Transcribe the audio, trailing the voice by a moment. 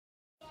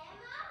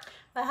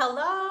Well,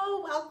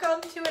 hello,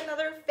 welcome to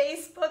another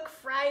Facebook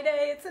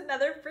Friday. It's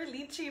another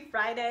Felici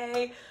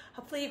Friday.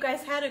 Hopefully you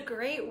guys had a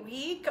great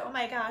week. Oh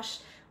my gosh,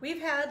 we've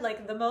had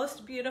like the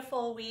most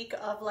beautiful week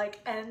of like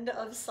end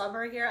of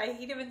summer here. I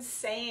hate even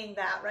saying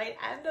that, right?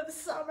 End of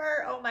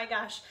summer, oh my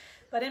gosh.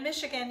 But in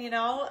Michigan, you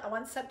know,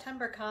 once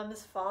September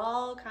comes,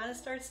 fall kind of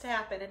starts to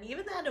happen. And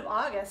even the end of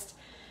August,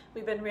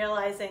 we've been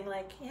realizing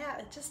like, yeah,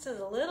 it just is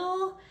a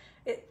little,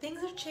 things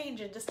are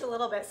changing just a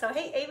little bit. So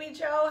hey, Amy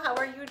Jo, how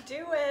are you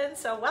doing?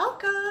 So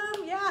welcome.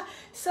 Yeah.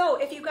 So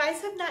if you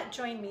guys have not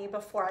joined me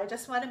before, I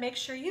just want to make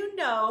sure you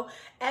know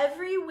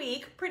every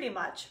week, pretty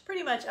much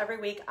every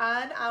week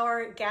on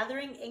our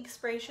Gathering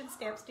Inkspiration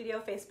Stamp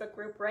Studio Facebook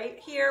group right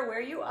here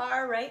where you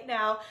are right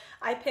now,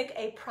 I pick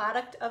a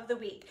product of the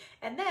week.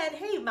 And then,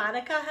 hey,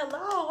 Monica,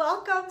 hello,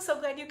 welcome. So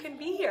glad you can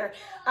be here.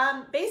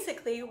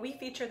 Basically, we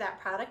feature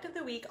that product of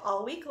the week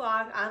all week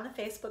long on the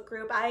Facebook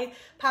group. I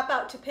pop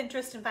out to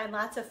Pinterest and find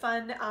lots of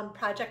fun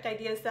project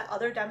ideas that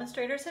other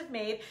demonstrators have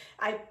made.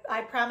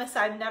 I promise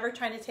I'm never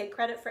trying to take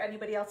credit for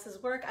anybody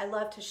else's work. I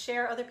love to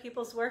share other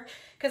people's work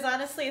because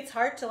honestly, it's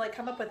hard to like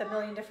come up with a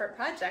million different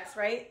projects,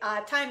 right?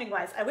 Timing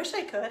wise, I wish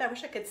I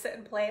could sit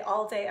and play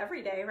all day,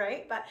 every day,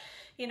 right? But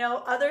you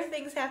know, other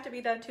things have to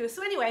be done too.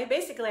 So anyway,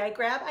 basically I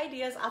grab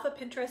ideas off of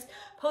Pinterest,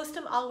 post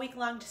them all week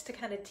long just to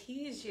kind of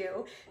tease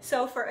you.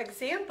 So for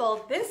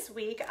example, this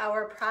week,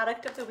 our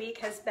product of the week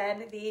has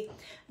been the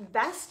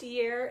Best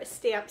Year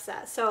stamp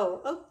set.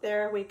 So, oh,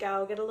 there we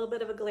go. Get a little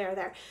bit of a glare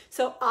there.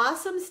 So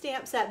awesome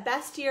stamp set,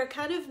 best year,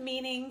 kind of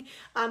meaning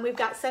we've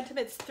got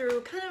sentiments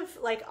through kind of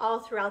like all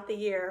throughout the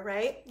year,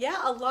 right? Yeah,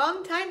 a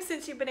long time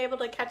since you've been able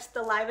to catch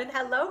the live. And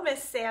hello,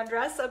 Miss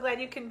Sandra. So glad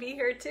you can be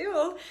here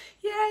too.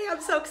 Yay, I'm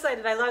so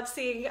excited. I love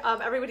seeing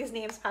everybody's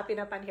names popping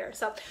up on here.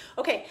 So,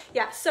 okay,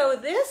 yeah, so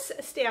this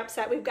stamp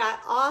set, we've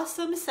got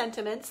awesome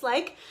sentiments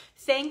like,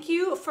 thank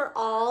you for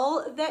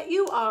all that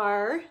you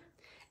are.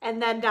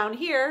 And then down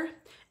here,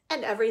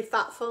 and every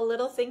thoughtful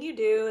little thing you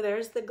do.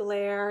 There's the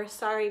glare.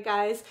 Sorry,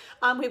 guys.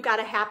 We've got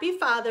a happy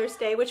Father's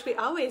Day, which we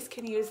always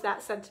can use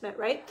that sentiment,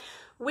 right?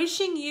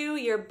 Wishing you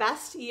your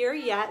best year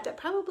yet. That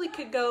probably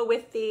could go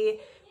with the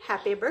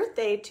happy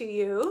birthday to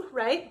you,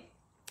 right?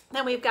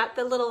 Then we've got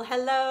the little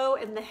hello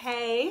and the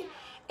hey.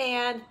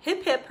 And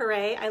hip hip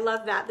hooray, I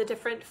love that, the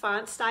different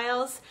font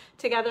styles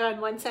together on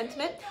one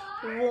sentiment.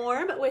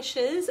 Warm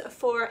wishes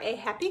for a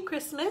happy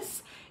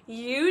Christmas.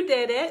 You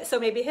did it. So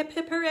maybe hip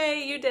hip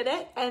hooray, you did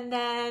it. And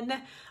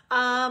then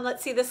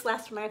let's see this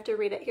last one, I have to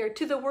read it here.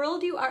 To the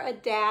world you are a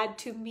dad,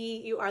 to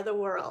me you are the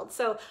world.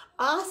 So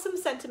awesome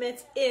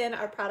sentiments in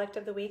our product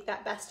of the week,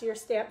 that Best Year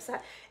stamp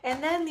set.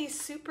 And then these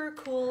super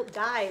cool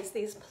dies,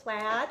 these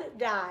plaid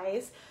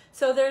dies.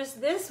 So there's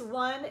this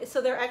one,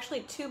 so there are actually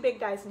two big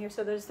dies in here.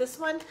 So there's this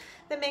one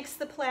that makes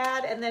the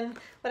plaid, and then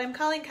what I'm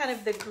calling kind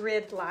of the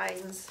grid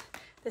lines.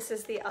 This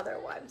is the other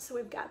one. So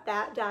we've got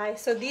that die.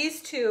 So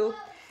these two,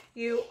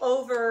 you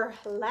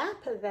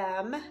overlap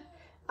them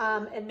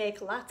and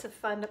make lots of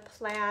fun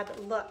plaid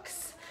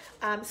looks.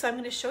 So I'm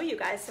going to show you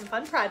guys some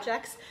fun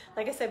projects.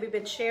 Like I said, we've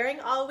been sharing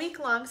all week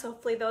long, so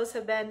hopefully those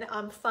have been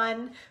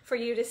fun for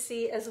you to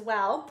see as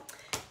well.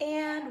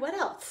 And what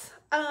else?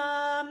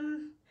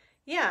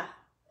 Yeah.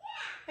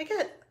 I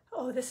get,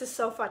 oh, this is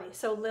so funny.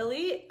 So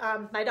Lily,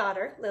 my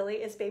daughter, Lily,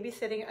 is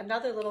babysitting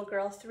another little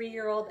girl,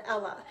 3-year-old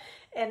Ella.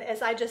 And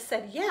as I just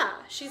said, yeah,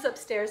 she's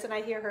upstairs, and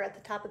I hear her at the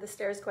top of the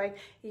stairs going,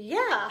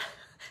 yeah.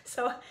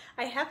 So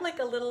I have like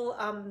a little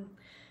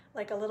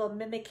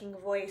mimicking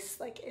voice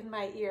like in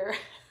my ear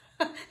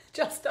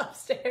just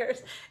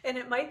upstairs. And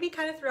it might be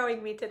kind of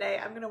throwing me today.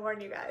 I'm going to warn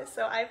you guys.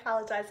 So I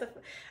apologize if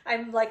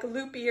I'm like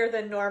loopier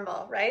than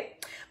normal,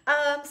 right?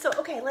 So,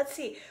 okay, let's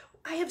see.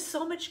 I have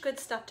so much good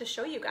stuff to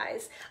show you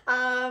guys,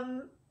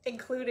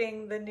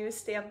 including the new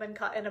Stampin'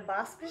 Cut and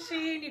Emboss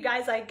machine. You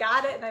guys, I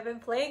got it and I've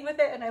been playing with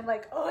it and I'm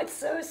like, oh, it's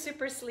so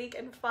super sleek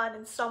and fun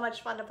and so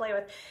much fun to play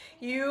with.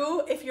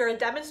 If you're a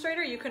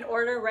demonstrator, you can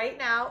order right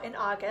now in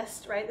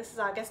August, right? This is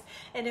August.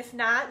 And if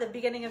not, the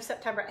beginning of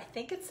September, I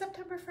think it's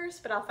September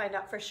 1st, but I'll find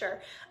out for sure.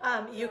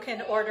 You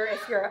can order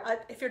if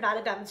you're not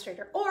a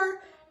demonstrator,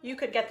 or you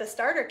could get the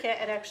starter kit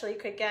and actually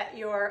could get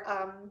your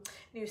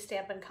new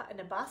Stampin' Cut and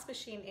Emboss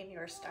machine in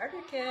your starter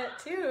kit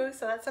too.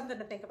 So that's something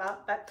to think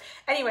about. But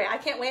anyway, I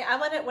can't wait.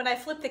 When I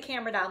flip the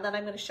camera down, then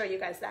I'm going to show you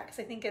guys that because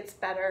I think it's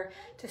better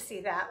to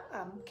see that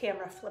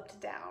camera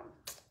flipped down.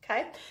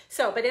 Okay.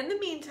 So, but in the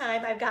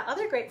meantime, I've got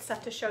other great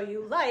stuff to show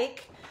you,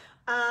 like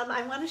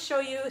I want to show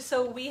you,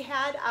 so we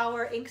had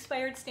our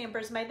Inkspired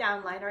Stampers, my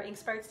downline, our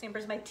Inkspired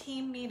Stampers, my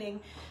team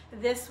meeting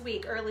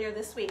earlier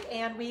this week,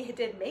 and we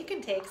did make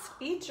and takes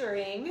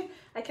featuring,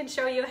 I can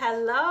show you,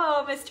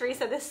 hello, Miss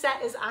Teresa, this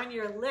set is on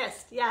your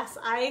list. Yes,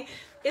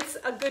 it's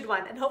a good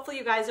one, and hopefully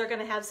you guys are going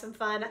to have some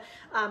fun.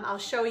 I'll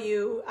show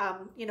you,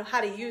 you know,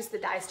 how to use the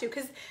dies too,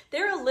 because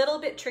they're a little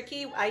bit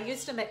tricky. I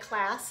used them at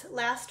class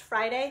last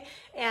Friday,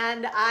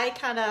 and I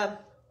kind of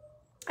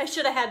I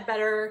should have had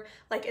better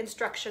like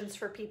instructions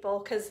for people,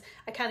 because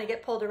I kind of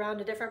get pulled around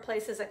to different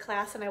places at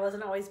class and I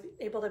wasn't always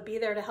able to be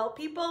there to help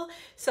people.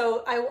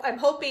 So I'm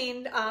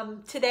hoping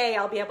today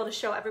I'll be able to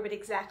show everybody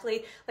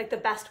exactly like the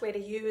best way to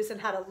use and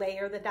how to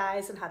layer the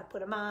dies and how to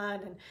put them on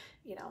and,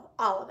 you know,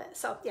 all of it.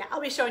 So yeah,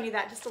 I'll be showing you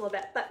that just a little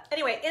bit. But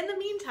anyway, in the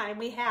meantime,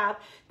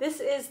 this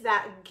is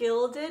that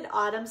Gilded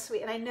Autumn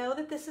Suite. And I know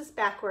that this is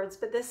backwards,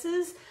 but this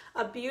is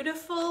a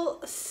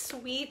beautiful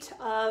suite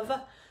of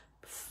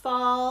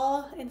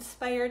fall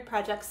inspired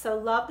projects. So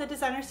love the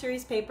designer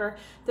series paper.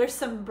 There's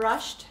some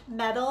brushed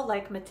metal,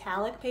 like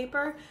metallic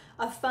paper,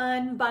 a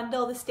fun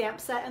bundle, the stamp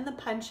set and the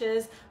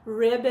punches,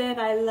 ribbon.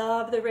 I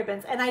love the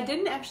ribbons. And I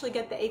didn't actually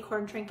get the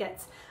acorn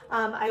trinkets.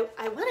 I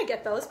want to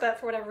get those, but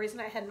for whatever reason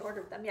I hadn't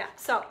ordered them yet.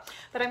 So,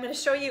 but I'm going to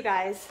show you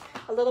guys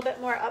a little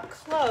bit more up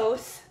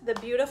close the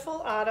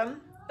beautiful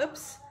autumn.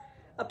 Oops,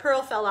 a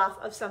pearl fell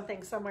off of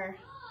something somewhere.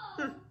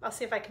 I'll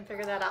see if I can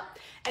figure that out.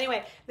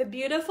 Anyway, the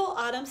beautiful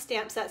autumn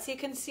stamp set. So you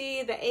can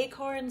see the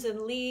acorns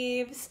and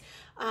leaves,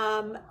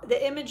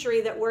 the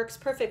imagery that works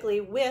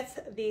perfectly with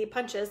the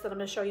punches that I'm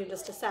going to show you in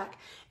just a sec.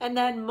 And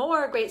then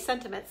more great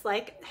sentiments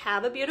like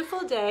have a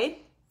beautiful day,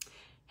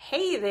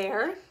 hey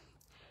there,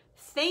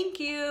 thank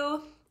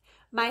you,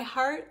 my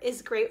heart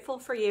is grateful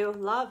for you.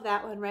 Love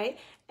that one, right?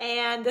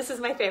 And this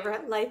is my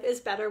favorite, life is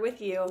better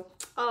with you.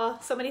 Oh,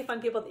 so many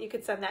fun people that you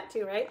could send that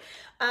to, right?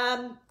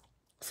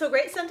 So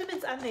great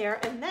sentiments on there.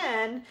 And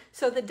then,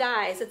 so the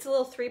dies, it's a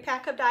little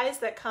 3-pack of dies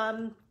that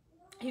come,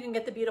 you can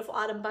get the beautiful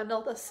autumn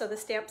bundle, so the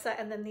stamp set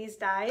and then these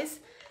dies.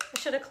 I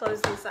should have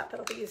closed these up.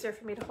 It'll be easier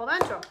for me to hold on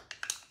to them.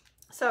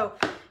 So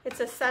it's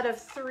a set of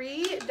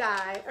 3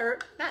 die, or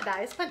not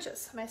dies,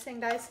 punches. Am I saying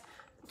dies?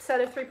 Set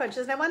of 3 punches.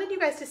 And I wanted you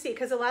guys to see,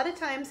 because a lot of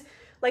times,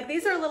 like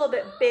these are a little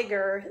bit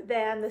bigger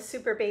than the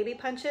super baby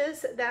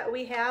punches that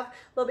we have, a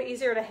little bit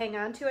easier to hang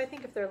on to, I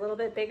think, if they're a little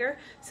bit bigger.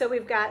 So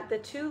we've got the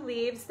 2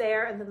 leaves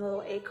there and then the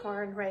little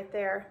acorn right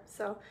there.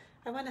 So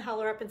I want to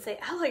holler up and say,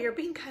 Ella, you're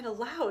being kind of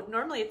loud.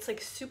 Normally it's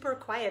like super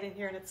quiet in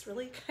here and it's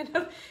really kind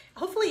of,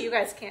 hopefully you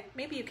guys can't,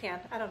 maybe you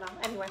can, I don't know.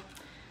 Anyway,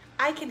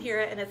 I can hear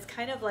it and it's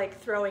kind of like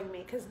throwing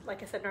me because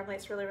like I said, normally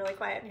it's really, really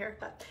quiet in here.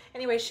 But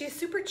anyway, she's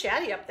super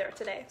chatty up there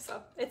today.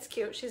 So it's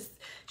cute.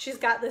 She's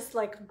got this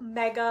like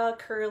mega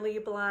curly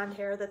blonde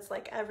hair that's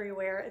like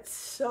everywhere.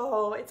 It's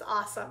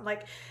awesome.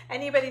 Like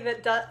anybody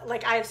that does,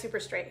 like I have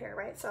super straight hair,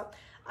 right? So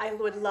I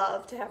would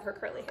love to have her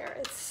curly hair.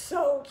 It's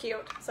so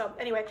cute. So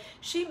anyway,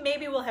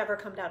 maybe we'll have her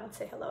come down and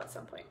say hello at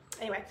some point.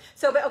 Anyway,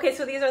 but okay,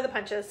 so these are the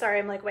punches. Sorry,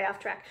 I'm like way off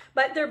track,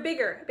 but they're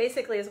bigger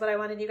basically is what I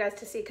wanted you guys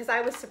to see, because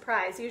I was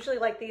surprised. Usually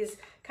like these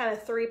kind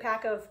of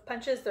 3-pack of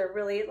punches, they're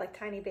really like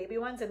tiny baby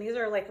ones, and these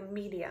are like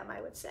medium,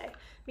 I would say,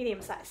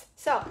 medium size.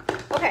 So,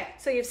 okay,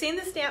 so you've seen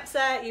the stamp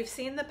set, you've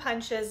seen the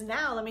punches.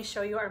 Now let me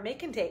show you our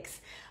make and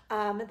takes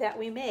that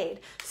we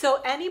made.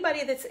 So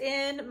anybody that's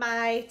in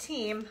my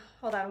team,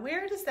 hold on,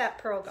 where does that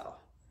pearl go?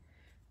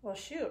 Well,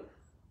 shoot.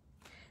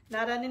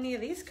 Not on any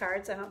of these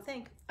cards, I don't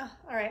think. Oh,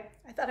 all right,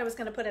 I thought I was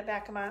gonna put it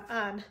back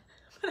on,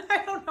 but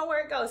I don't know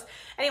where it goes.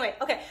 Anyway,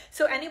 okay,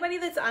 so anybody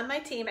that's on my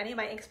team, any of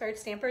my Inkspired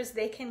stampers,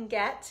 they can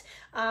get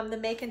the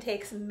make and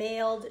takes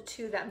mailed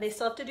to them. They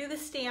still have to do the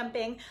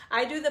stamping.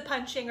 I do the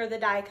punching or the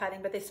die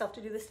cutting, but they still have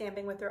to do the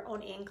stamping with their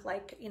own ink,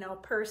 like, you know,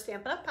 per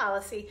Stampin' Up!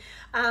 Policy.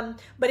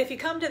 But if you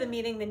come to the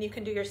meeting, then you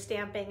can do your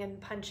stamping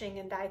and punching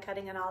and die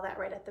cutting and all that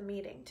right at the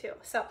meeting too.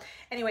 So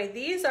anyway,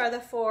 these are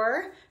the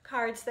 4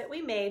 cards that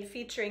we made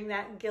featuring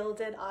that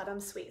Gilded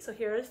Autumn Suite. So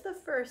here is the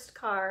first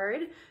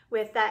card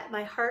with that,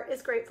 my heart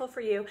is grateful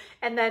for you.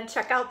 And then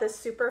check out this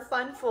super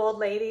fun fold,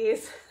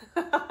 ladies.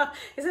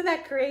 Isn't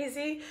that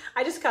crazy?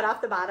 I just cut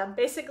off the bottom.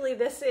 Basically,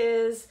 this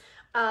is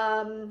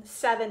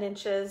 7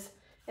 inches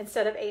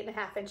instead of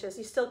 8.5 inches.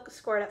 You still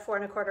score it at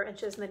 4¼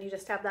 inches, and then you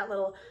just have that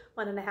little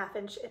 1.5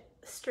 inch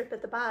strip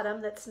at the bottom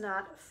that's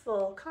not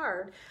full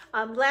card.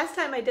 Last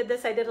time I did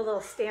this, I did a little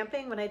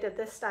stamping when I did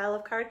this style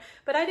of card,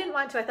 but I didn't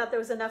want to. I thought there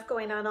was enough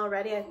going on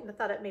already. I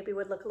thought it maybe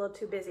would look a little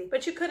too busy,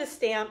 but you could have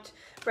stamped,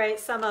 right,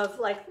 some of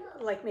like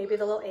maybe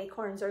the little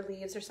acorns or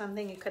leaves or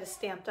something. You could have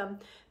stamped them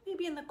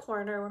maybe in the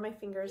corner where my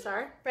fingers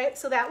are, right?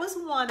 So that was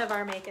one of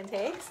our make and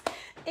takes.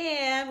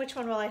 And which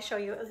one will I show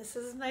you? This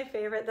is my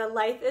favorite, the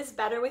life is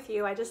better with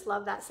you. I just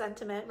love that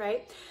sentiment,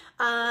 right?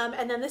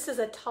 And then this is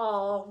a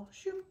tall,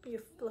 shoot, you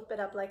flip it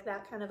up like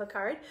that kind of a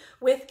card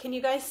with, can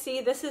you guys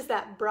see, this is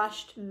that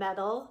brushed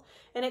metal,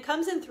 and it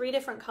comes in 3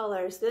 different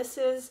colors. This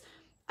is,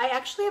 I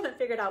actually haven't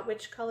figured out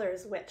which color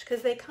is which,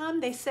 because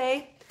they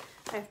say,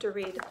 I have to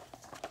read.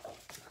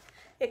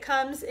 It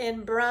comes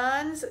in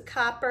bronze,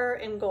 copper,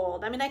 and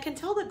gold. I mean, I can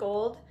tell the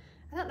gold.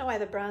 I don't know why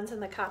the bronze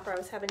and the copper, I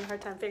was having a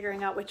hard time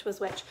figuring out which was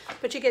which.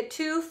 But you get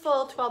 2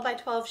 full 12 by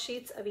 12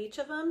 sheets of each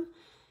of them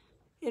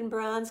in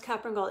bronze,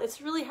 copper, and gold.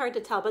 It's really hard to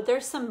tell, but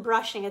there's some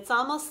brushing. It's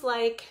almost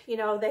like, you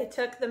know, they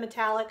took the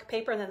metallic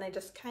paper and then they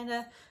just kind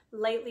of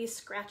lightly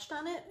scratched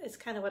on it. It's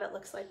kind of what it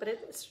looks like, but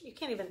you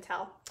can't even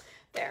tell.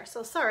 there.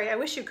 So sorry, I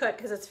wish you could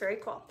because it's very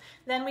cool.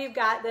 Then we've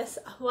got this,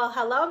 well,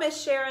 hello,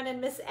 Miss Sharon and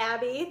Miss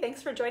Abby.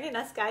 Thanks for joining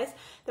us, guys.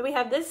 Then we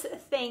have this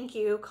thank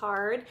you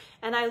card,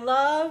 and I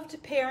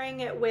loved pairing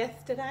it with,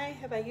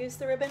 have I used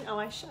the ribbon? Oh,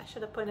 I should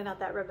have pointed out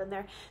that ribbon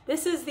there.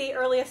 This is the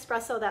Early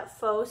Espresso, that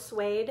faux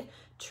suede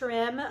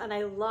trim, and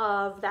I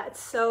love that. It's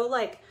so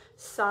like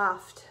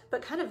soft,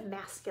 but kind of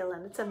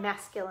masculine. It's a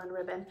masculine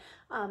ribbon.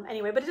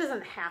 Anyway, but it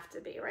doesn't have to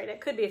be, right?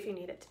 It could be if you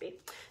need it to be.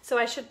 So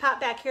I should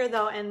pop back here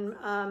though and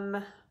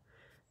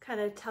kind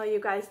of tell you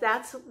guys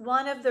that's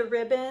one of the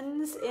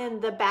ribbons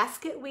in the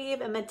basket weave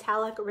and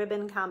metallic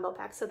ribbon combo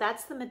pack. So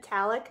that's the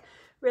metallic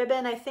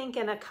ribbon, I think,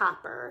 in a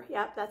copper.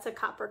 Yep, that's a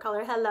copper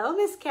color. Hello,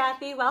 Miss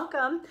Kathy,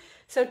 welcome.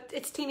 So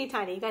it's teeny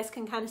tiny. You guys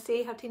can kind of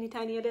see how teeny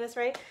tiny it is,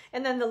 right?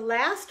 And then the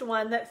last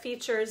one that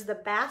features the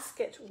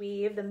basket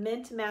weave, the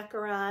mint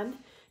macaron.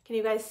 Can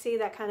you guys see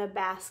that kind of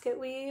basket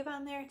weave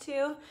on there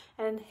too?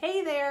 And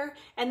hey there.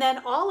 And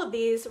then all of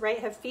these, right,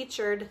 have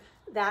featured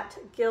that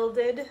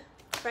gilded,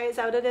 right, is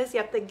that what it is?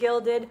 Yep, the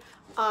gilded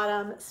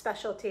autumn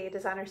specialty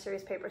designer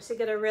series paper. So you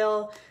get a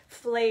real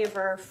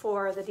flavor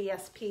for the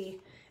DSP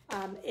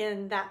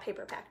in that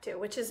paper pack too,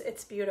 which is,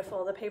 it's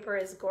beautiful. The paper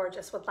is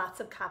gorgeous with lots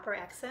of copper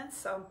accents.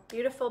 So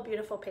beautiful,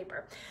 beautiful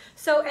paper.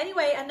 So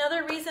anyway,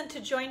 another reason to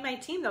join my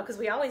team though, because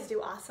we always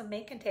do awesome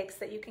make and takes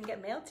that you can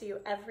get mailed to you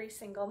every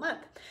single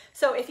month.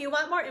 So if you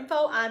want more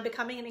info on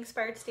becoming an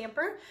Inkspired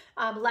stamper,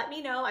 let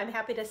me know. I'm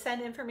happy to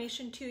send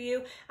information to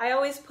you. I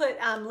always put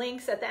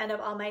links at the end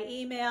of all my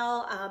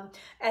email,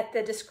 at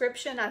the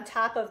description on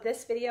top of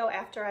this video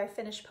after I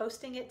finish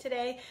posting it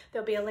today.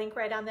 There'll be a link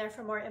right on there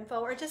for more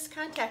info, or just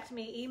contact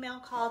me, email,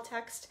 call,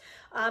 text.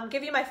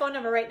 Give you my phone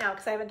number right now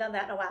because I haven't done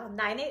that in a while.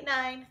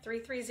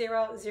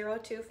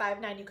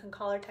 989-330-0259. You can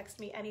call or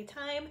text me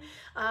anytime,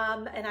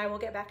 and I will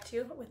get back to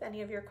you with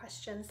any of your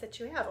questions that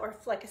you have, or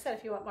if, like I said,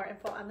 if you want more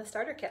info on the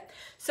starter kit.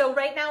 So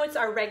right now it's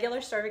our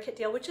regular starter kit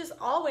deal, which is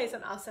always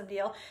an awesome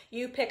deal.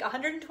 You pick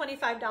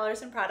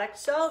 $125 in product.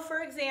 So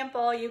for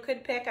example, you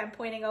could pick, I'm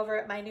pointing over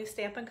at my new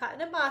Stampin' Cut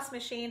and Emboss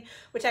machine,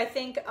 which I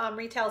think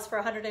retails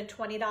for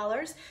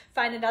 $120.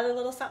 Find another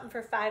little something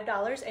for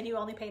 $5, and you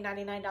only pay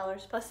 $99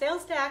 plus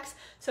sales tax.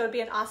 So it'd be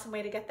an awesome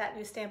way to get that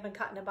new Stampin'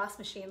 Cut and Emboss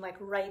machine like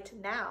right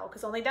now,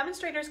 because only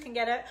demonstrators can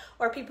get it,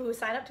 or people who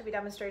sign up to be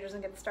demonstrators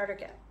and get the starter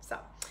kit. So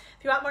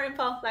if you want more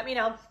info, let me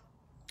know.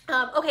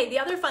 Okay, the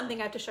other fun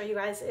thing I have to show you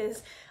guys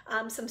is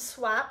some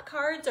swap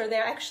cards, or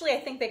they're actually, I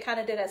think they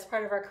kind of did as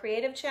part of our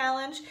creative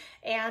challenge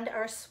and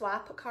our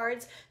swap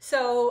cards.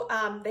 So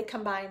they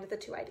combined the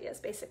two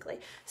ideas basically.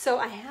 So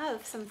I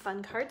have some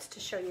fun cards to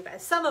show you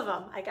guys. Some of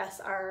them, I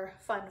guess, are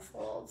fun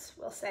folds,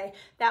 we'll say.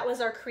 That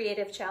was our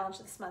creative challenge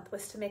this month,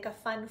 was to make a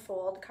fun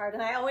fold card.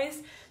 And I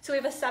always, so we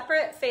have a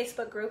separate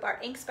Facebook group, our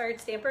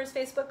Inkspired Stampers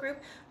Facebook group,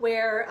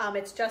 where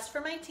it's just for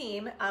my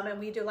team, and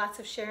we do lots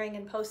of sharing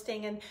and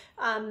posting, and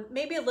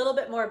maybe a little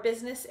bit more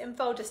business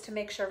info just to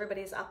make sure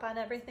everybody's up on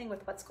everything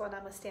with what's going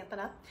on with Stampin'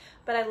 Up.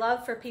 But I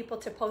love for people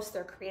to post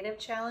their creative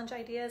challenge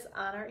ideas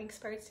on our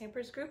Inkspired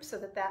Stampers group, so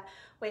that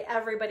way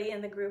everybody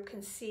in the group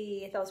can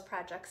see those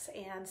projects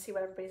and see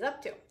what everybody's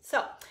up to.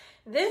 So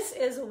this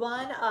is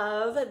one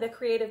of the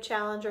creative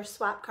challenge or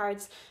swap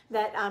cards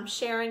that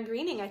Sharon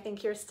Greening, I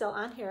think you're still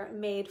on here,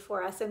 made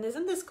for us. And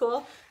isn't this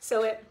cool?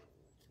 So I'm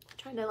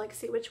trying to like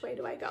see which way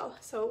do I go.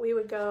 So we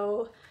would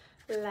go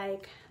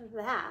like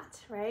that,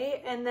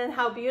 right? And then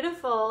how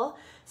beautiful.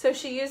 So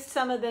she used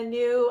some of the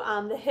new,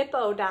 the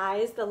Hippo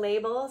dies, the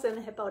labels and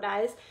the Hippo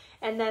dies.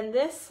 And then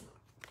this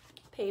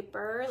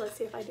paper, let's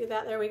see if I do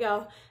that, there we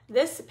go.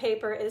 This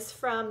paper is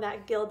from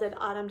that Gilded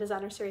Autumn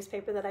Designer Series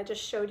paper that I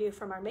just showed you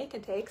from our make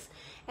and takes.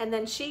 And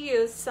then she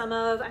used some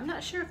of, I'm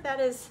not sure if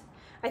that is,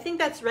 I think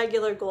that's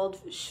regular gold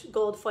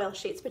foil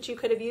sheets, but you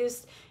could have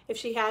used, if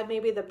she had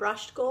maybe the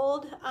brushed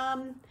gold,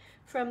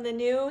 from the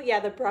new, yeah,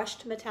 the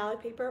brushed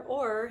metallic paper,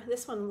 or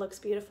this one looks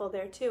beautiful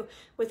there too,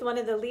 with one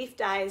of the leaf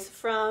dies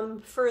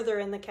from further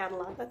in the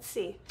catalog. Let's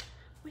see,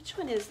 which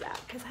one is that?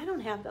 Because I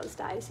don't have those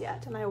dies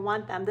yet, and I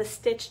want them. The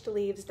stitched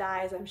leaves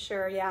dies, I'm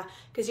sure, yeah,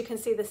 because you can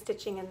see the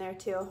stitching in there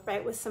too,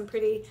 right, with some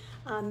pretty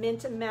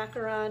mint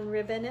macaron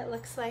ribbon, it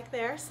looks like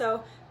there.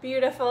 So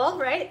beautiful,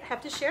 right?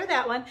 Have to share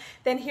that one.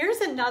 Then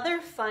here's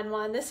another fun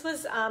one. This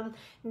was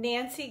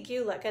Nancy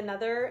Gulick,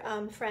 another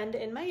friend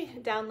in my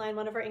downline,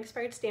 one of our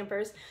Inkspired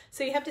stampers.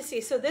 So you have to see,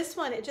 so this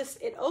one,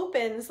 it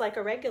opens like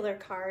a regular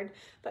card,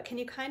 but can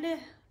you kind of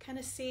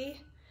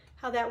see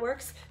how that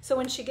works? So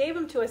when she gave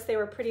them to us, they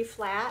were pretty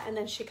flat, and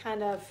then she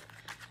kind of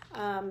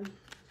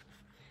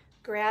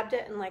grabbed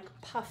it and like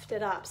puffed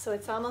it up. So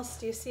it's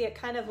almost, you see it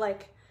kind of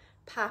like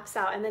pops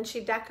out, and then she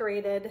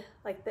decorated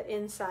like the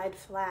inside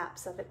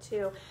flaps of it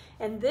too.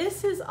 And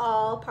this is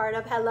all part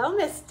of, hello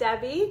Miss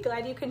Debbie,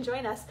 glad you can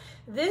join us.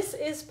 This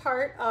is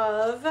part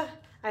of, I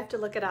have to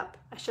look it up.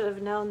 I should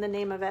have known the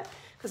name of it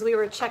because we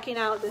were checking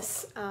out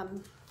this,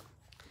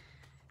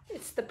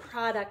 it's the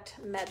product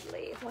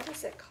medley. What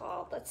is it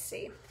called? Let's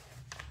see.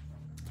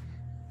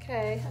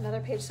 Okay,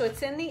 another page. So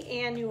it's in the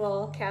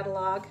annual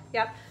catalog.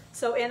 Yep.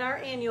 So in our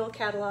annual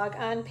catalog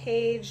on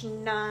page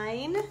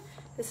 9,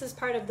 This is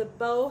part of the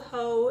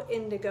Boho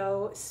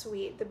Indigo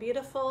suite, the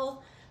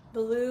beautiful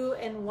blue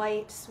and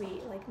white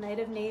suite, like Night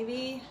of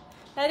Navy,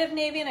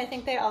 and I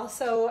think they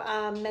also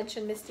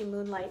mentioned Misty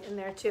Moonlight in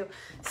there too.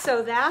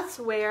 So that's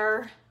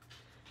where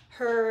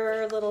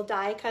her little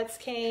die cuts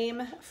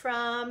came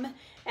from,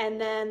 and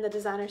then the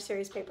designer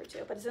series paper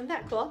too. But isn't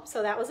that cool?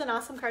 So that was an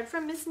awesome card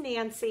from Miss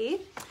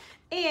Nancy.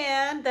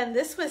 And then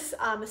this was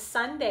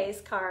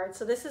Sunday's card.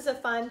 So this is a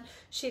fun,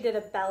 she did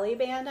a belly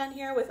band on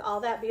here with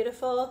all that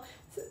beautiful,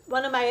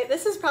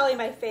 this is probably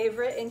my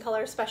favorite in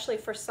color, especially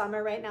for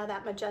summer right now,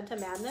 that Magenta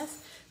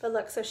Madness. But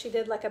look, so she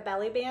did like a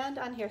belly band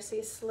on here. So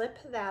you slip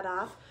that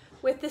off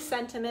with the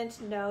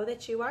sentiment, know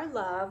that you are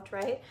loved,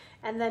 right?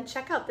 And then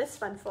check out this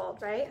fun fold,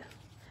 right?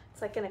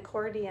 It's like an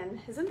accordion.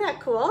 Isn't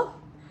that cool?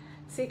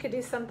 So you could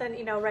do something,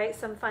 you know, write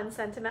some fun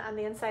sentiment on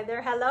the inside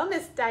there. Hello,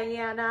 Miss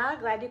Diana.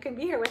 Glad you can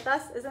be here with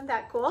us. Isn't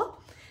that cool?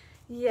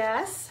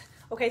 Yes.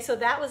 Okay, so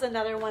that was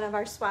another one of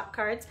our swap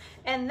cards.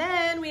 And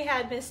then we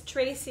had Miss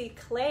Tracy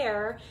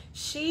Claire.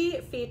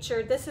 She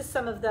featured, this is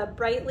some of the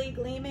Brightly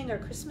Gleaming or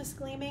Christmas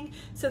Gleaming.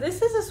 So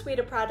this is a suite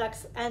of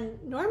products, and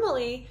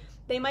normally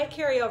they might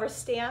carry over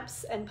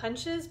stamps and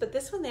punches, but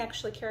this one they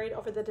actually carried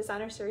over the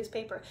designer series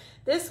paper.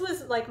 This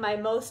was like my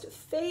most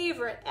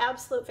favorite,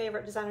 absolute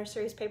favorite designer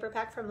series paper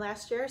pack from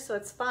last year. So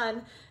it's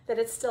fun that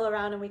it's still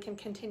around and we can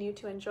continue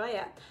to enjoy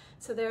it.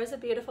 So there's a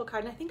beautiful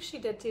card, and I think she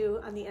did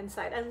too on the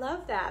inside. I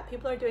love that.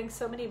 People are doing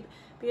so many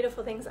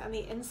beautiful things on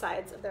the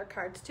insides of their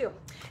cards too.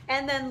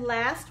 And then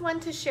last one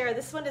to share,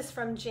 this one is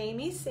from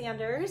Jamie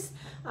Sanders.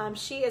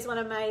 She is one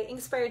of my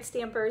Inkspired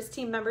Stampers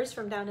team members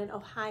from down in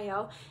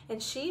Ohio,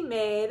 and she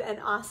made an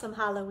awesome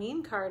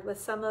Halloween card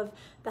with some of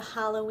the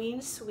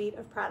Halloween suite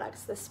of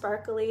products, the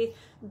sparkly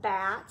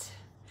bat.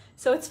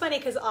 So it's funny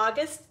because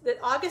August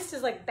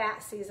is like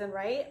bat season,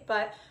 right?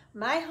 But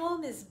my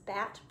home is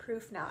bat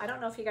proof now. I don't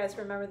know if you guys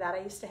remember that. I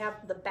used to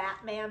have the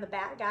Batman, the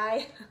bat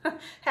guy,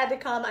 had to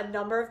come a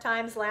number of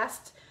times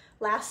last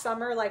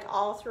summer, like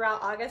all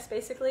throughout August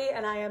basically.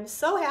 And I am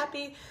so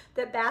happy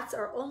that bats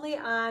are only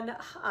on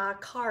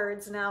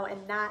cards now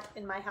and not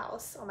in my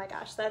house. Oh my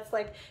gosh, that's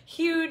like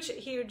huge,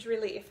 huge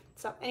relief.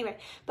 So anyway,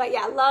 but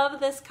yeah,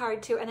 love this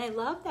card too. And I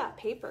love that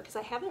paper because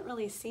I haven't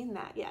really seen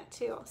that yet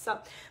too. So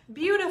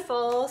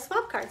beautiful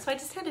swap cards. So I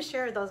just had to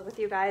share those with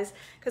you guys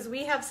because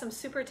we have some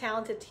super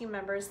talented team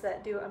members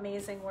that do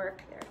amazing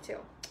work there too.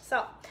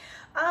 So,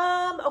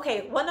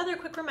 okay, one other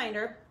quick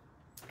reminder,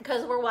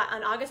 because we're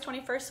on August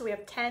 21st, so we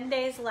have 10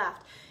 days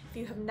left. If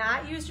you have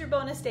not used your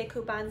bonus day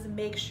coupons,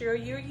 make sure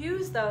you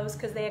use those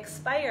because they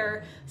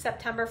expire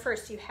September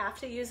 1st. You have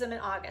to use them in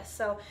August.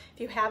 So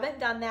if you haven't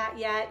done that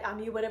yet,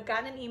 you would have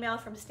gotten an email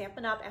from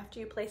Stampin' Up!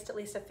 After you placed at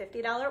least a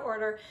 $50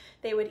 order.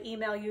 They would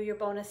email you your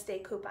bonus day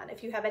coupon.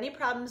 If you have any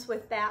problems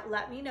with that,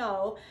 let me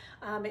know.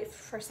 If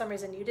for some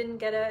reason you didn't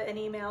get an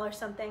email or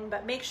something,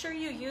 but make sure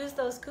you use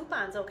those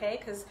coupons, okay?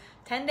 Because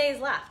 10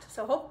 days left.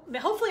 So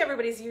hopefully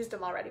everybody's used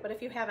them already, but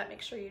if you haven't,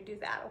 make sure you do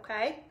that,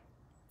 okay?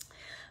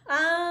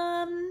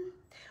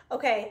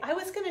 Okay, I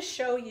was gonna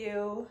show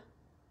you,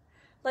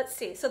 let's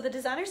see, so the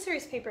designer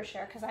series paper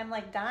share, because I'm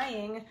like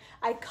dying.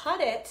 I cut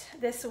it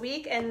this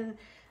week and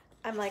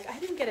I'm like, I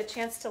didn't get a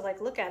chance to like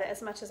look at it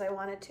as much as I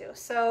wanted to.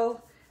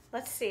 So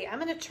let's see, I'm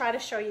gonna try to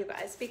show you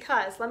guys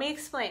because, let me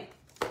explain.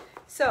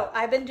 So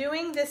I've been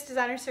doing this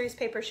designer series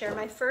paper share.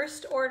 My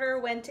first order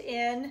went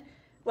in,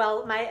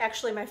 well,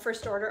 my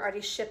first order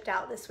already shipped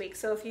out this week.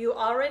 So if you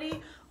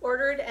already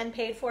ordered and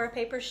paid for a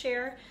paper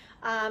share,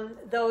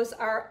 those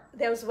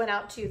went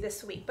out to you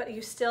this week, but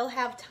you still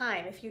have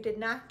time. If you did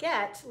not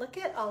get, look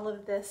at all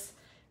of this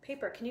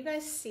paper. Can you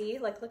guys see?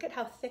 Like, look at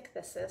how thick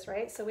this is,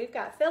 right? So we've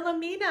got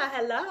Philomena,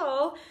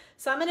 hello.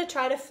 So I'm gonna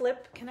try to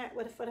flip.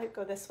 What if I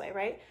go this way,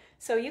 right?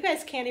 So you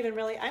guys can't even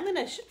really. I'm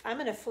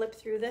gonna flip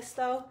through this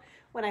though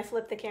when I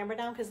flip the camera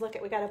down, because look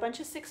at, we got a bunch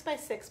of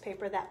 6x6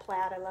 paper. That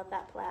plaid, I love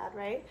that plaid,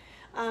 right?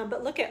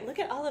 But look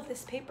at all of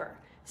this paper.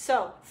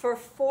 So for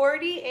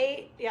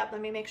 $48, yep,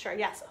 let me make sure,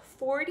 yes,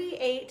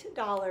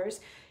 $48,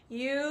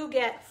 you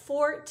get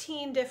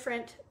 14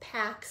 different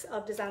packs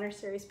of designer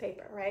series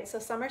paper, right? So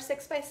some are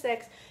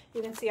 6x6,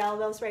 you can see all of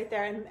those right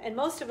there, and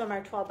most of them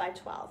are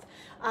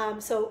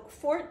 12x12. So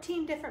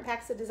 14 different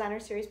packs of designer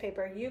series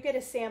paper. You get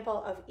a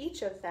sample of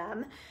each of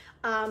them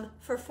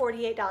for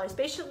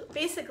 $48.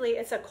 Basically,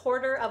 it's a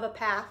quarter of a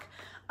pack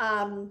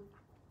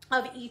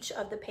of each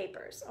of the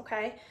papers,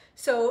 okay?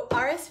 So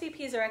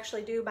RSVPs are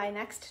actually due by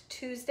next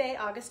Tuesday,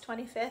 August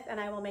 25th, and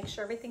I will make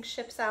sure everything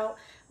ships out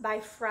by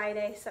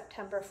Friday,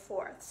 September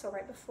 4th, so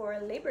right before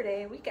Labor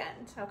Day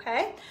weekend,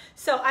 okay?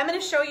 So I'm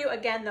gonna show you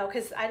again though,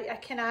 because I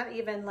cannot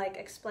even like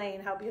explain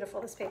how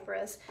beautiful this paper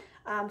is.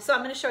 So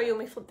I'm gonna show you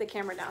when we flip the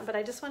camera down, but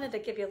I just wanted to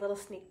give you a little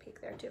sneak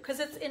peek there too, because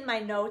it's in my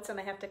notes and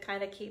I have to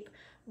kind of keep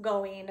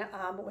going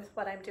with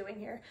what I'm doing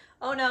here.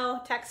 Oh no,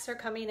 texts are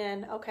coming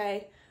in,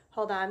 okay.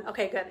 Hold on.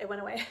 Okay, good. It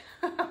went away.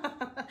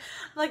 I'm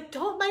like,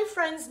 don't my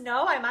friends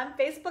know I'm on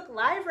Facebook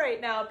Live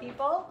right now,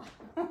 people?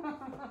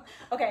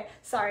 Okay,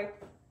 sorry.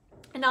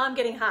 And now I'm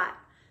getting hot.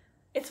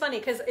 It's funny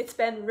because it's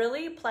been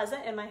really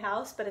pleasant in my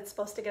house, but it's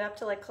supposed to get up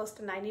to like close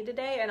to 90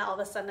 today. And all of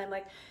a sudden I'm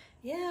like,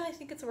 Yeah, I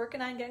think it's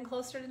working on getting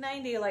closer to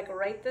 90, like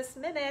right this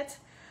minute.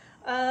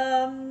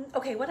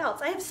 Okay, what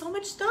else? I have so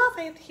much stuff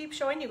I have to keep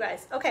showing you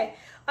guys. Okay,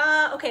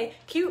 okay,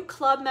 cute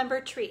club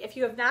member treat. If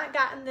you have not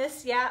gotten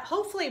this yet,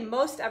 hopefully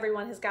most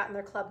everyone has gotten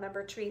their club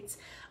member treats.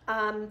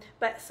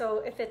 But so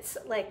if it's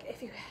like,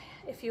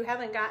 if you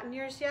haven't gotten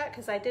yours yet,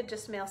 because I did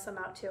just mail some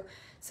out too.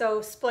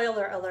 So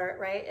spoiler alert,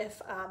 right?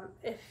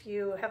 If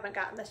you haven't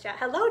gotten this yet.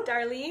 Hello,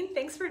 Darlene.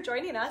 Thanks for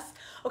joining us.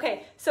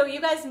 Okay, so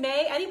you guys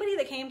anybody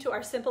that came to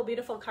our Simple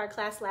Beautiful card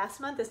class last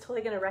month is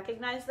totally going to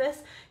recognize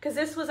this, because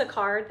this was a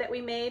card that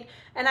we made,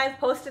 and I've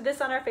posted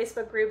this on our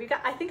Facebook group.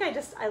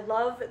 I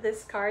love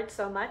this card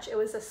so much. It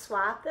was a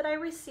swap that I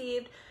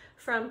received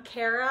from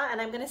Kara, and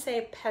I'm going to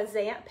say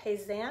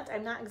Pezant.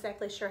 I'm not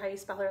exactly sure how you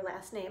spell her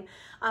last name.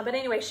 But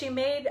anyway, she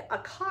made a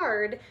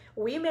card.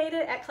 We made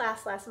it at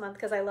class last month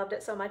because I loved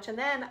it so much. And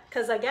then,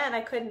 because again,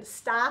 I couldn't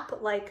stop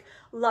like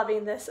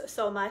loving this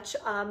so much,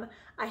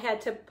 I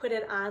had to put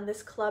it on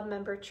this club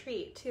member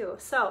treat too.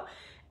 So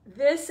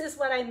this is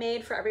what I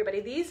made for everybody.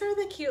 These are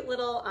the cute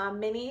little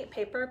mini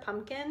paper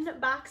pumpkin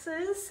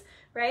boxes,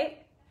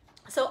 right?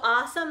 So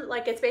awesome,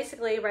 like it's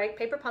basically, right,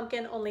 paper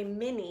pumpkin, only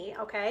mini,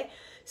 okay?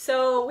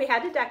 So we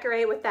had to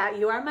decorate with that.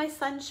 You Are My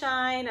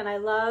Sunshine, and I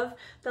love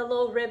the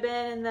little ribbon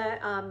and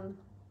the,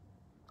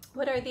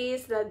 what are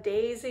these? The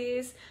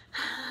daisies.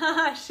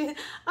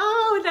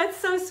 Oh, that's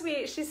so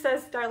sweet. She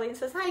says, Darlene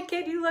says, hi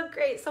kid, you look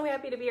great. So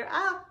happy to be here.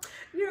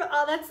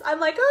 I'm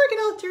like, oh, I get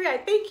all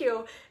teary-eyed. Thank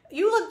you.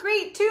 You look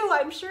great too.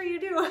 I'm sure you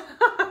do.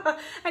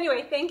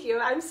 Anyway, thank you.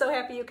 I'm so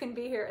happy you can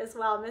be here as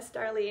well, Miss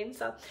Darlene.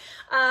 So,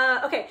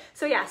 okay.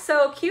 So yeah,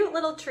 so cute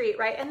little treat,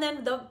 right? And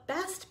then the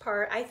best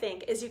part, I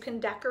think, is you can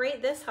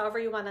decorate this however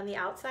you want on the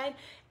outside.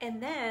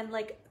 And then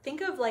like,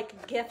 think of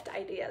like gift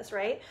ideas,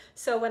 right?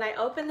 So when I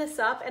open this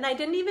up, and I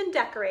didn't even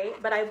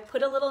decorate, but I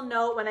put a little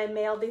note when I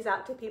mailed these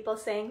out to people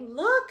saying,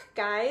 look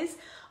guys,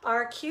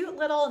 our cute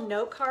little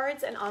note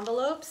cards and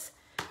envelopes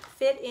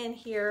fit in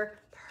here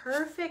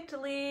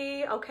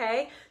perfectly.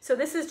 Okay, so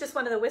this is just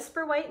one of the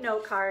Whisper White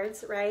note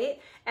cards,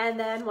 right? And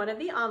then one of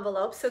the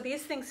envelopes. So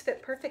these things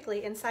fit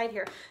perfectly inside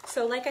here.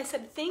 So like I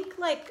said, think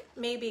like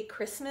maybe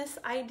Christmas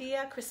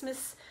idea,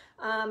 Christmas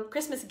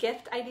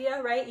gift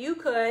idea, right? You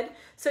could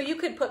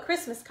put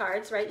Christmas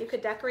cards, right? You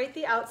could decorate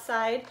the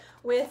outside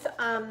with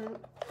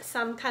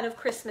some kind of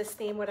Christmas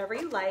theme, whatever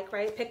you like,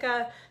 right? Pick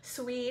a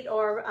sweet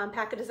or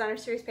pack of designer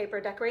series paper,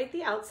 decorate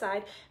the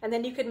outside, and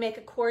then you could make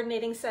a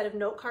coordinating set of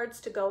note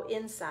cards to go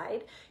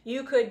inside.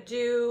 You could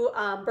do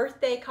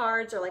birthday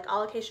cards or like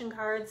all occasion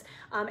cards,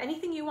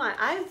 anything you want.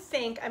 I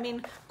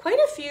mean, quite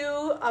a few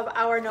of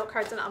our note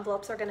cards and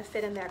envelopes are going to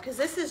fit in there, because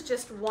this is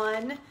just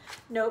one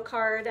note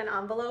card and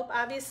envelope,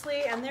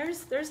 obviously, and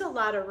there's a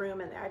lot of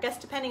room in there, I guess,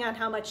 depending on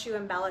how much you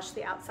embellish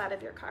the outside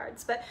of your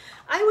cards. But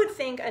I would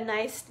think a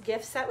nice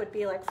gift set would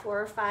be like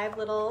 4 or 5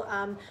 little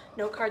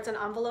note cards and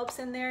envelopes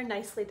in there,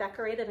 nicely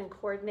decorated and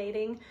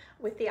coordinating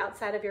with the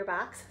outside of your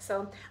box.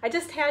 So I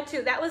just had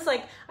to, that was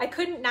like, I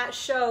couldn't not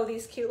show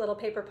these cute little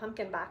paper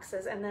pumpkin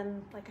boxes. And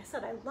then, like I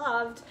said, I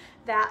loved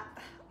that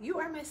You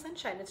Are My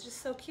Sunshine. It's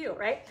just so cute,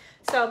 right?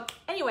 So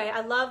anyway,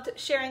 I loved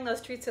sharing those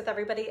treats with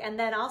everybody, and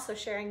then also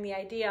sharing the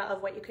idea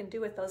of what you can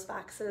do with those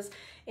boxes.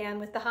 And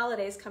with the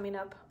holidays coming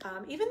up,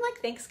 even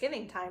like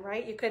Thanksgiving time,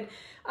 right? You could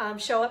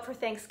show up for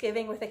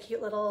Thanksgiving with a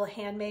cute little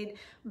handmade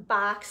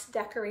box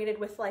decorated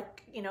with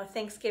like, you know,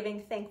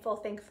 Thanksgiving, thankful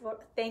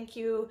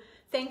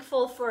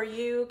for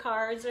you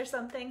cards or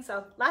something.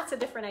 So lots of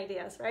different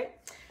ideas, right?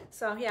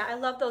 So yeah, I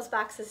love those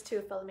boxes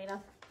too,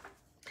 Philomena.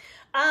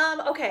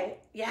 Okay,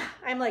 yeah,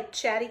 I'm like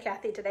chatty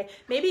Cathy today.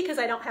 Maybe because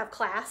I don't have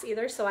class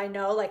either, so I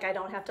know like I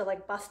don't have to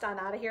like bust on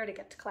out of here to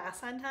get to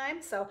class on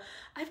time. So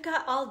I've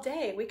got all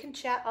day. We can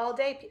chat all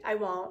day. I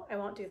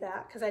won't do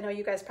that because I know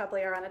you guys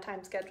probably are on a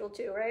time schedule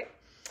too, right?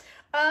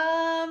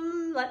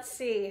 Let's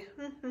see.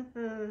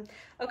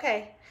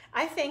 Okay,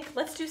 I think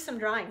let's do some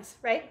drawings,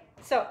 right?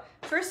 So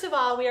first of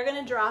all, we are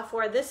going to draw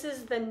for, this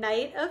is the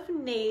Night of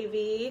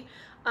Navy,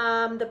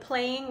 the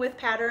Playing with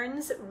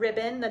Patterns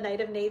ribbon, the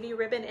Night of Navy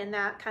ribbon in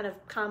that kind of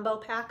combo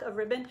pack of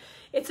ribbon.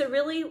 It's a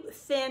really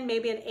thin,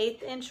 maybe an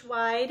 1/8 inch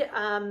wide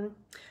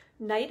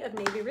Night of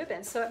Navy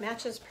ribbon. So it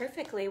matches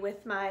perfectly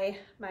with my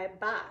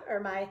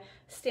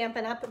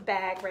Stampin' Up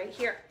bag right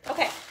here.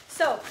 Okay,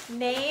 so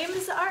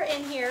names are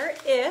in here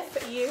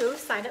if you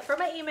signed up for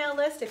my email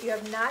list. If you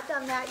have not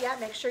done that yet,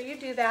 make sure you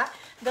do that.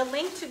 The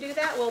link to do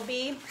that will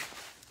be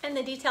in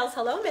the details.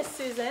 Hello, Miss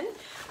Susan.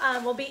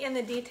 Will be in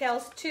the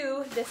details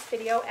to this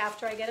video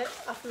after I get it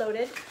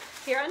uploaded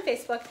here on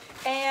Facebook.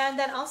 And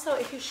then also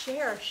if you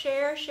share.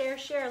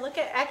 Look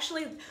at,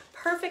 actually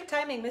perfect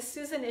timing. Miss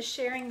Susan is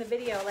sharing the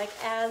video like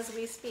as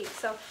we speak.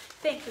 So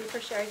thank you for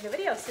sharing the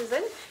video,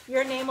 Susan.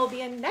 Your name will be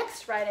in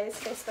next Friday's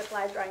Facebook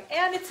Live drawing.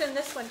 And it's in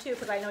this one too,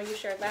 because I know you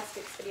shared last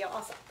week's video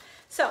also.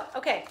 So,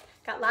 okay,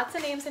 got lots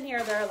of names in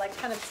here. They're like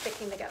kind of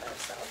sticking together.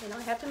 So, you know,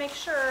 I have to make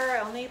sure I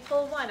only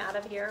pull one out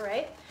of here,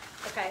 right?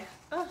 Okay,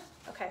 Oh,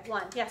 okay,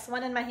 one. Yes,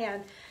 one in my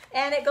hand.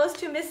 And it goes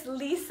to Miss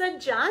Lisa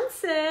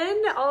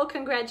Johnson. Oh,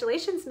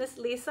 congratulations, Miss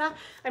Lisa.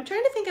 I'm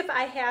trying to think if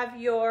I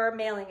have your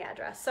mailing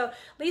address. So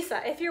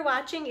Lisa, if you're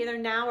watching either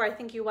now or I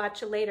think you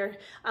watch later,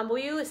 will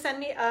you send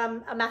me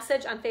a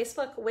message on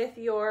Facebook with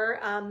your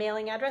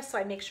mailing address so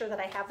I make sure that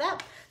I have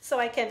that so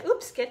I can,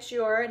 oops, get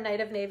your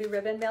Night of Navy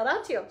ribbon mailed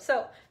out to you.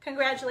 So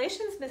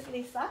congratulations, Miss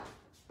Lisa.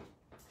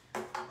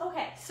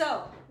 Okay,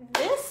 so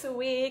this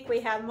week we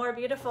have more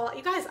beautiful,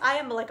 you guys, I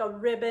am like a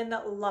ribbon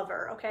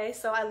lover, okay?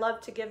 So I love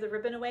to give the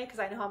ribbon away because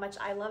I know how much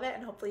I love it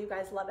and hopefully you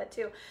guys love it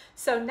too.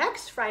 So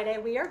next Friday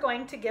we are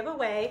going to give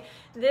away,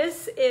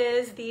 this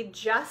is the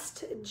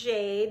Just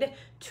Jade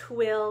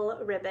twill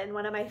ribbon,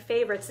 one of my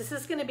favorites. This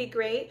is gonna be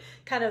great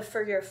kind of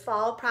for your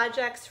fall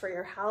projects, for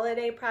your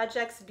holiday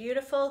projects,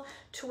 beautiful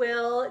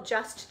twill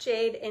Just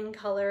Jade in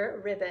color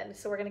ribbon.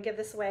 So we're gonna give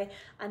this away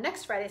on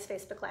next Friday's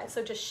Facebook Live.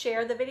 So just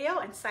share the video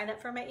and sign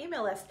up for my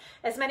email list.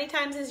 As many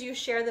times as you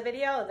share the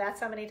video, that's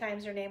how many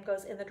times your name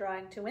goes in the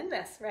drawing to win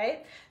this,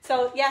 right?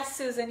 So yes,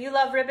 Susan, you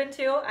love ribbon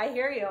too? I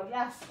hear you,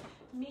 yes,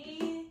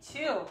 me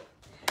too.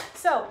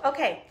 So,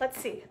 okay, let's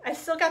see. I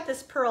still got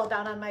this pearl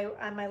down on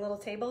my little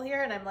table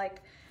here and I'm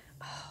like,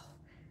 oh,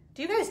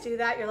 do you guys do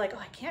that? You're like, oh,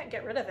 I can't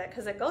get rid of it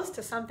because it goes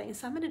to something.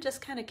 So I'm gonna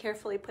just kind of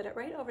carefully put it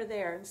right over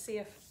there and see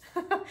if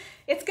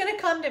it's gonna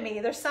come to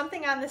me. There's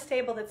something on this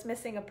table that's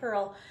missing a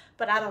pearl,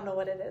 but I don't know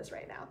what it is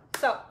right now.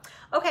 So,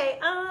 okay,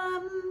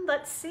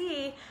 let's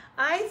see.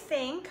 I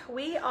think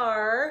we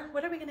are,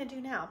 what are we gonna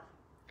do now?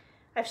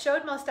 I've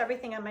showed most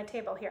everything on my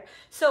table here.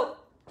 So,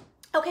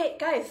 okay,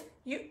 guys,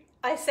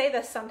 I say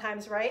this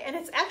sometimes, right? And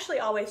it's actually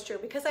always true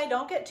because I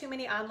don't get too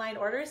many online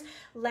orders.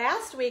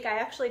 Last week, I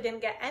actually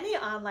didn't get any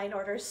online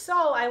orders.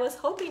 So I was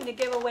hoping to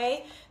give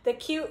away the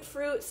cute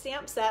fruit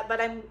stamp set, but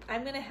I'm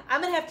gonna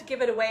have to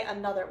give it away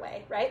another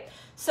way, right?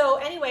 So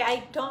anyway,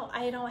 I don't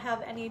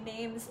have any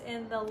names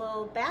in the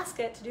little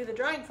basket to do the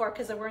drawing for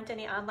because there weren't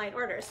any online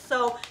orders.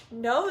 So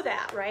know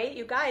that, right?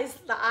 You guys,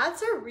 the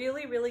odds are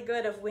really, really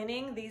good of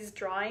winning these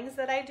drawings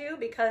that I do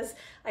because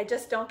I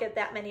just don't get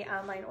that many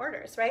online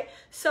orders, right?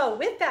 So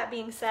with that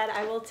being said,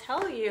 I will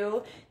tell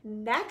you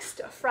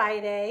next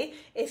Friday,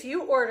 if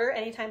you order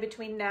anytime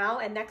between now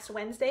and next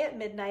Wednesday at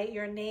midnight,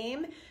 your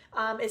name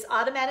is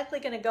automatically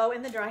going to go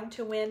in the drawing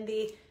to win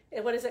the,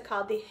 what is it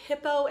called? The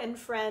Hippo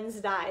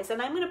Friends Dies.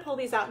 And I'm going to pull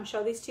these out and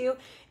show these to you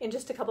in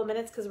just a couple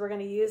minutes because we're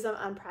going to use them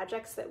on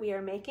projects that we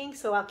are making.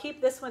 So I'll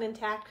keep this one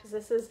intact because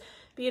this is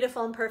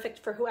beautiful and perfect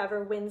for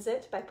whoever wins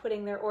it by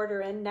putting their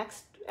order in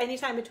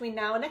anytime between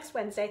now and next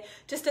Wednesday.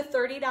 Just a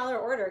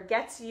 $30 order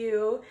gets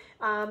you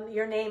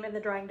your name in the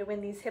drawing to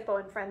win these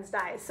Hippo Friends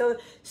Dies. So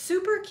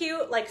super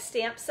cute like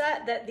stamp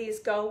set that these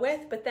go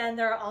with, but then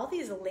there are all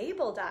these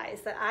label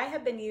dies that I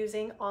have been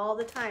using all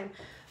the time.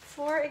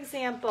 For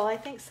example, I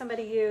think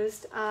somebody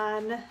used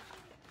on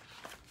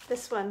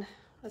this one.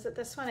 Was it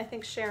this one? I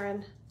think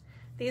Sharon.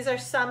 These are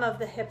some of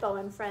the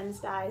Hippo Friends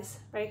dies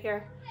right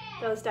here.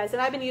 Those dies,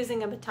 and I've been using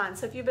them a ton.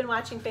 So if you've been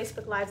watching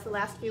Facebook Lives the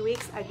last few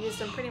weeks, I've used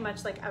them pretty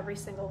much like every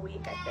single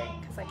week, I think,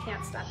 because I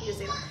can't stop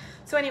using them.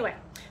 So anyway,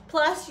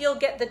 plus you'll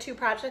get the two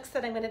projects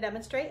that I'm going to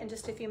demonstrate in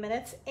just a few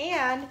minutes,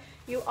 and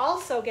you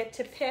also get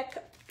to pick,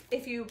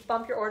 if you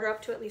bump your order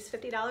up to at least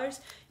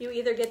 $50, you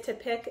either get to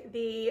pick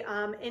the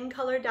In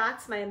Color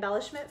Dots, my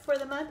embellishment for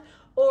the month,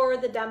 or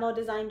the Demo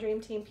Design Dream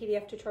Team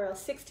PDF tutorial.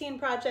 16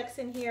 projects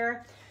in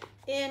here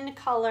in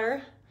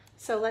color.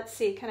 So let's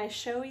see, can I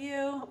show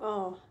you?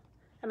 Oh,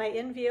 am I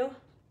in view?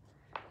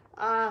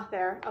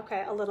 There,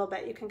 okay, a little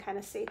bit, you can kind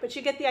of see, but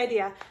you get the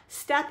idea.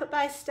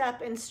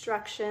 Step-by-step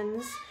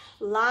instructions,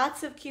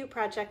 lots of cute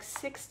projects,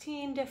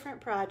 16 different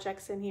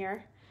projects in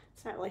here.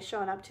 It's not really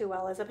showing up too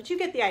well, is it? But you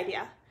get the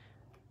idea.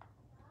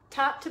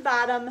 Top to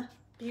bottom,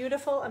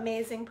 beautiful,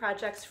 amazing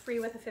projects, free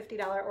with a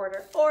 $50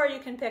 order, or you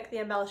can pick the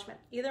embellishment,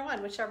 either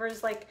one, whichever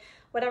is like,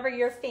 whatever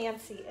your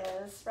fancy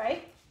is,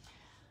 right?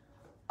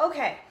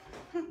 Okay.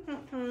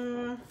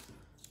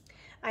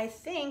 I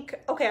think,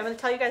 okay, I'm going to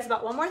tell you guys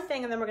about one more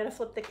thing and then we're going to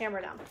flip the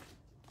camera down.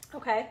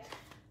 Okay.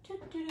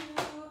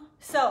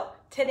 So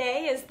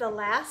today is the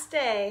last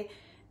day,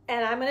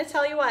 and I'm going to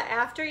tell you what,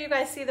 after you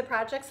guys see the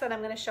projects that I'm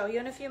going to show you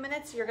in a few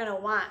minutes, you're going to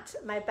want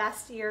my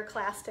best year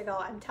class to go.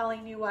 I'm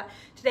telling you what,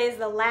 today is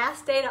the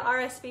last day to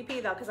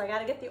RSVP though, because I got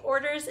to get the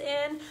orders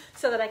in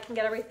so that I can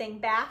get everything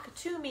back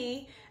to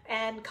me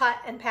and cut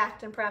and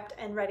packed and prepped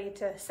and ready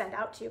to send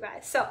out to you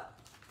guys. So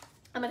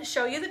I'm going to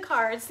show you the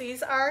cards.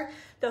 These are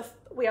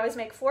we always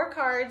make 4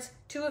 cards,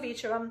 2 of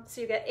each of them,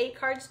 so you get 8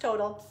 cards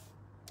total.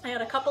 I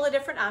had a couple of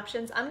different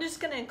options. I'm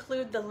just going to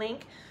include the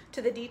link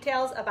to the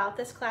details about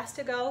this class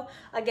to go,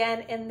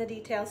 again, in the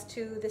details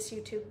to this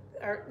YouTube,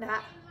 or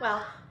not,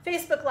 well,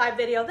 Facebook Live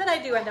video that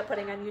I do end up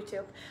putting on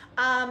YouTube.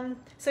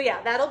 So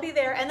yeah, that'll be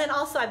there. And then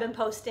also I've been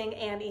posting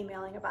and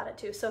emailing about it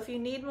too. So if you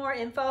need more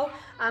info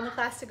on the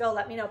class to go,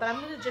 let me know. But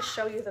I'm going to just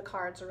show you the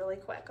cards really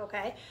quick,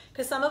 okay?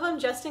 Because some of them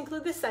just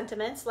include the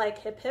sentiments like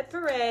hip hip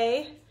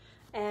hooray,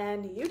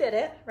 and you did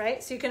it,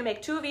 right? So you can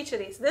make 2 of each of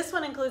these. This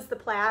one includes the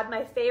plaid,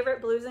 my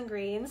favorite blues and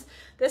greens.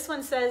 This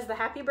one says the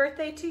happy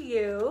birthday to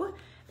you.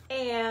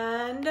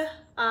 and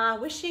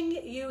wishing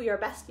you your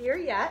best year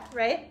yet,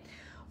 right?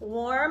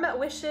 Warm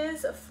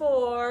wishes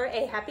for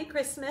a happy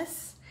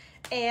Christmas.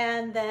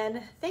 And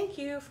then thank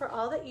you for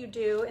all that you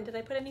do. And did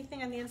I put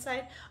anything on the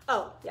inside?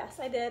 Oh, yes,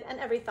 I did. And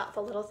every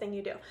thoughtful little thing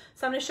you do.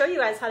 So I'm going to show you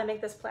guys how to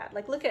make this plaid.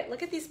 Like, look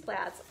at these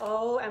plaids.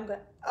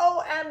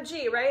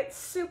 OMG, right?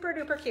 Super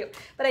duper cute.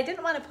 But I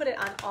didn't want to put it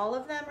on all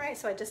of them, right?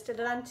 So I just did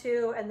it on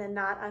 2 and then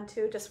not on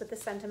 2, just with the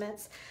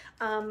sentiments.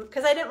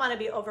 Because I didn't want to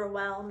be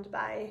overwhelmed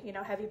by, you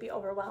know, have you be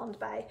overwhelmed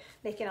by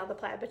making all the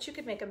plaid. But you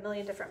could make a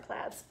million different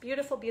plaids.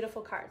 Beautiful,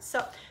 beautiful cards.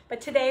 So,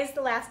 but today's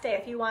the last day.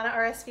 If you want to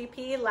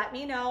RSVP, let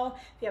me know.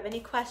 If you have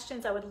any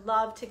questions, I would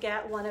love to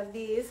get one of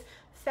these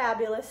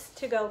fabulous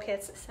to-go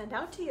kits sent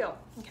out to you,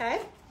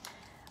 okay?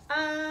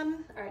 All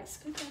right,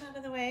 scoot that out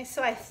of the way.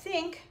 So I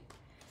think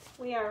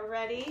we are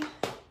ready.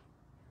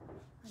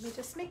 Let me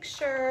just make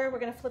sure. We're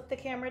gonna flip the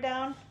camera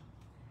down.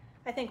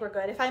 I think we're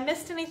good. If I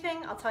missed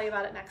anything, I'll tell you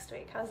about it next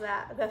week. How's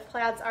that? The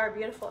plaids are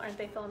beautiful, aren't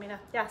they, Philomena?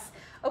 Yes.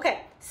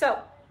 Okay, so,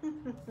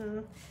 let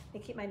me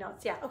keep my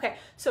notes. Yeah, okay.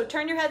 So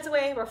turn your heads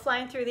away. We're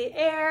flying through the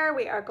air.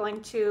 We are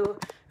going to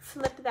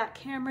flip that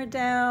camera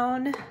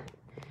down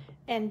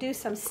and do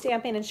some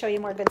stamping and show you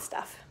more good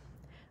stuff.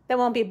 That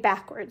won't be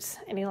backwards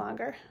any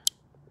longer.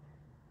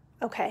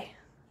 Okay,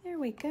 there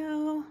we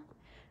go.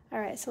 All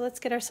right, so let's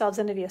get ourselves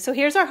into view. So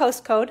here's our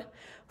host code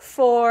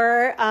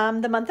for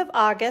the month of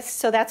August.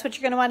 So that's what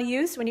you're gonna wanna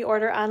use when you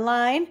order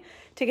online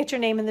to get your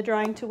name in the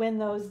drawing to win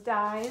those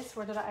dies.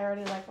 Where did I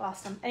already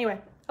lost them? Anyway,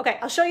 okay,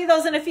 I'll show you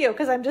those in a few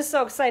because I'm just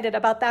so excited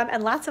about them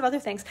and lots of other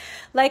things.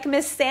 Like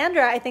Miss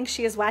Sandra, I think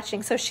she is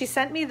watching. So she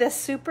sent me this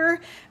super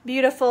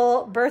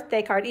beautiful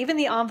birthday card. Even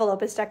the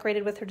envelope is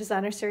decorated with her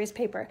designer series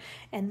paper.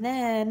 And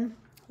then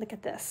look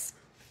at this.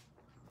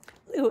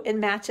 Ooh, it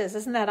matches.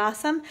 Isn't that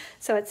awesome?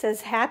 So it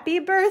says, happy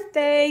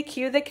birthday,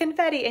 cue the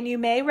confetti. And you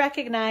may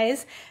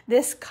recognize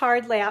this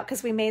card layout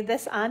because we made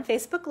this on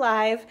Facebook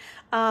Live,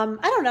 I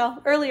don't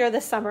know, earlier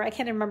this summer. I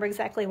can't remember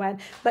exactly when,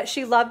 but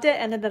she loved it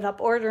and ended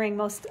up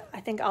ordering I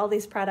think all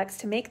these products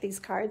to make these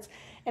cards.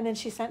 And then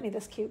she sent me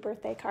this cute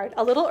birthday card.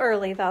 A little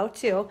early though,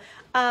 too.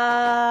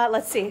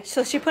 Let's see.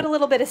 So she put a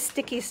little bit of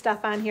sticky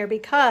stuff on here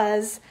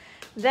because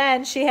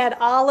then she had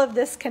all of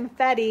this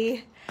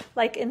confetti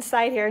like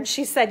inside here, and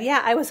she said,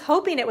 yeah, I was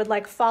hoping it would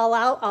like fall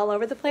out all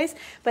over the place,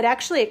 but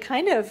actually it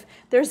kind of,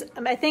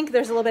 I think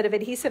there's a little bit of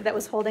adhesive that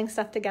was holding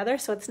stuff together,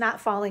 so it's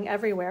not falling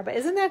everywhere. But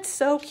isn't that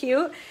so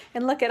cute?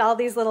 And look at all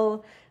these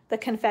the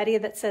confetti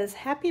that says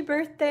happy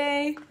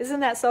birthday. Isn't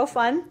that so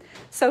fun?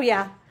 So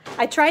yeah,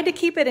 I tried to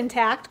keep it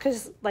intact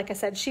because, like I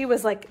said, she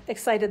was like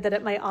excited that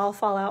it might all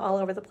fall out all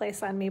over the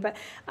place on me, but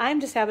I'm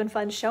just having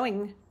fun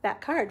showing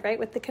that card, right,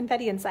 with the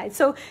confetti inside.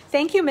 So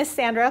thank you, Miss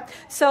Sandra.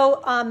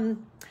 So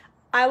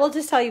I will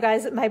just tell you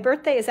guys that my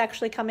birthday is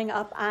actually coming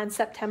up on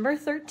September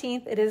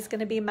 13th. It is going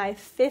to be my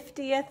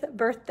 50th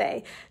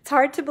birthday. It's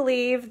hard to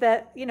believe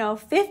that,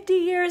 50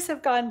 years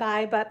have gone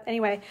by, but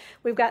anyway,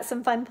 we've got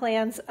some fun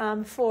plans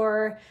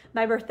for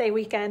my birthday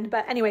weekend.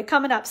 But anyway,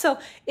 coming up. So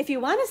if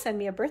you want to send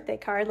me a birthday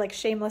card, like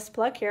shameless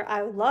plug here,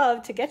 I would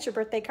love to get your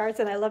birthday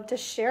cards and I love to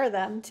share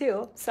them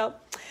too. So,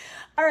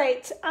 all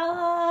right,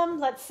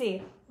 let's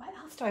see. What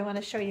else do I want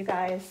to show you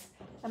guys?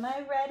 Am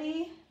I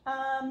ready?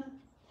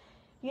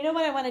 You know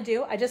what I want to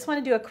do? I just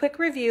want to do a quick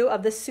review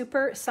of the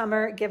Super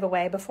Summer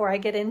giveaway before I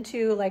get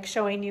into like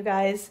showing you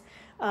guys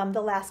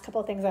the last couple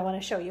of things I want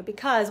to show you,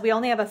 because we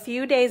only have a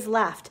few days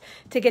left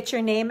to get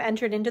your name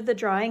entered into the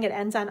drawing. It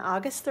ends on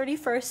August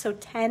 31st, so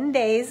 10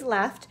 days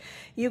left.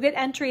 You get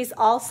entries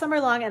all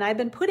summer long, and I've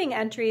been putting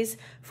entries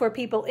for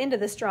people into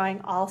this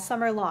drawing all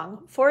summer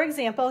long. For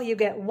example, you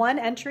get 1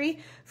 entry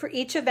for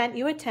each event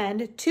you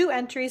attend, 2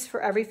 entries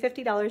for every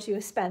 $50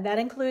 you spend. That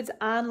includes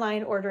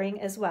online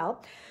ordering as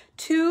well.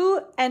 2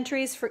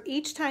 entries for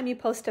each time you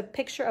post a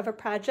picture of a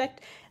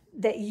project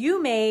that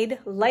you made,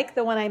 like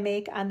the one I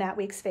make on that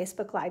week's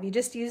Facebook Live. You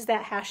just use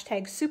that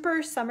hashtag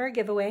Super Summer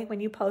Giveaway when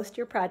you post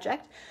your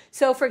project.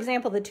 So for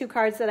example, the 2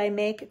 cards that I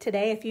make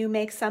today, if you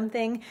make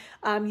something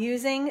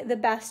using the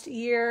Best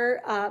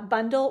Year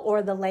bundle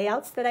or the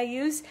layouts that I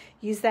use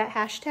that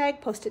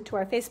hashtag, post it to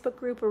our Facebook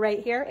group right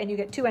here, and you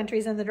get 2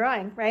 entries in the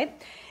drawing,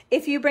 right?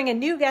 If you bring a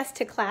new guest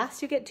to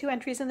class, you get 2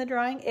 entries in the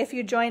drawing. If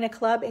you join a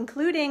club,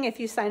 including if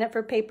you sign up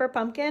for Paper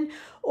Pumpkin,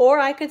 or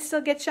I could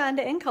still get you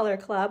onto In Color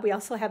Club. We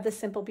also have the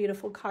Simple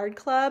Beautiful Card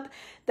Club,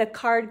 the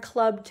Card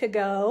Club to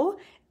Go,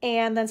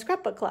 and then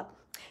Scrapbook Club.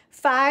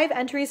 5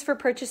 entries for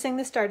purchasing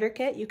the starter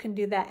kit. You can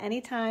do that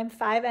anytime.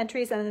 5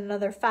 entries and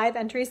another 5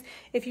 entries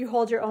if you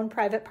hold your own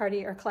private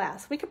party or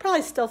class. We could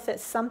probably still fit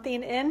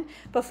something in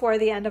before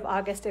the end of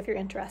August if you're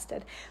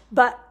interested.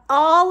 But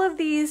all of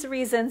these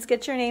reasons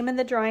get your name in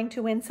the drawing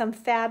to win some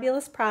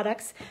fabulous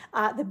products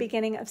at the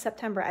beginning of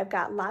September. I've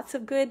got lots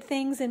of good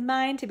things in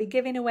mind to be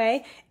giving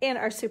away in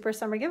our Super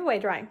Summer Giveaway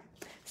drawing.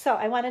 So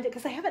I wanted to,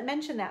 because I haven't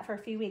mentioned that for a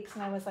few weeks,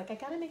 and I was like, I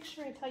got to make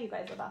sure I tell you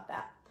guys about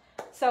that.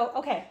 So,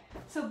 okay,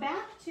 so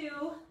back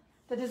to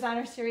the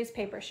designer series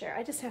paper share.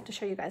 I just have to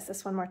show you guys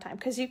this one more time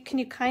because you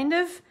kind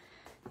of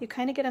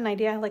get an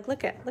idea. Like,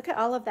 look at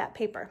all of that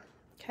paper.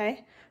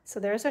 Okay, so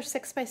there's our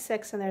 6 by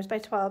 6 and there's by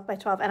 12 by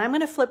 12. And I'm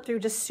gonna flip through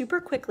just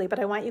super quickly, but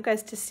I want you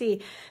guys to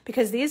see,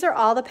 because these are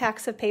all the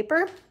packs of paper.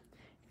 You're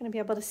gonna be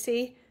able to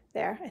see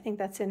there, I think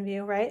that's in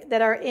view, right?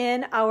 That are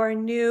in our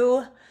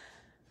new,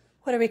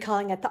 what are we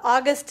calling it? The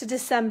August to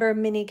December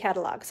mini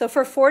catalog. So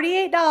for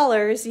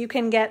 $48, you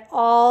can get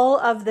all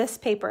of this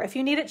paper. If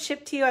you need it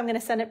shipped to you, I'm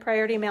gonna send it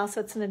priority mail,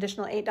 so it's an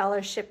additional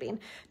 $8 shipping.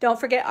 Don't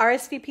forget,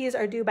 RSVPs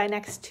are due by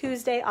next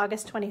Tuesday,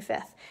 August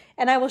 25th.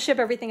 And I will ship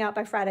everything out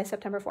by Friday,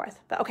 September 4th.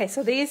 But okay,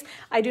 so these,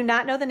 I do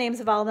not know the names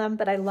of all of them,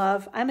 but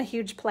I'm a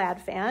huge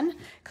plaid fan,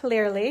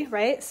 clearly,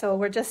 right? So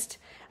we're just,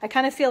 I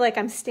kind of feel like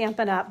I'm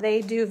Stampin' Up. They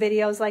do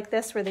videos like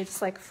this where they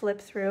just like flip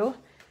through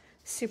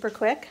super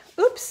quick.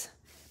 Oops.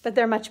 But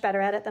they're much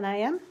better at it than I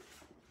am.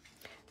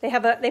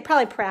 They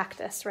probably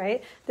practice,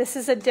 right? This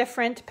is a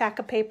different pack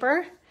of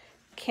paper.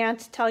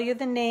 Can't tell you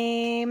the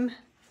name.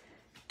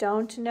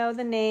 Don't know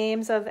the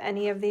names of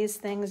any of these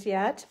things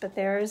yet, but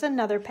there's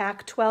another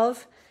pack,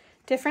 12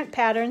 different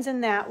patterns in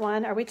that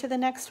one. Are we to the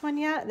next one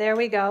yet? There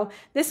we go.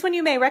 This one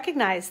you may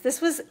recognize. This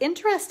was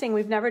interesting.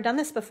 We've never done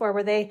this before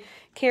where they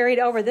carried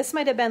over. This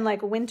might have been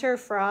like Winter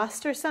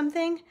Frost or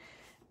something.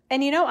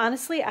 And you know,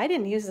 honestly, I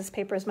didn't use this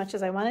paper as much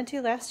as I wanted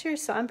to last year,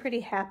 so I'm pretty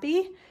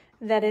happy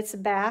that it's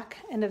back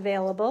and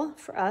available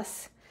for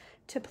us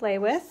to play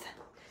with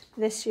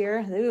this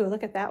year. Ooh,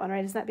 look at that one,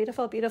 right? Isn't that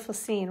beautiful? Beautiful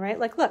scene, right?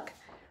 Like, look,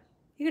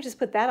 you could just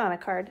put that on a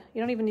card.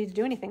 You don't even need to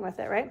do anything with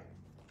it, right?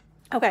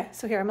 Okay,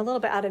 so here, I'm a little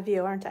bit out of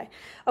view, aren't I?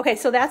 Okay,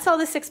 so that's all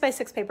the 6 by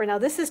 6 paper. Now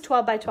this is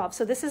 12 by 12.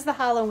 So this is the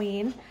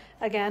Halloween.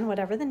 Again,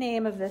 whatever the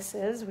name of this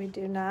is, we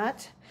do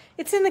not.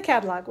 It's in the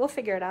catalog. We'll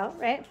figure it out,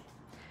 right?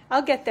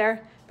 I'll get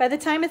there. By the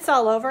time it's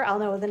all over, I'll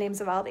know the names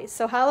of all these.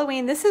 So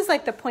Halloween, this is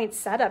like the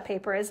poinsettia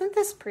paper. Isn't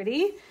this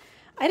pretty?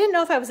 I didn't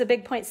know if I was a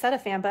big poinsettia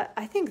fan, but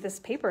I think this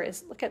paper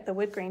is, look at the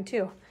wood grain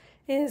too,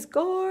 is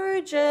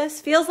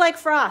gorgeous. Feels like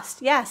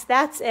frost. Yes,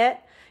 that's it.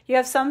 You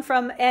have some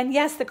from, and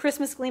yes, the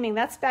Christmas Gleaming,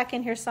 that's back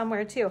in here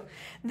somewhere too.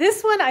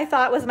 This one I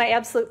thought was my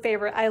absolute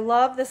favorite. I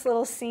love this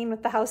little scene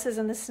with the houses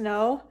in the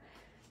snow.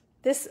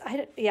 This,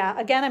 yeah,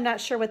 again, I'm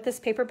not sure what this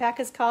paper pack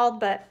is called,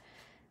 but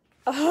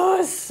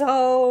oh,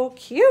 so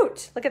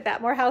cute. Look at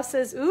that, more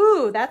houses.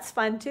 Ooh, that's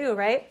fun too,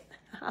 right?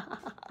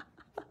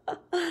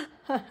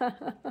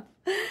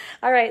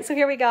 All right, so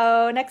here we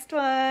go. Next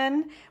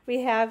one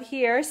we have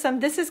here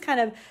this is kind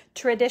of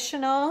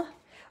traditional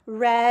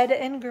red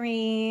and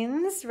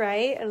greens,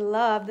 right? I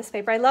love this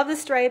paper. I love the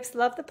stripes,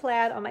 love the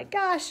plaid. Oh my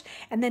gosh.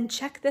 And then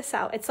check this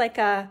out. It's like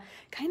a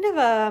kind of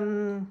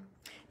a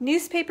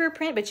newspaper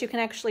print, but you can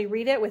actually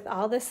read it with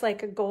all this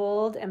like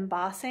gold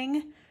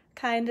embossing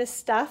kind of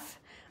stuff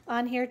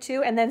on here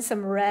too. And then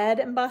some red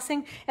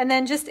embossing. And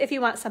then just if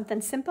you want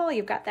something simple,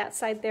 you've got that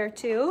side there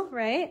too,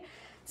 right?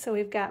 So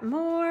we've got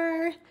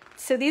more.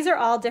 So these are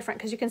all different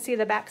because you can see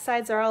the back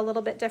sides are all a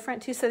little bit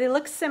different too. So they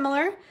look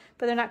similar,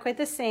 but they're not quite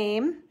the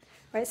same.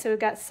 Right, so we've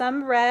got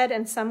some red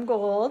and some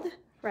gold,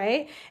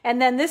 right? And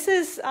then this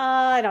is,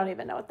 I don't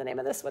even know what the name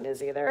of this one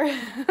is either.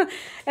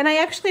 And I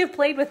actually have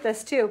played with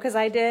this too, because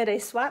I did a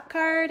swap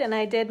card and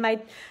I did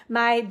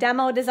my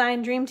demo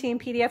design Dream Team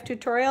PDF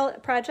tutorial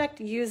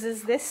project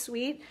uses this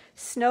sweet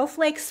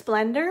Snowflake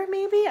Splendor,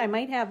 maybe? I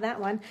might have that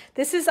one.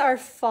 This is our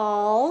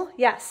fall,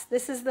 yes,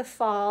 this is the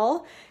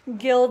fall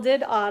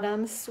Gilded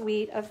Autumn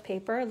suite of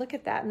paper. Look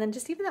at that, and then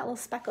just even that little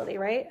speckledy,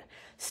 right?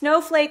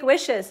 Snowflake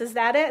Wishes, is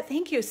that it?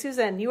 Thank you,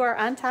 Susan. You are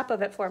on top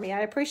of it for me.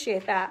 I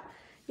appreciate that.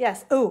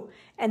 Yes. Oh,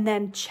 and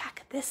then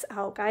check this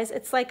out, guys.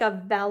 It's like a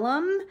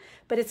vellum,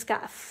 but it's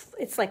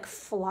like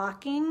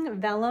flocking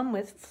vellum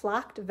with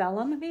flocked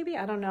vellum, maybe.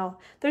 I don't know.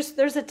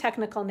 There's a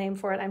technical name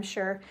for it, I'm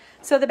sure.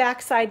 So the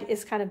back side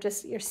is kind of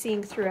just, you're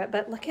seeing through it,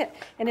 but look at,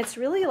 and it's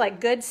really like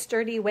good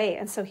sturdy weight.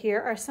 And so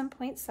here are some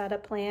poinsettia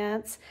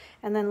plants.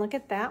 And then look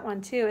at that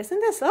one too. Isn't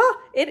this,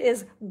 oh, it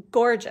is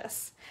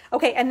gorgeous.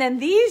 Okay, and then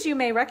these you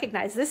may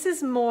recognize. This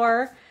is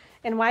more,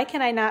 and why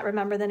can I not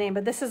remember the name,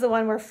 but this is the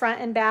one where front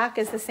and back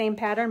is the same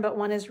pattern, but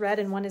one is red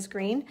and one is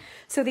green.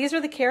 So these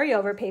are the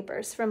carryover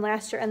papers from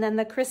last year. And then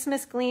the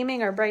Christmas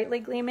Gleaming or Brightly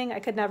Gleaming, I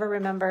could never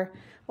remember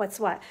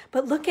what's what.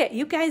 But look at,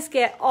 you guys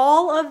get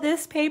all of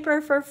this paper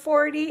for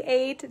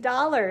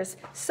 $48.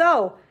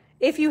 So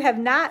if you have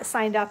not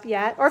signed up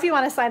yet, or if you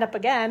want to sign up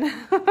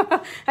again,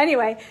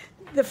 anyway,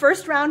 the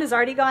first round has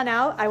already gone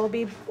out. I will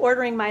be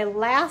ordering my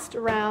last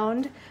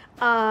round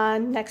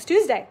on next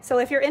Tuesday. So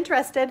if you're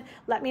interested,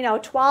 let me know.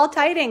 Twal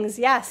Tidings,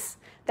 yes.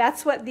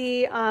 That's what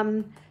the,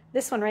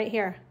 this one right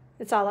here,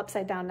 it's all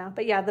upside down now.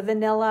 But yeah, the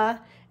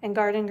vanilla and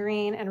garden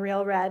green and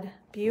real red.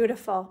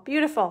 Beautiful,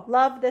 beautiful.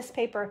 Love this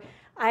paper.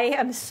 I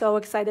am so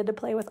excited to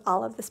play with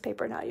all of this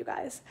paper now, you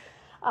guys.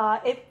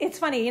 It's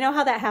funny, you know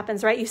how that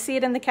happens, right? You see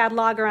it in the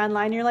catalog or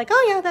online, you're like,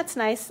 oh yeah, that's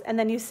nice. And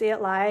then you see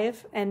it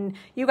live, and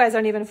you guys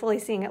aren't even fully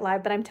seeing it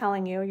live, but I'm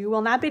telling you, you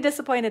will not be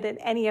disappointed in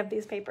any of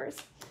these papers.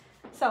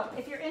 So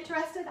if you're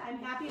interested, I'm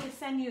happy to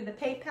send you the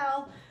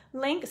PayPal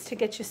links to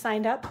get you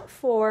signed up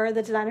for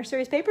the Designer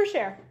Series Paper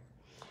Share.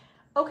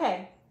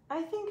 Okay,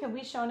 I think, have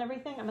we shown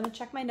everything? I'm gonna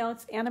check my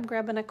notes, and I'm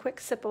grabbing a quick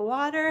sip of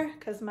water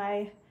because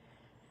I'm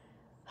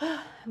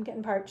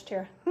getting parched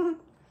here.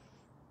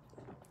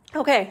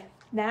 Okay,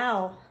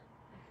 now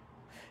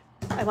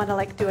I want to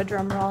like do a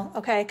drum roll,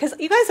 okay? Because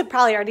you guys have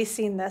probably already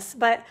seen this,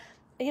 but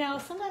you know,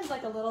 sometimes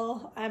like a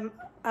little, I'm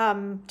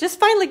just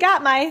finally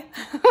got my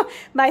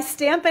my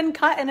stamp and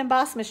cut and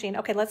emboss machine.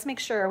 Okay, let's make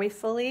sure, are we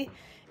fully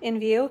in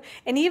view?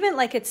 And even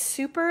like it's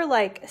super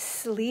like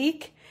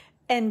sleek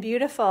and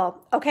beautiful.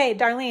 Okay,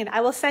 Darlene,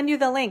 I will send you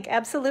the link.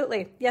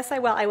 Absolutely. Yes, I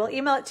will. I will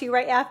email it to you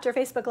right after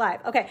Facebook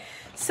Live. Okay,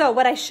 so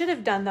what I should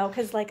have done though,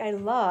 because like I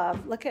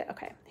love, look at,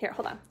 okay, here,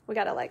 hold on. We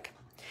got to like,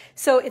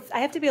 so I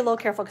have to be a little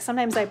careful because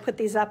sometimes I put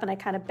these up and I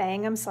kind of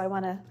bang them. So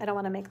I don't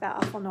want to make that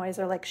awful noise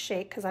or like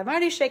shake because I'm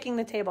already shaking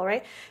the table,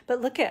 right?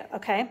 But look at,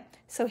 okay.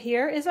 So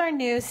here is our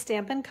new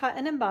Stamp and Cut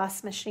and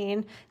Emboss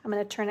machine. I'm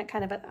going to turn it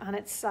kind of on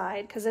its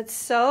side because it's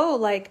so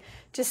like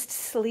just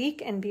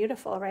sleek and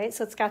beautiful, right?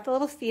 So it's got the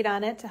little feet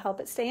on it to help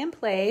it stay in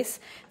place.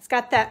 It's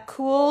got that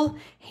cool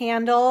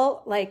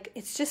handle. Like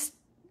it's just,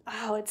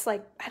 oh, it's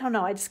like, I don't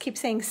know. I just keep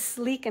saying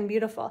sleek and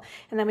beautiful.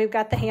 And then we've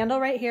got the handle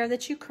right here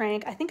that you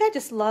crank. I think I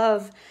just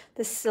love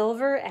the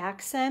silver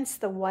accents,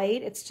 the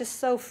white. It's just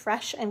so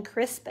fresh and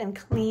crisp and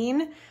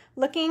clean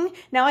looking.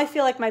 Now I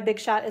feel like my Big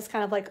Shot is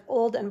kind of like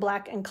old and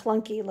black and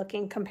clunky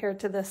looking compared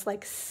to this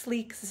like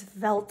sleek,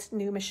 svelte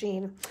new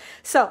machine.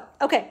 So,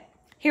 okay,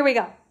 here we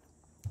go.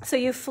 So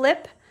you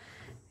flip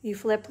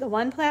the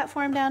one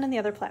platform down and the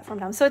other platform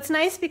down. So it's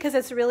nice because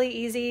it's really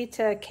easy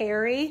to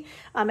carry.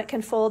 It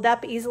can fold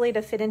up easily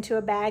to fit into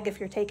a bag if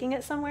you're taking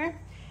it somewhere.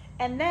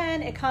 And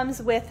then it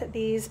comes with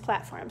these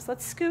platforms.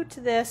 Let's scoot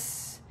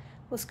this.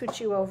 We'll scoot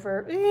you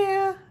over.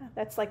 Yeah,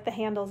 that's like the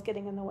handle's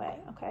getting in the way.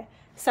 Okay,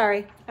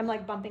 sorry. I'm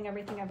like bumping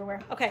everything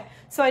everywhere. Okay,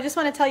 so I just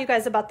want to tell you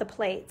guys about the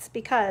plates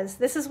because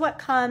this is what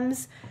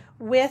comes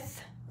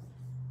with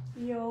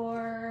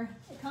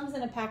it comes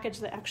in a package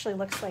that actually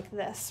looks like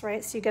this,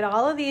 right? So you get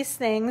all of these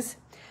things,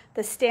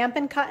 the Stamp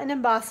and Cut and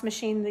Emboss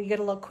machine. You get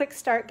a little quick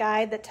start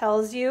guide that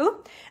tells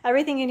you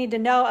everything you need to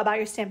know about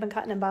your Stamp and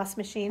Cut and Emboss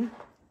machine.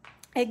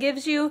 It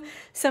gives you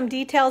some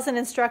details and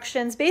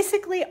instructions.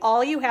 Basically,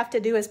 all you have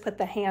to do is put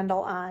the handle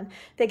on.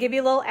 They give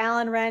you a little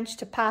Allen wrench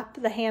to pop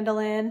the handle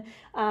in,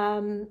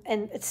 and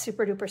it's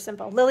super duper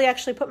simple. Lily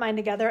actually put mine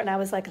together, and I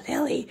was like,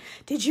 Lily,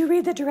 did you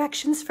read the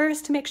directions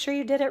first to make sure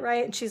you did it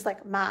right? And she's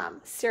like,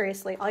 Mom,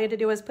 seriously, all you had to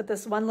do is put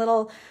this one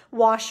little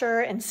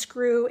washer and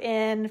screw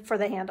in for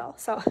the handle.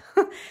 So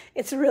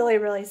it's really,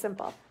 really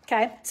simple.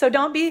 Okay, so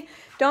don't be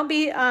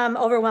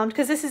overwhelmed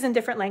because this is in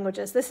different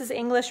languages. This is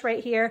English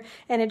right here,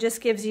 and it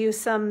just gives you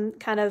some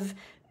kind of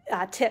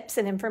tips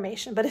and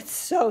information, but it's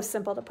so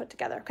simple to put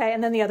together, okay?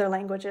 And then the other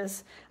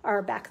languages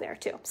are back there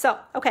too. So,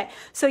 okay,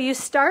 so you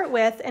start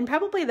with, and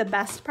probably the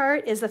best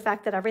part is the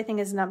fact that everything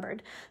is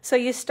numbered. So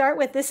you start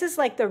with, this is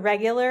like the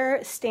regular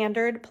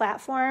standard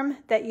platform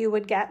that you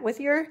would get with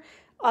your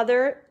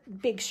other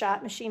Big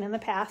Shot machine in the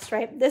past,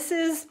 right? This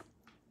is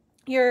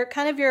your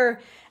kind of your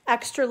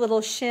extra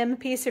little shim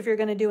piece if you're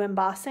going to do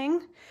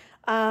embossing,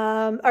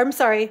 or I'm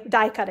sorry,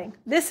 die cutting.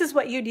 This is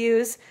what you'd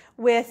use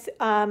with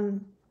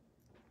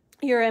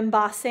your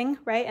embossing,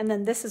 right? And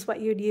then this is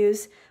what you'd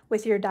use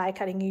with your die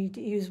cutting. You'd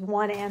use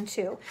 1 and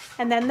 2.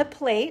 And then the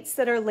plates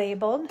that are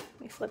labeled,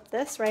 let me flip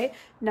this, right?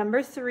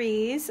 Number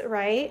 3s,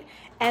 right?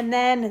 And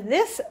then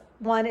this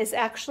one is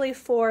actually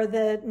for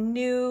the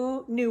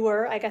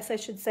newer, I guess I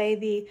should say,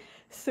 the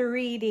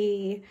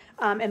 3D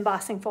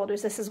embossing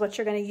folders. This is what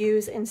you're going to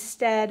use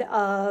instead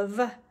of,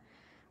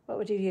 what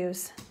would you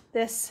use?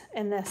 This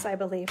and this, I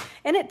believe.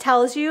 And it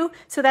tells you,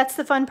 so that's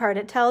the fun part.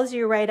 It tells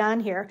you right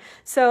on here.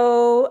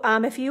 So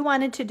if you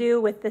wanted to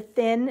do with the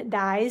thin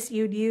dies,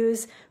 you'd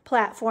use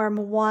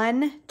platform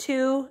 1,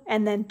 2,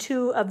 and then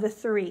 2 of the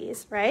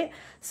 3s, right?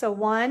 So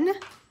 1,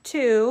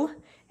 2,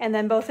 and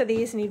then both of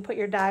these, and you'd put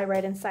your die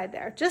right inside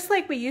there, just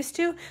like we used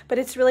to, but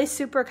it's really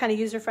super kind of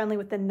user-friendly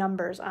with the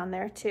numbers on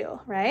there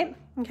too, right?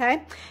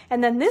 Okay,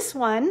 and then this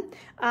one,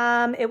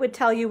 it would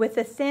tell you with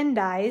the thin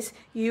dies,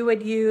 you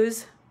would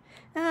use,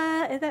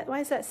 why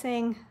is that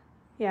saying,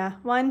 yeah,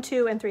 1,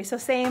 2, and 3, so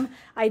same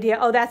idea.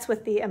 Oh, that's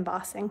with the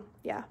embossing,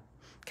 yeah,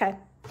 okay.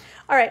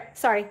 All right,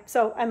 sorry,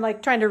 so I'm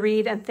like trying to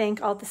read and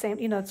think all at the same,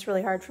 you know, it's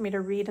really hard for me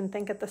to read and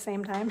think at the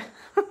same time.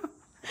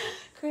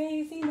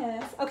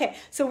 Craziness. Okay,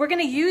 so we're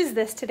going to use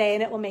this today,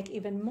 and it will make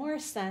even more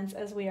sense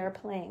as we are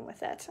playing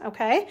with it,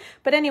 okay?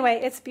 But anyway,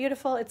 it's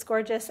beautiful. It's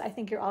gorgeous. I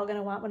think you're all going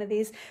to want one of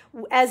these.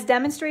 As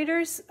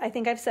demonstrators, I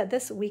think I've said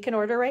this, we can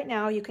order right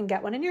now. You can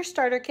get one in your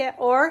starter kit,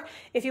 or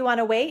if you want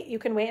to wait, you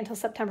can wait until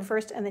September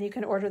 1st, and then you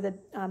can order the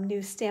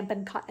new Stamp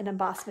and Cut and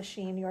Emboss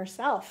machine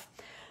yourself.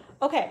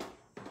 Okay,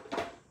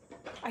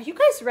 are you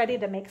guys ready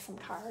to make some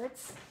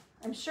cards?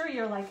 I'm sure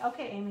you're like,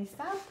 okay, Amy,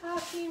 stop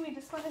talking. We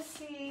just want to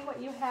see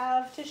what you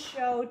have to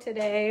show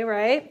today,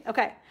 right?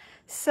 Okay,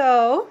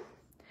 so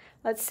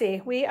let's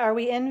see. Are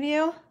we in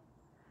view?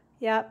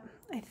 Yep,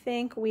 I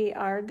think we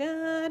are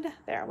good.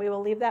 There, we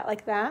will leave that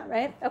like that,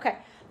 right? Okay,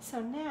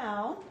 so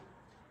now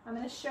I'm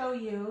going to show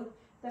you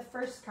the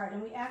first card.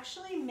 And we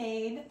actually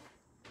made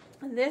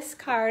this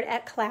card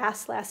at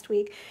class last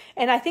week.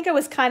 And I think I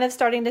was kind of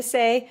starting to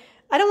say,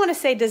 I don't want to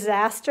say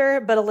disaster,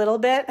 but a little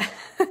bit.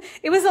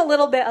 It was a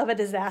little bit of a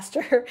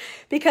disaster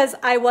because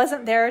I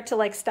wasn't there to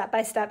like step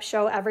by step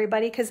show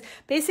everybody, because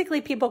basically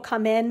people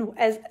come in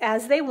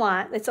as they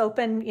want. It's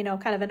open, you know,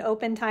 kind of an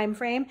open time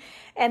frame,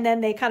 and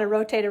then they kind of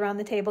rotate around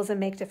the tables and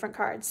make different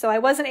cards. So I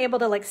wasn't able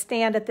to like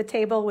stand at the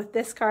table with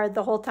this card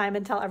the whole time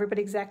and tell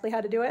everybody exactly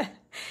how to do it.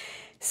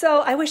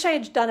 So I wish I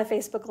had done a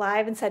Facebook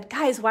Live and said,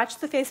 guys, watch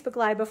the Facebook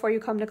Live before you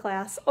come to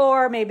class.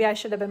 Or maybe I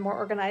should have been more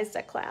organized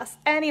at class.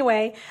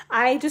 Anyway,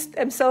 I just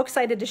am so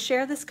excited to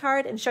share this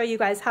card and show you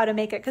guys how to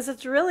make it, because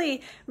it's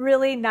really,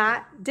 really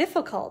not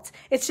difficult.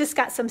 It's just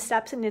got some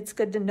steps, and it's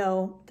good to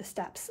know the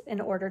steps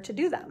in order to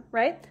do them,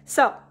 right?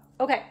 So,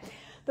 okay.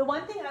 The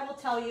one thing I will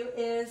tell you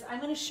is I'm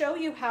going to show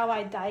you how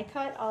I die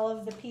cut all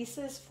of the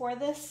pieces for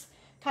this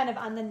kind of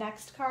on the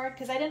next card,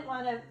 because I didn't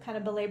want to kind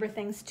of belabor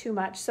things too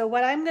much. So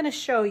what I'm going to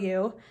show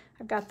you,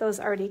 I've got those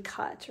already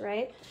cut,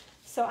 right?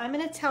 So I'm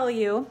going to tell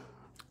you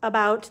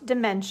about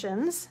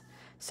dimensions.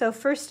 So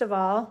first of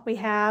all, we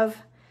have,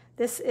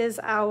 this is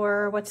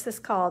our, what's this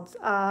called?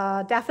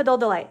 Daffodil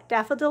Delight.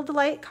 Daffodil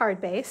Delight card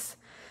base.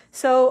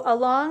 So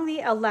along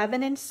the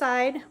 11-inch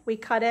side, we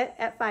cut it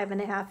at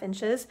 5.5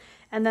 inches.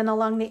 And then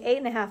along the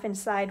 8.5 inch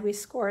side, we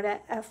scored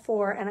it at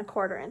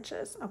 4.25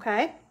 inches,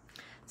 okay?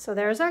 So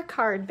there's our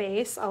card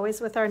base, always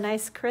with our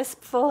nice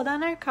crisp fold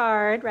on our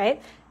card, right?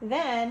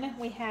 Then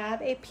we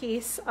have a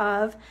piece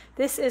of,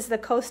 this is the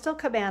Coastal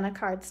Cabana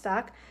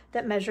cardstock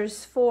that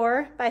measures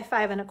 4 by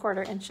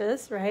 5.25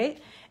 inches,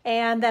 right?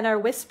 And then our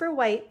Whisper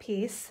White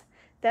piece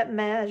that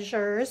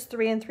measures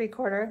 3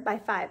 3/4 by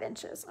 5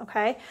 inches,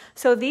 okay?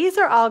 So these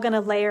are all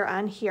gonna layer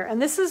on here.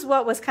 And this is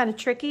what was kind of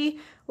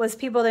tricky, was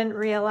people didn't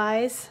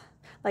realize,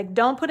 like,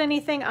 don't put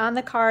anything on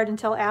the card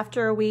until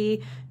after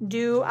we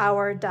do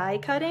our die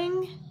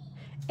cutting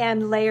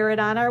and layer it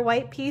on our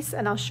white piece,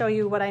 and I'll show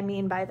you what I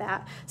mean by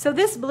that. So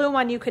this blue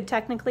one you could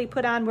technically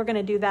put on. We're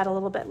gonna do that a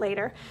little bit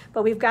later.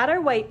 But we've got our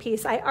white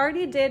piece. I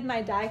already did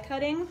my die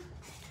cutting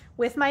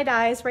with my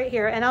dies right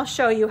here, and I'll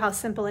show you how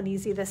simple and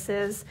easy this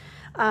is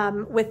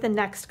with the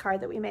next card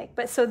that we make.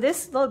 But so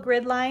this little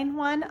grid line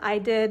one I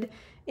did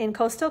in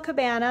Coastal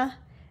Cabana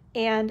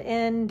and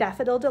in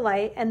Daffodil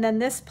Delight, and then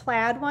this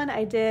plaid one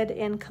I did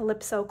in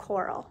Calypso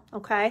Coral,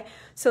 okay?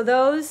 So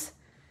those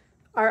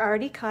are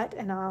already cut,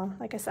 and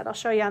like I said, I'll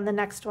show you on the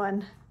next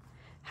one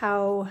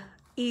how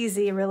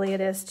easy really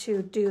it is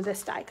to do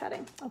this die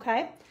cutting,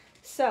 okay?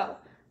 So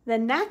the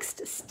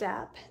next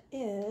step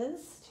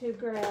is to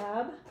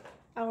grab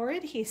our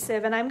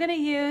adhesive, and I'm gonna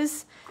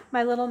use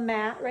my little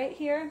mat right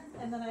here,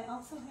 and then I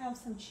also have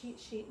some cheat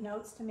sheet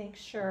notes to make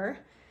sure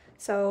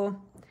so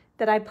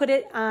that I put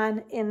it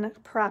on in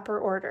proper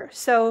order.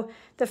 So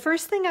the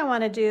first thing I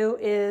want to do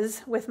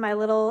is, with my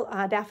little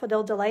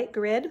Daffodil Delight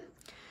grid,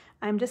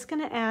 I'm just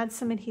going to add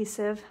some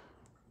adhesive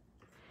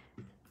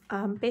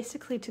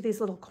basically to these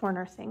little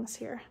corner things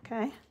here,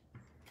 okay?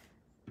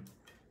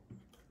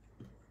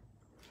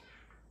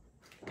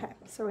 Okay,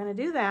 so we're going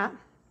to do that.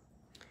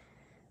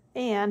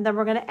 And then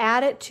we're going to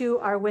add it to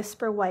our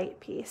Whisper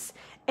White piece.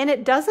 And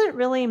it doesn't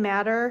really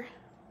matter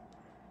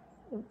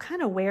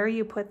kind of where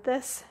you put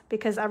this,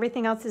 because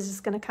everything else is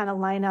just going to kind of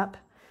line up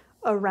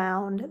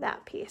around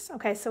that piece.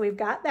 Okay, so we've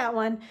got that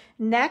one.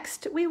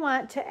 Next, we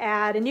want to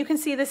add, and you can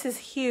see this is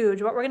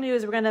huge. What we're going to do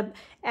is we're going to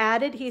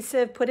add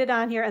adhesive, put it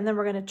on here, and then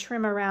we're going to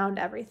trim around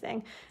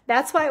everything.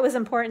 That's why it was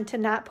important to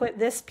not put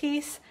this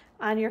piece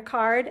on your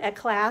card at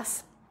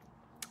class,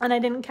 and I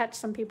didn't catch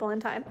some people in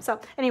time.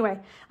 So anyway,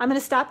 I'm going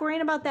to stop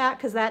worrying about that,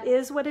 because that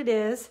is what it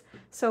is.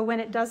 So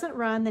when it doesn't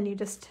run, then you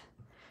just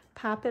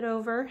pop it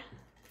over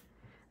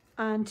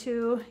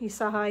onto, you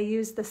saw how I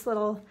used this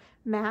little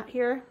mat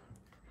here,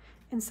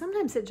 and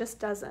sometimes it just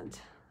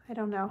doesn't. I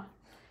don't know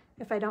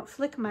if I don't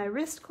flick my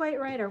wrist quite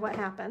right or what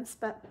happens,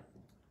 but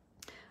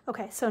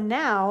okay, so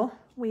now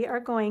we are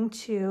going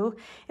to,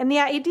 and the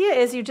idea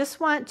is you just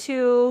want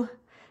to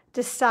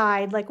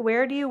decide, like,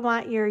 where do you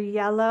want your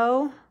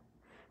yellow?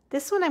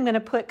 This one I'm going to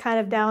put kind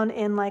of down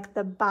in like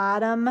the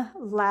bottom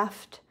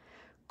left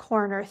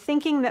corner,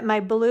 thinking that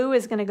my blue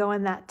is going to go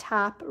in that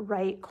top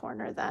right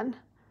corner then.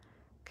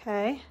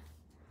 Okay,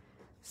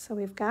 so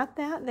we've got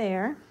that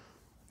there.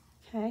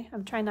 Okay,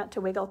 I'm trying not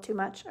to wiggle too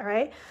much, all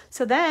right?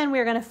 So then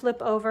we're gonna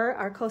flip over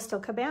our Coastal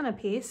Cabana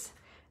piece,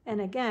 and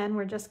again,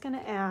 we're just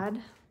gonna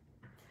add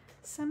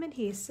some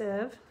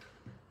adhesive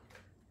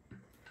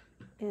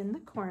in the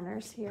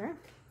corners here,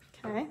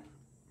 okay?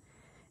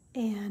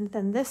 And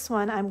then this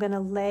one I'm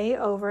gonna lay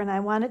over, and I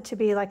want it to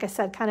be, like I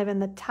said, kind of in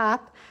the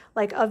top,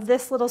 like of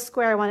this little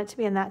square, I want it to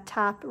be in that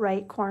top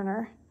right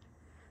corner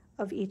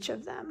of each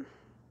of them.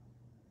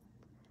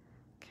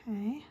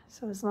 Okay,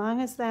 so as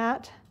long as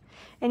that,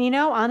 and you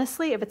know,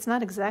 honestly, if it's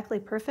not exactly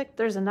perfect,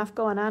 there's enough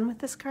going on with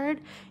this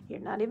card,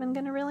 you're not even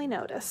gonna really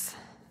notice,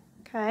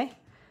 okay?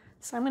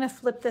 So I'm gonna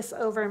flip this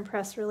over and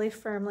press really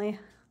firmly.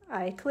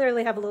 I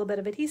clearly have a little bit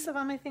of adhesive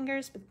on my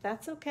fingers, but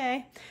that's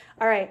okay.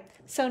 All right,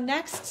 so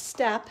next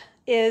step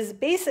is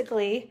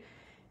basically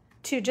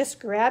to just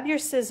grab your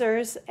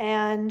scissors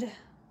and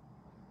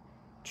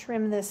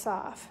trim this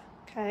off,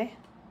 okay?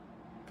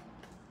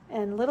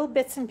 and little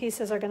bits and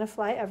pieces are going to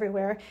fly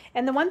everywhere.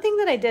 And the one thing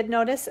that I did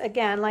notice,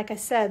 again, like I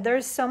said,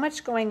 there's so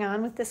much going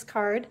on with this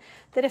card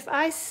that if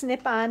I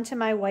snip onto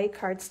my white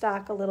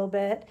cardstock a little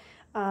bit,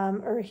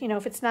 or, you know,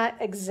 if it's not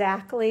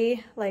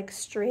exactly like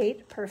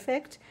straight,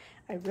 perfect,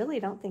 I really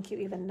don't think you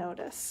even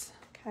notice,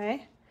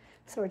 okay?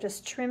 So we're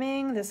just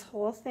trimming this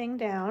whole thing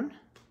down,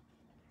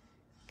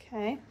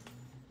 okay?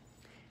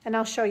 And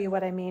I'll show you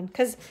what I mean,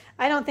 because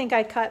I don't think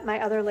I cut my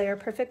other layer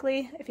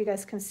perfectly. If you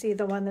guys can see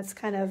the one that's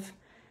kind of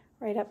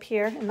right up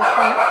here in the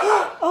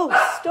corner.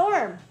 Oh,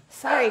 Storm.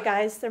 Sorry,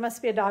 guys. There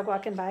must be a dog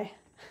walking by.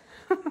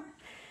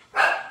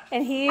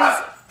 And he's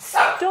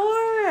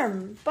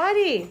Storm,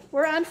 buddy.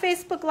 We're on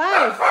Facebook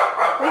Live.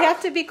 We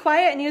have to be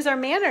quiet and use our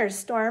manners,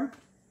 Storm.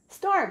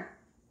 Storm.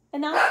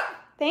 Enough.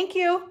 Thank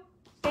you.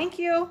 Thank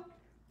you.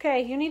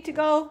 Okay, you need to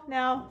go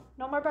now.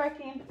 No more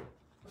barking.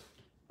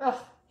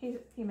 Oh, he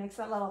makes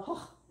that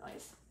little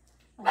noise.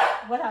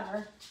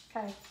 Whatever.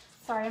 Okay.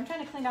 Sorry, I'm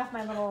trying to clean off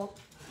my little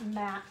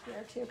mat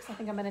here too, because I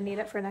think I'm going to need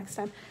it for next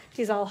time.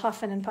 He's all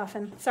huffing and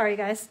puffing. Sorry,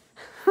 guys.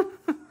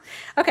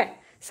 Okay,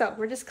 so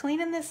we're just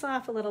cleaning this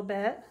off a little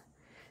bit,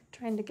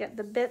 trying to get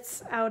the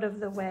bits out of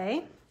the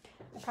way.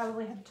 I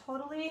probably have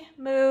totally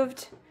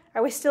moved.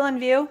 Are we still in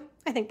view?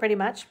 I think pretty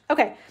much.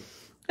 Okay.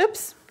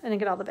 Oops, I didn't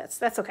get all the bits.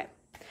 That's okay.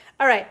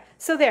 All right,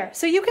 so there.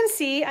 So you can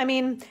see, I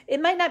mean,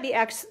 it might not be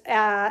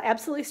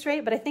absolutely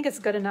straight, but I think it's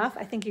good enough.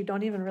 I think you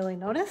don't even really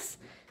notice.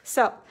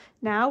 So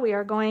now we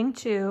are going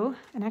to,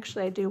 and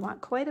actually I do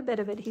want quite a bit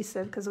of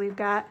adhesive because we've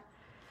got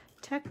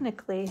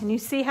technically, and you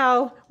see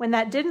how when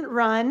that didn't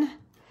run,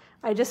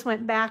 I just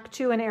went back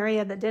to an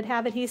area that did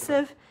have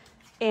adhesive,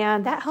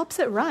 and that helps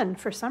it run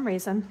for some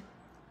reason.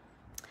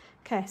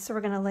 Okay, so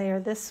we're gonna layer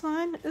this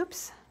one.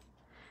 Oops,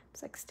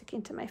 it's like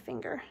sticking to my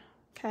finger.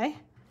 Okay,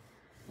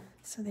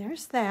 so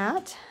there's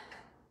that.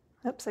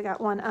 Oops, I got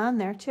one on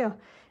there too.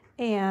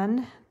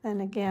 And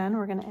then again,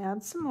 we're gonna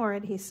add some more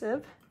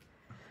adhesive.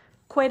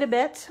 Quite a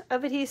bit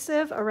of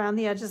adhesive around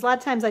the edges. A lot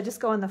of times I just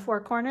go in the four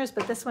corners,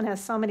 but this one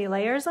has so many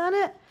layers on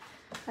it.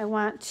 I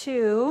want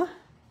to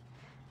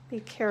be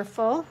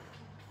careful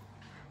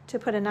to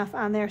put enough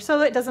on there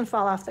so it doesn't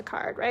fall off the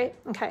card, right?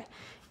 Okay,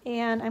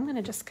 and I'm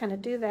gonna just kind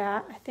of do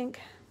that, I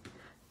think,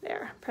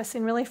 there,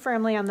 pressing really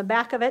firmly on the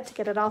back of it to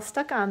get it all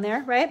stuck on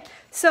there, right?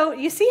 So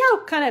you see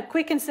how kind of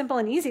quick and simple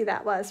and easy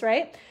that was,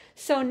 right?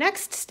 So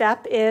next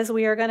step is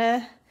we are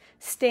gonna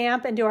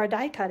stamp and do our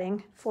die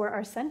cutting for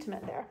our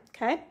sentiment there,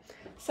 okay?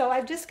 So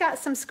I've just got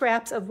some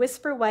scraps of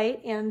Whisper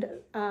White and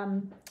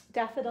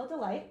Daffodil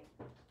Delight.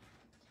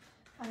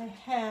 I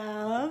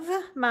have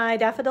my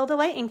Daffodil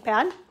Delight ink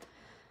pad.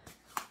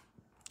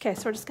 Okay,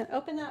 so we're just gonna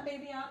open that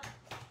baby up.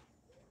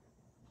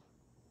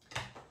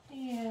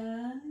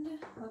 And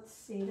let's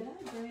see, did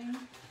I bring?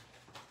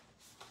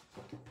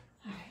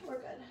 All right, we're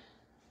good.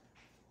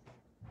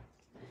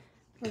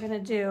 We're gonna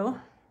do,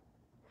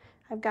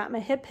 I've got my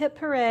Hip Hip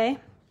Hooray.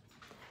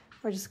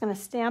 We're just gonna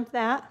stamp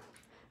that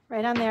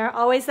right on there.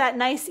 Always that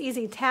nice,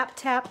 easy tap,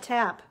 tap,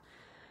 tap.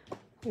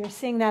 We are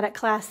seeing that at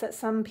class that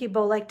some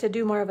people like to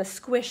do more of a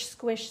squish,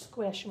 squish,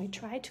 squish, and we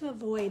try to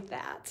avoid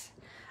that.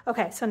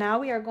 Okay, so now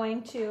we are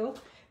going to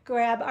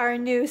grab our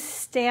new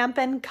Stamp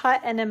and Cut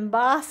and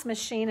Emboss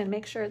machine and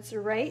make sure it's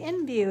right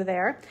in view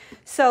there.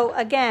 So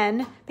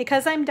again,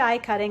 because I'm die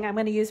cutting, I'm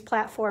going to use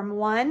platform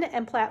 1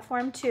 and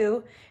platform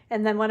 2,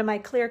 and then one of my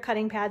clear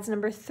cutting pads,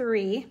 number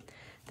 3.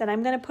 Then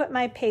I'm going to put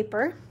my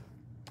paper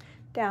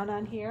down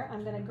on here.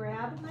 I'm going to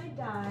grab my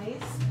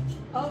dies.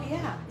 Oh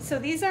yeah, so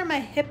these are my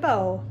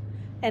Hippo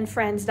and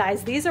Friends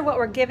dies. These are what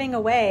we're giving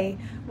away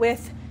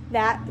with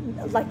that,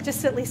 like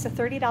just at least a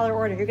 $30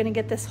 order. You're gonna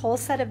get this whole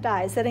set of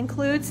dies. That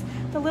includes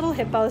the little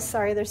hippos.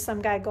 Sorry, there's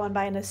some guy going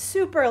by in a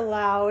super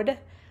loud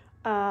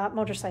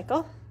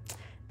motorcycle.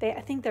 I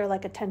think they're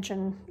like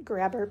attention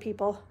grabber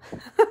people,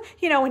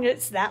 you know, when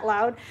it's that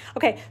loud.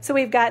 Okay, so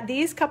we've got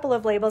these couple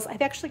of labels.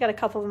 I've actually got a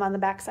couple of them on the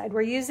back side.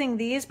 We're using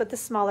these, but the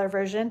smaller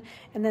version,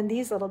 and then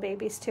these little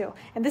babies too.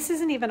 And this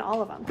isn't even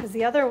all of them, because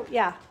the other,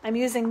 yeah, I'm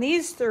using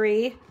these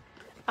 3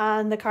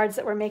 on the cards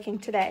that we're making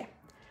today.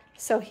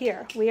 So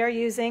here, we are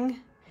using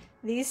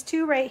these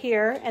 2 right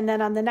here, and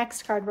then on the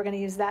next card, we're gonna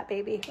use that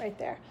baby right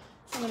there.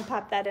 So I'm gonna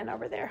pop that in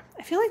over there.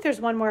 I feel like there's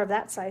one more of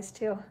that size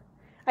too.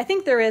 I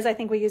think there is. I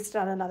think we used it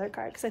on another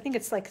card because I think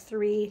it's like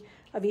 3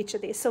 of each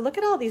of these. So look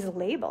at all these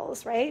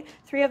labels, right?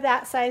 3 of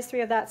that size,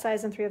 3 of that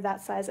size, and 3 of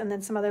that size, and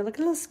then some other, look a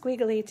little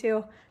squiggly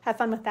too. Have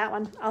fun with that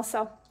one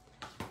also.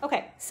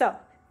 Okay, so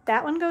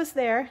that one goes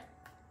there,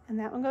 and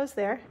that one goes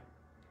there.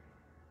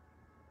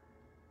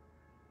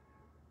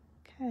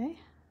 Okay,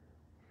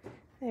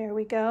 there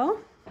we go.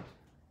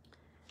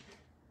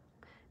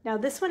 Now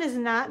this one is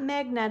not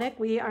magnetic.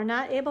 We are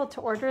not able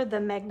to order the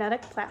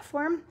magnetic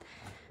platform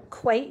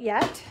quite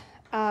yet.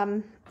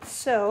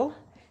 So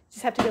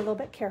just have to be a little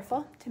bit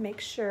careful to make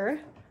sure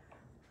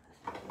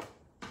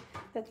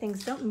that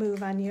things don't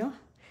move on you.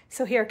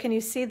 So here, can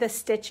you see the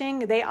stitching?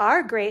 They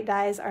are great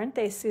dies, aren't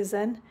they,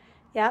 Susan?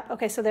 Yep,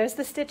 okay, so there's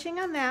the stitching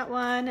on that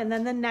one, and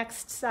then the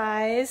next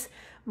size,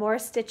 more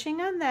stitching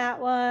on that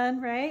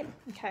one, right?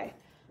 Okay,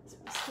 so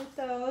we'll scoot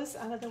those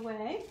out of the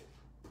way.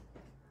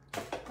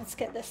 Let's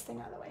get this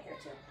thing out of the way here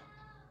too.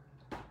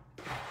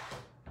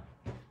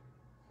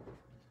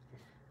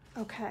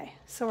 Okay,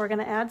 so we're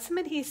gonna add some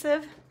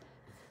adhesive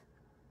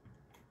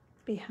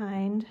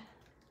behind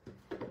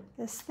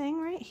this thing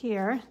right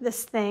here.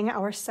 This thing,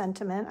 our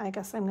sentiment, I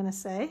guess I'm gonna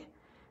say,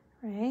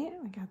 right?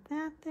 We got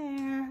that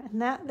there and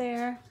that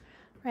there,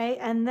 right?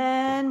 And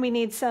then we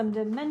need some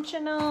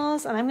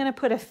dimensionals, and I'm gonna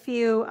put a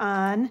few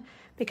on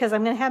because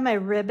I'm gonna have my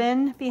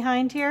ribbon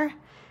behind here,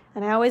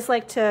 and I always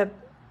like to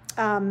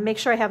make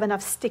sure I have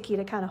enough sticky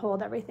to kind of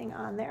hold everything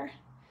on there.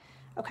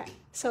 Okay,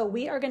 so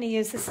we are going to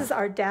use, this is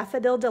our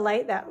Daffodil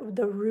Delight,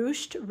 the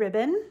ruched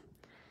ribbon.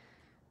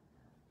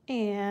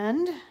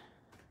 And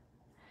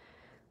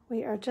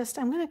we are just,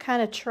 I'm going to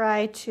kind of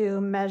try to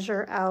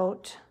measure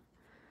out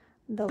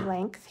the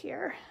length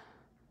here.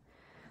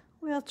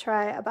 We'll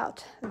try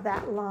about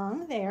that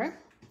long there.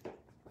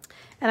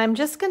 And I'm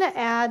just going to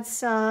add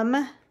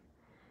some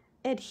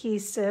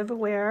adhesive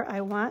where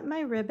I want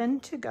my ribbon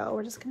to go.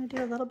 We're just going to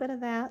do a little bit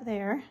of that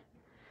there.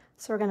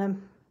 So we're going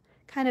to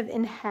kind of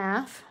in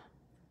half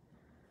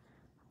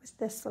with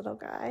this little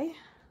guy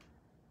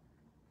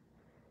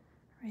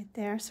right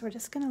there. So we're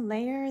just going to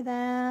layer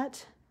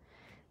that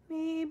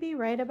maybe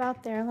right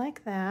about there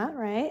like that,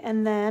 right?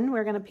 And then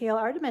we're going to peel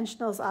our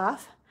dimensionals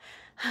off.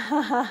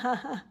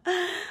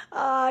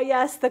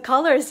 Yes, the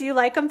colors. You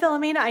like them,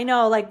 Philomena? I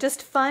know, like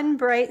just fun,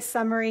 bright,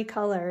 summery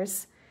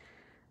colors.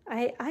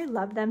 I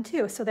love them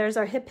too. So there's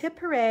our hip hip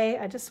hooray.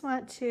 I just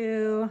want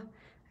to,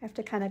 I have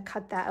to kind of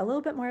cut that a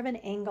little bit more of an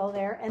angle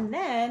there. And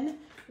then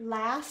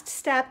last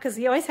step, because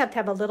you always have to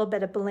have a little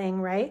bit of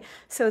bling, right?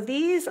 So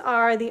these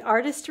are the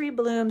Artistry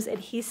Blooms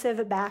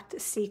adhesive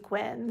backed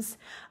sequins.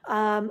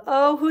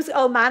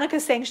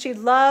 Monica's saying she'd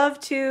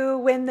love to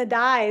win the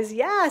dies.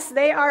 Yes,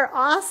 they are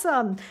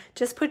awesome.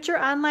 Just put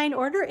your online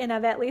order in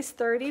of at least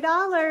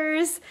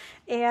 $30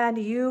 and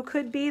you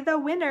could be the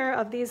winner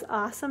of these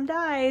awesome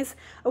dies.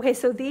 Okay,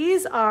 so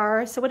these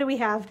are, so what do we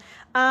have?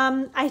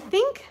 I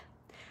think,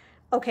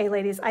 okay,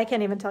 ladies, I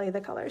can't even tell you the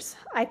colors.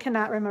 I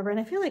cannot remember. And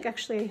I feel like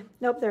actually,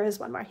 nope, there is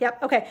one more.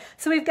 Yep, okay.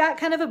 So we've got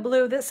kind of a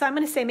blue. So I'm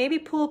going to say maybe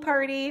Pool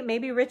Party,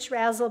 maybe Rich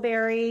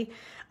Razzleberry,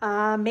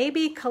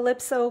 maybe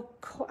Calypso.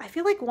 I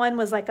feel like one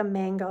was like a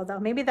mango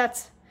though. Maybe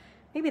that's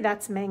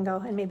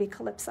mango and maybe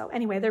Calypso.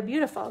 Anyway, they're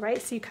beautiful,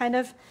 right? So you kind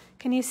of,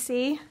 can you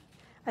see?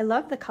 I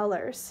love the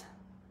colors.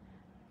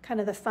 Kind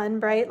of the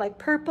fun, bright, like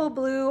purple,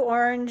 blue,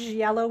 orange,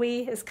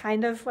 yellowy is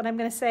kind of what I'm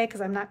going to say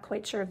because I'm not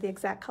quite sure of the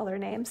exact color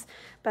names,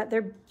 but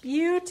they're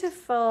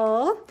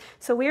beautiful.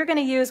 So we're going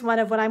to use one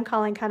of what I'm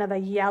calling kind of a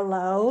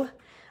yellow.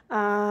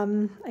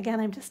 Again,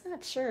 I'm just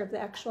not sure of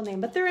the actual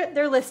name, but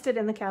they're listed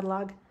in the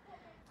catalog.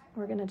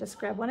 We're going to just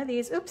grab one of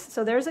these. Oops,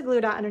 so there's a glue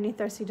dot underneath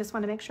there, so you just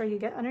want to make sure you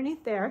get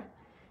underneath there.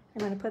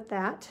 I'm going to put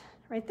that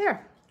right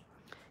there.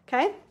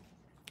 Okay,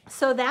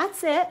 so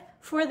that's it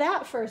for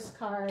that first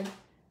card.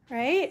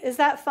 Right? Is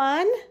that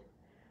fun?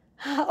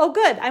 Oh,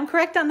 good. I'm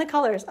correct on the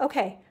colors.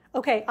 Okay.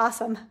 Okay.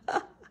 Awesome.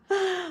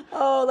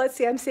 Oh, let's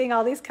see. I'm seeing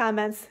all these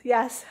comments.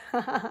 Yes.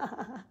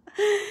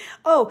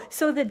 Oh,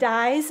 so the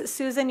dies,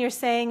 Susan, you're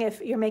saying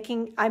if you're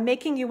I'm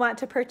making you want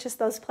to purchase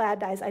those plaid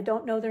dies. I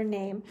don't know their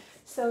name.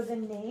 So the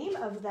name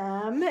of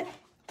them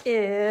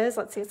is,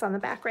 let's see, it's on the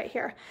back right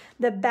here.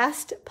 The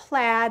Best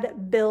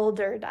Plaid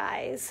Builder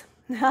Dies.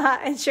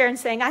 And Sharon's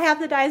saying, I have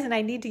the dies and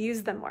I need to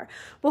use them more.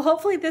 Well,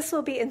 hopefully this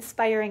will be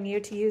inspiring you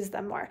to use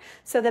them more.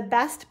 So the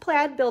Best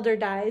Plaid Builder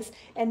Dies,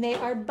 and they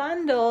are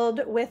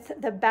bundled with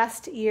the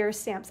Best Year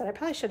stamp set. I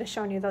probably should have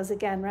shown you those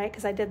again, right?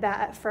 Because I did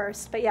that at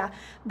first. But yeah,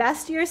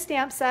 Best Year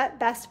stamp set,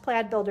 Best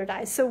Plaid Builder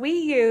Dies. So we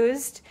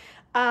used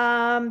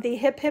the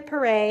Hip Hip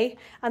Hooray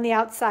on the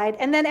outside.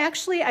 And then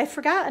actually I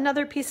forgot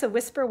another piece of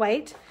Whisper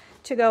White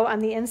to go on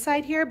the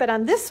inside here. But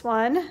on this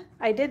one,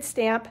 I did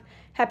stamp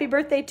Happy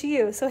birthday to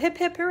you. So hip,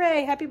 hip,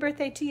 hooray, happy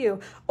birthday to you.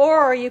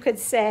 Or you could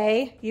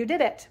say, you did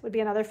it, would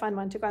be another fun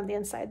one to go on the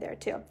inside there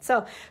too.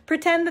 So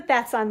pretend that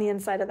that's on the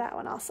inside of that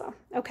one also,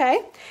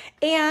 okay?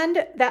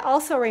 And that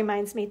also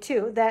reminds me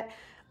too that,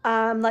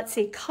 let's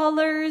see,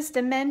 colors,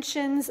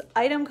 dimensions,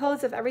 item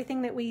codes of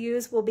everything that we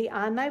use will be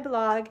on my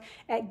blog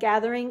at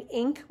Gathering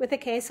Ink with a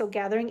K, so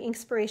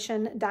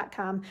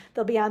gatheringinspiration.com.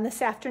 They'll be on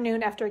this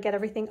afternoon after I get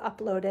everything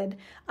uploaded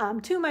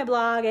to my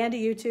blog and to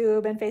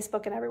YouTube and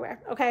Facebook and everywhere,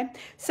 okay?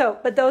 So,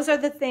 but those are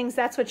the things,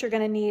 that's what you're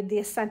gonna need. The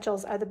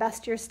essentials are the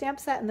Best Year stamp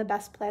set and the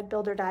Best Plaid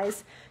Builder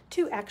Dies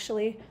to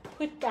actually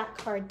put that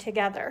card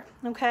together,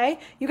 okay?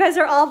 You guys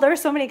are all, there are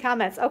so many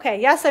comments.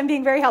 Okay, yes, I'm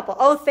being very helpful.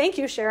 Oh, thank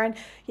you, Sharon.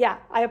 Yeah,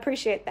 I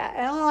appreciate that.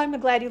 Oh, I'm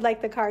glad you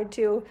like the card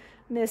too,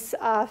 Miss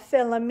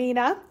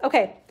Philomena.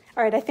 Okay,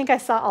 all right, I think I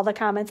saw all the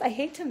comments. I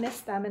hate to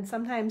miss them, and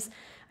sometimes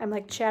I'm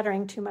like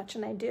chattering too much,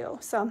 and I do.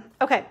 So,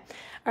 okay,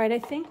 all right, I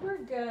think we're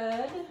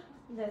good.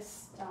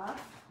 This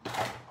stuff.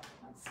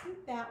 Let's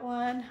keep that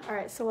one. All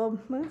right, so we'll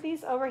move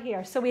these over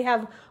here. So we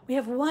have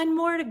one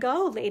more to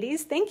go,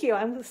 ladies. Thank you.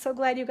 I'm so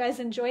glad you guys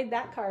enjoyed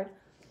that card.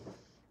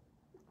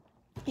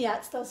 Yeah,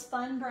 it's those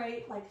fun,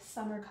 bright, like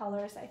summer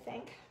colors, I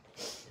think.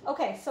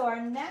 Okay, so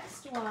our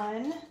next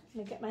one, let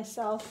me get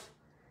myself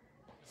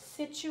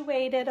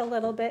situated a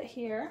little bit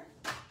here.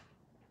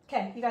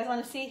 Okay, you guys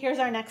want to see? Here's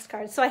our next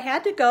card. So I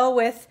had to go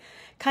with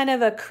kind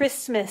of a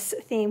Christmas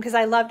theme because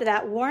I loved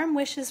that. Warm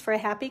wishes for a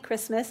happy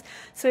Christmas.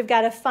 So we've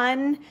got a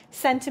fun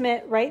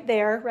sentiment right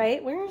there,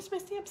 right? Where's my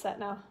stamp set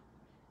now?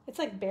 It's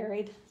like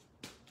buried.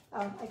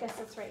 Oh, I guess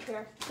it's right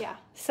here. Yeah.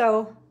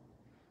 So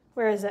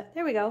where is it?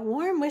 There we go.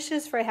 Warm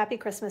wishes for a happy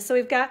Christmas. So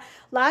we've got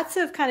lots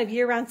of kind of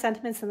year-round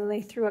sentiments, and then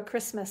they threw a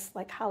Christmas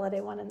like holiday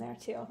one in there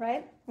too,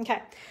 right?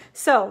 Okay.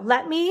 So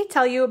let me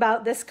tell you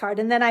about this card.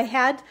 And then I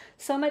had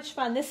so much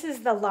fun. This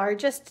is the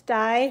largest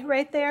die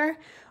right there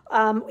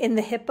in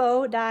the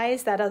Hippo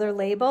dies, that other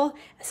label.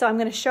 So I'm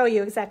going to show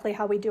you exactly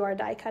how we do our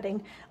die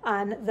cutting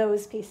on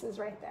those pieces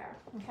right there.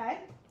 Okay.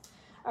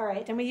 All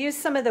right. And we use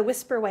some of the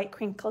Whisper White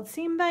crinkled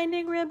seam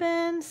binding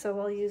ribbon. So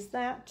we'll use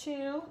that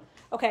too.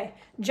 Okay,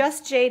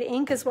 Just Jade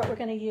ink is what we're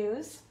going to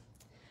use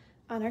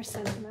on our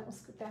sentiment. We'll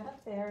scoop that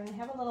up there. And I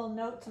have a little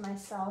note to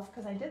myself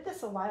because I did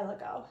this a while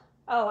ago.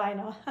 Oh, I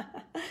know.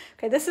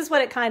 Okay, this is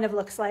what it kind of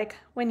looks like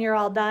when you're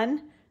all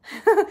done.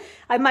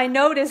 My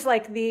note is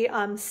like the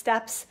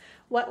steps,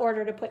 what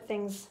order to put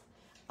things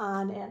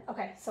on in.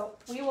 Okay, so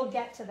we will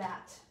get to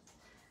that.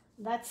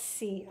 Let's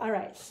see. All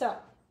right, so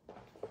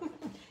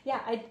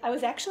yeah, I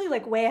was actually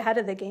like way ahead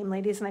of the game,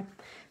 ladies, and I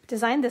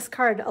designed this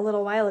card a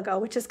little while ago,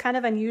 which is kind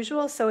of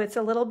unusual. So it's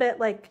a little bit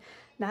like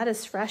not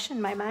as fresh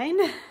in my mind.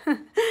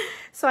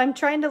 So I'm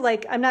trying to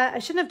like, I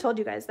shouldn't have told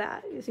you guys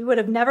that. You would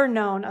have never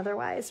known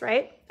otherwise,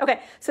 right? Okay,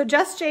 so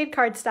Just Jade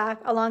cardstock.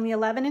 Along the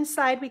 11-inch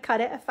side, we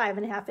cut it at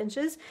 5.5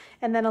 inches.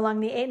 And then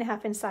along the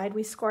 8.5-inch side,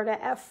 we scored it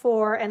at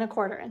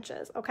 4.25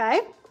 inches,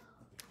 okay?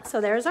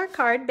 So there's our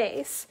card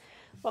base,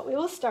 what we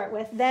will start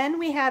with. Then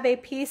we have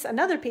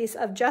another piece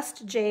of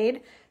Just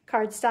Jade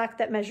cardstock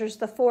that measures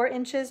the 4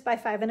 inches by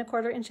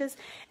 5.25 inches.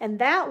 And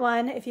that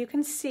one, if you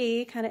can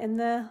see kind of in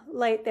the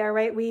light there,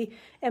 right, we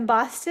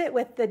embossed it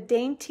with the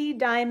Dainty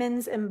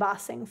Diamonds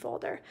embossing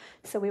folder.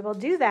 So we will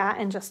do that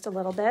in just a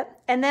little bit.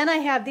 And then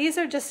these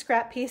are just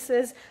scrap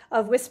pieces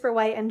of Whisper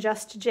White and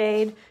Just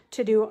Jade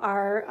to do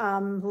our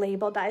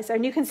label dies.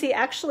 And you can see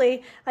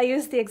actually I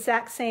used the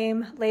exact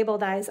same label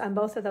dies on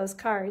both of those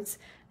cards,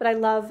 but I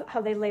love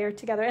how they layer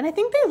together. And I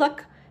think they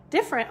look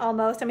different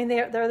almost. I mean,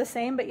 they're the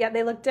same, but yet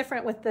they look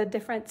different with the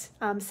different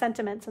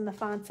sentiments and the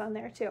fonts on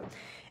there too.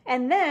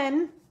 And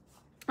then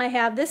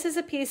this is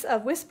a piece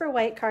of Whisper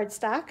White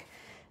cardstock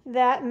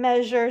that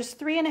measures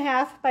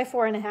 3.5 by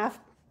 4.5.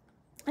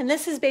 And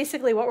this is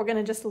basically what we're going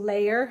to just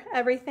layer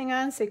everything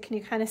on. So can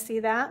you kind of see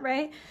that,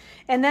 right?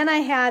 And then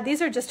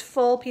these are just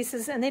full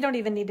pieces, and they don't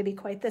even need to be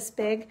quite this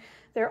big.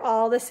 They're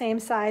all the same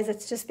size.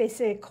 It's just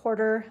basically a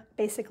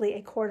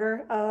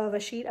quarter of a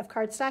sheet of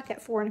cardstock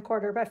at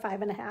 4.25 by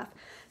 5.5.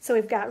 So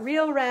we've got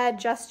Real Red,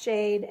 Just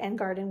Jade, and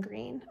Garden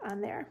Green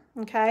on there,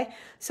 okay?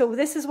 So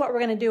this is what we're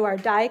gonna do our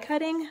die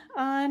cutting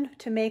on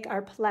to make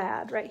our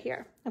plaid right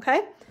here,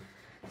 okay?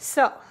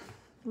 So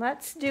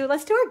let's do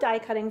our die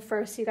cutting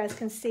first so you guys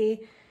can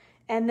see.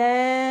 And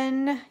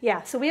then,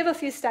 yeah, so we have a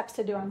few steps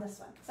to do on this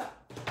one. So,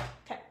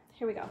 okay.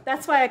 Here we go.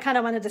 That's why I kind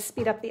of wanted to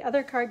speed up the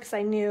other card because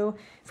I knew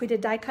if we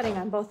did die cutting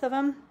on both of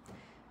them,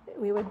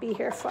 we would be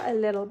here for a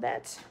little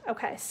bit.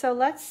 Okay, so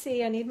let's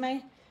see. I need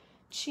my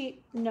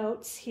cheat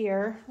notes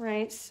here,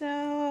 right?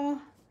 So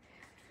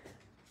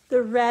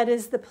the red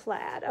is the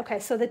plaid. Okay,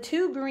 so the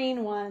two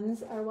green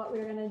ones are what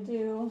we're going to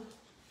do.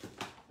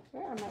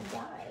 Where are my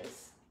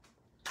dies?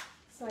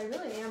 So I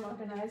really am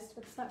organized,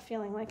 but it's not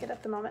feeling like it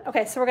at the moment.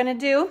 Okay, so we're going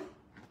to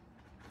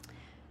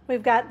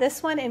we've got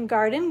this one in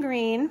Garden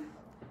Green.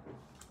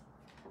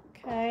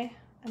 Okay,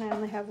 and I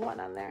only have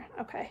one on there.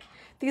 Okay,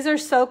 these are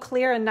so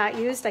clear and not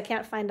used, I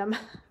can't find them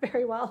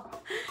very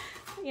well.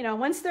 You know,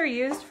 once they're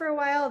used for a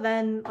while,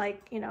 then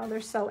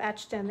they're so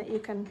etched in that you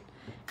can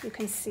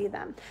see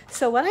them.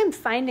 So what I'm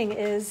finding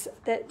is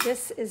that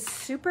this is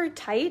super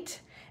tight,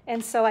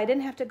 and so I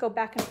didn't have to go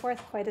back and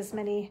forth quite as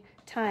many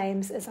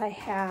times as I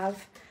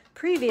have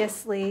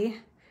previously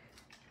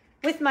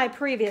with my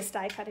previous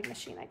die cutting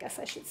machine, I guess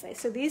I should say.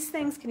 So these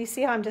things, can you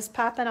see how I'm just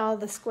popping all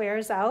the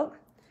squares out?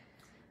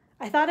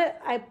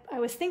 I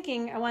was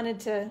thinking I wanted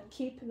to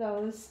keep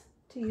those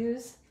to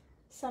use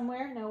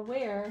somewhere. Now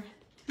where?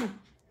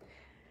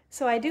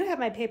 So I do have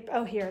my paper.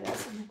 Oh, here it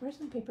is. I'm like,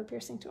 where's my paper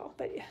piercing tool?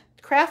 But yeah,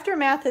 crafter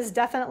math has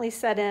definitely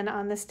set in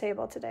on this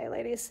table today,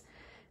 ladies.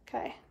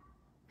 Okay.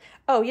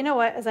 Oh, you know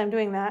what? As I'm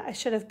doing that, I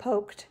should have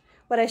poked.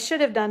 What I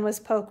should have done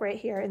was poke right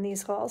here in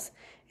these holes.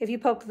 If you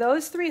poke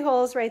those 3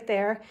 holes right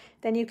there,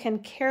 then you can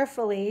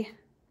carefully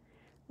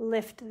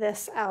lift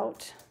this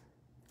out.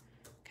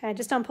 Okay,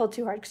 just don't pull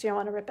too hard because you don't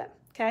want to rip it.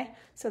 Okay,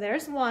 so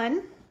there's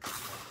one.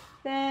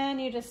 Then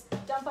you just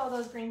dump all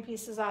those green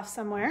pieces off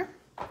somewhere.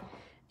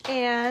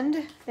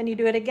 And then you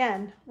do it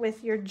again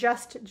with your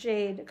Just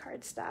Jade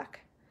cardstock.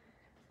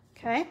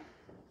 Okay.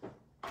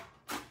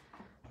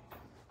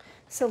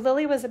 So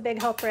Lily was a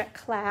big helper at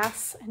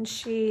class, and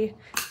she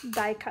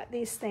die cut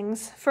these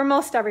things for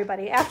most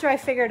everybody. After I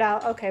figured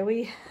out, okay,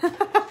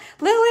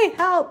 Lily,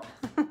 help!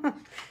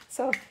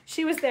 So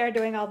she was there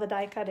doing all the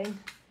die cutting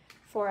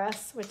for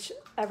us, which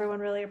everyone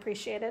really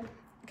appreciated.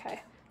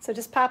 Okay, so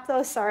just pop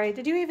those. Sorry,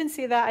 did you even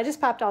see that? I just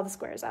popped all the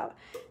squares out.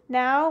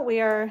 Now we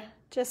are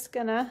just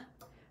gonna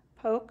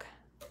poke.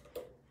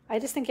 I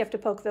just think you have to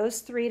poke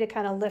those 3 to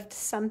kind of lift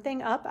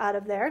something up out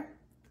of there.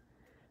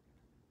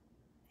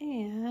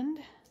 And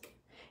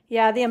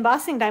yeah, the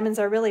embossing diamonds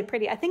are really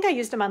pretty. I think I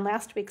used them on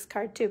last week's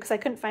card too, because I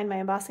couldn't find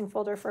my embossing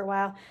folder for a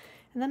while.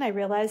 And then I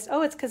realized,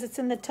 oh, it's because it's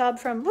in the tub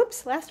from,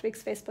 whoops, last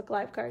week's Facebook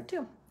Live card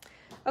too.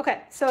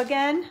 Okay, so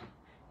again, you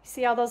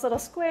see all those little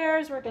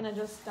squares? We're gonna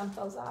just dump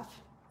those off.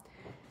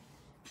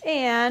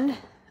 And,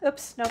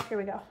 oops, nope, here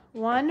we go.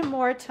 One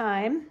more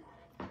time.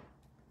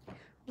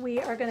 We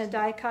are gonna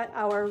die cut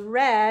our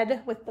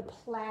red with the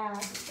plaid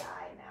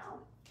dye now,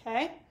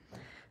 okay?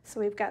 So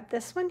we've got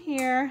this one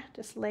here,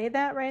 just lay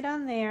that right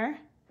on there.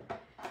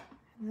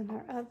 And then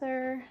our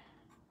other,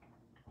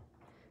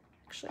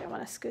 actually I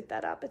wanna scoot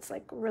that up. It's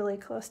like really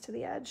close to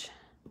the edge.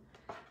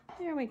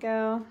 There we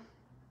go.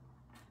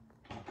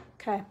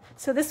 Okay,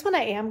 so this one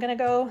I am gonna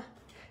go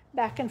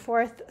back and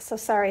forth, so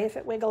sorry if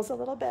it wiggles a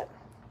little bit.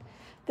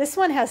 This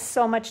one has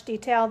so much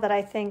detail that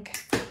I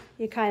think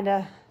you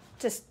kinda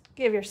just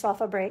give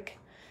yourself a break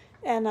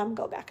and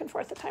go back and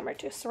forth a time or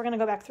two. So we're gonna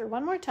go back through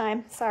one more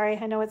time. Sorry,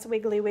 I know it's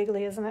wiggly,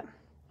 isn't it?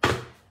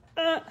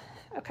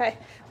 Okay,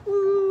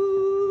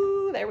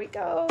 ooh, there we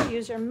go.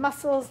 Use your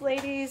muscles,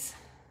 ladies.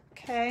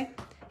 Okay,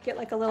 get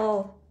like a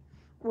little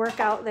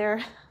workout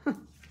there.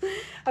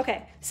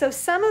 Okay, so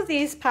some of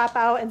these pop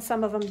out and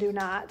some of them do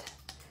not,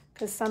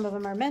 because some of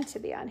them are meant to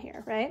be on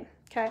here, right?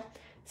 Okay,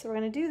 so we're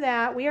gonna do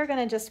that. We are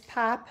gonna just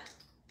pop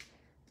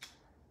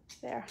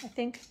there. I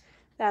think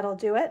that'll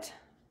do it.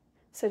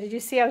 So did you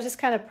see I was just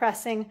kind of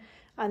pressing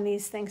on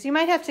these things? You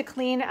might have to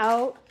clean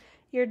out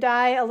your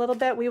die a little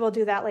bit. We will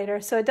do that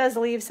later. So it does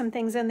leave some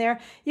things in there.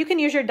 You can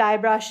use your die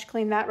brush,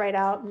 clean that right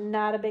out.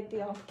 Not a big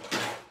deal.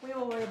 We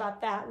will worry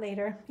about that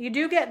later. You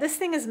do get, this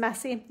thing is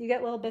messy. You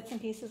get little bits and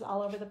pieces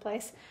all over the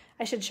place.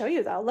 I should show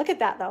you though. Look at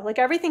that though. Like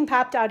everything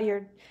popped out of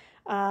your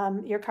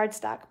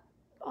cardstock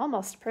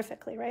almost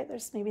perfectly, right?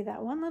 There's maybe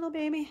that one little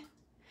baby.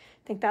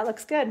 I think that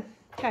looks good.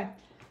 Okay.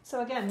 So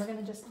again, we're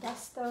gonna just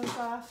dust those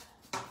off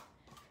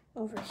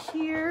over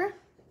here.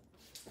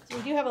 So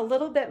we do have a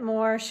little bit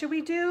more. Should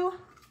we do,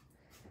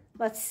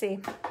 let's see.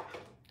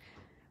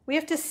 We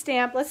have to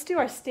stamp, let's do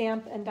our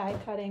stamp and die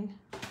cutting.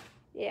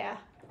 Yeah,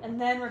 and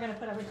then we're gonna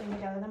put everything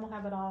together. Then we'll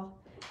have it all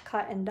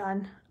cut and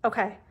done.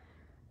 Okay,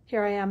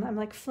 here I am. I'm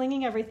like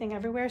flinging everything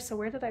everywhere. So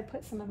where did I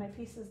put some of my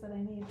pieces that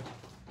I need?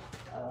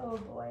 Oh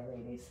boy,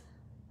 ladies.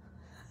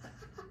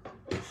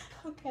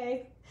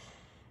 Okay,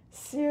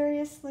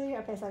 seriously.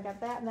 Okay, so I got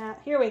that and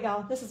that. Here we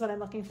go. This is what I'm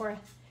looking for.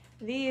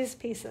 These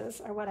pieces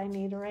are what I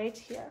need right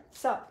here.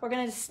 So we're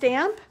gonna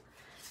stamp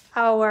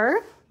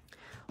our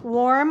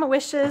warm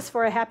wishes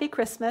for a happy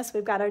Christmas.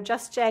 We've got our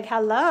Just Jag,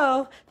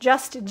 hello,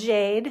 Just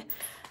Jade.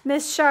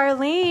 Miss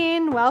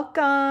Charlene,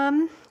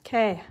 welcome.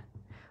 Okay,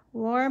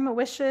 warm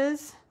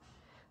wishes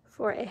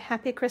for a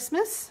happy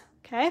Christmas.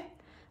 Okay,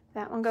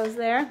 that one goes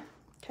there.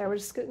 Okay, we're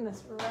just scooting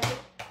this right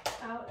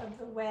out of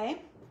the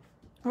way.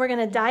 We're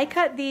gonna die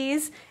cut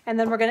these, and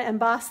then we're gonna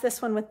emboss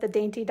this one with the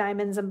Dainty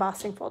Diamonds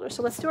embossing folder.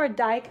 So let's do our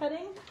die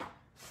cutting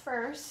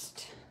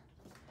first.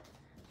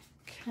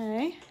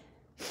 Okay.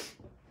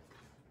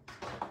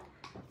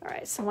 All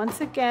right, so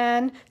once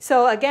again,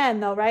 so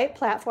again though, right?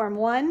 Platform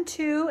 1,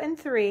 2, and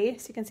 3.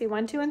 So you can see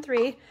 1, 2, and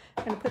 3.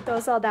 I'm gonna put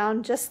those all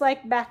down just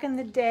like back in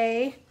the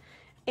day.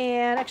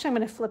 And actually I'm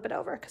gonna flip it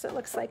over because it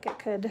looks like it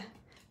could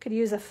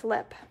use a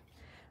flip.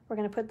 We're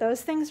gonna put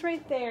those things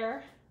right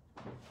there.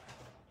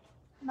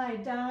 My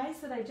dies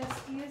that I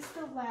just used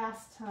the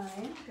last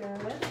time,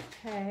 good,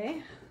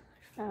 okay.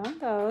 Found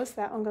those,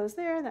 that one goes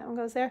there, that one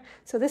goes there.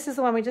 So this is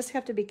the one we just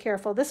have to be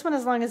careful. This one,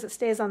 as long as it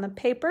stays on the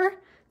paper,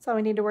 that's all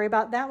we need to worry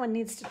about. That one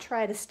needs to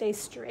try to stay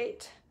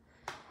straight.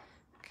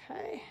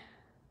 Okay.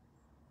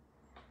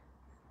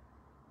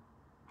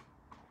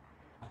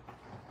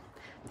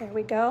 There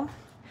we go.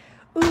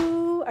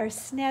 Ooh, our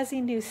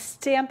snazzy new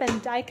stamp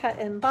and die cut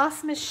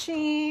emboss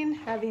machine.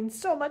 Having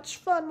so much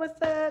fun with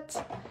it.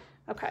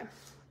 Okay.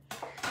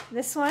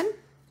 This one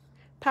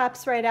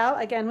pops right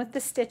out again with the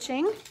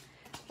stitching.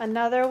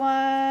 Another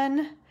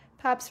one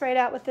pops right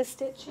out with the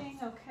stitching.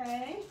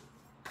 Okay.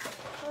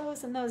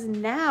 Those and those.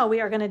 Now we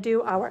are going to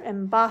do our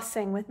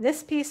embossing with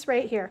this piece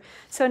right here.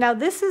 So now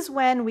this is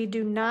when we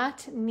do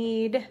not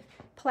need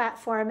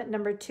platform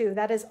number 2.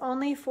 That is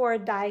only for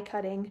die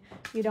cutting.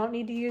 You don't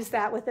need to use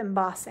that with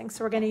embossing.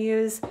 So we're going to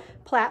use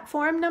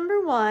platform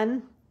number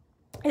 1.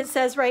 It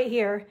says right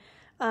here,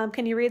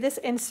 can you read this?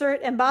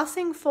 Insert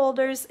embossing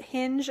folders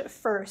hinge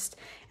first.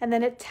 And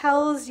then it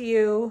tells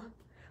you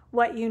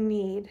what you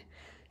need.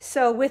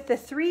 So with the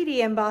 3D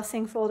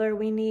embossing folder,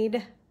 we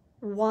need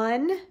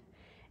 1,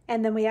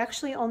 and then we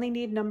actually only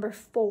need number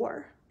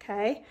 4,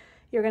 okay?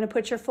 You're gonna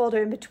put your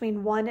folder in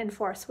between 1 and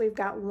 4. So we've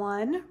got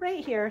 1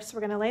 right here. So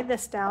we're gonna lay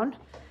this down.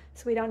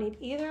 So we don't need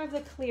either of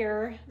the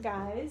clear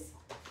guys.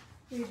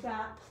 We've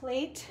got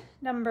plate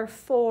number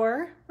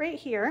 4 right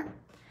here,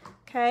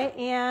 okay?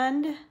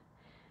 And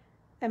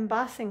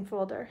embossing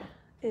folder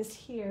is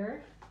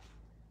here.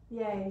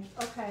 Yay,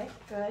 okay,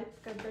 good,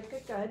 good, good,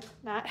 good, good.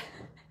 Not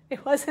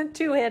It wasn't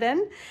too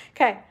hidden.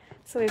 Okay,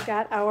 so we've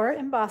got our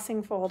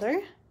embossing folder.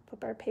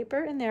 Put our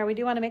paper in there. We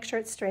do want to make sure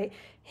it's straight.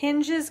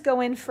 Hinges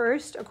go in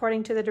first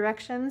according to the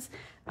directions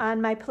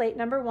on my plate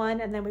number 1,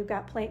 and then we've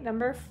got plate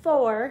number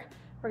 4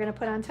 we're going to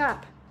put on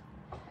top.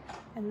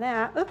 And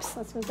that, oops,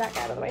 let's move that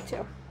guy out of the way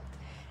too,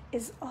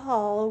 is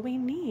all we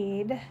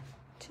need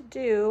to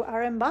do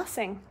our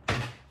embossing.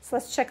 So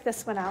let's check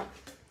this one out.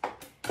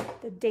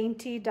 The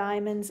Dainty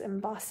Diamonds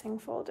embossing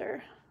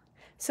folder.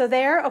 So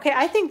there, okay,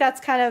 I think that's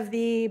kind of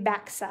the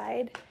back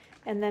side.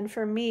 And then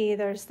for me,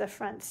 there's the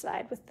front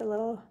side with the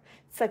little,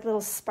 it's like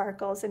little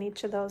sparkles in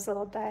each of those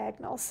little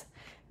diagonals.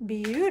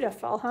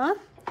 Beautiful, huh?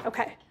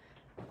 Okay,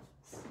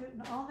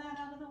 scooting all that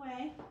out of the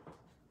way.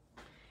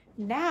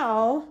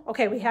 Now,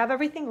 okay, we have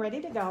everything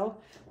ready to go.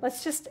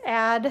 Let's just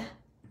add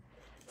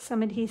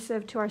some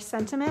adhesive to our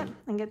sentiment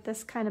and get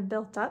this kind of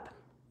built up.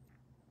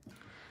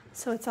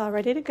 So it's all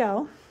ready to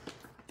go.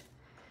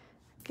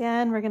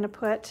 Again, we're going to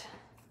put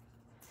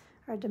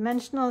our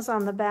dimensionals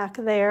on the back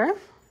there,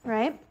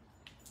 right?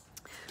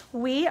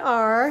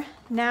 We're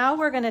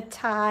going to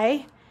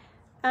tie,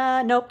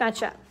 nope, not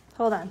yet.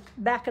 Hold on,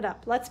 back it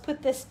up. Let's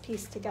put this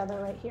piece together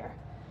right here.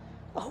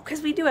 Oh,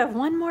 because we do have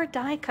one more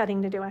die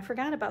cutting to do. I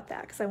forgot about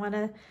that because I want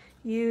to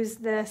use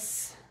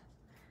this,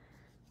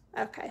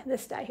 okay,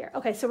 this die here.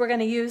 Okay, so we're going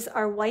to use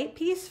our white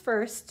piece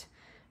first.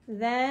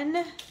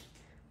 Then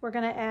we're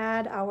going to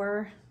add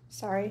our,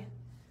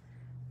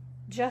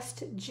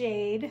 Just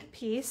Jade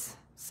piece.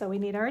 So we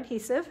need our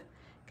adhesive.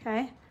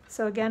 Okay,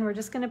 so again, we're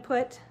just going to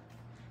put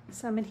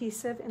some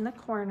adhesive in the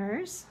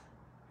corners.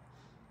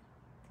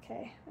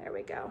 Okay, there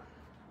we go.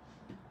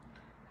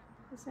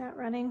 Is that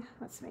running?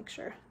 Let's make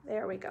sure.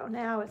 There we go.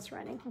 Now it's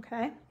running,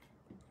 okay?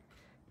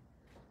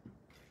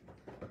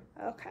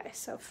 Okay,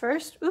 so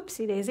first,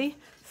 oopsie daisy,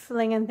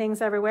 flinging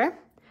things everywhere.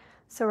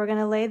 So we're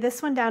gonna lay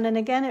this one down, and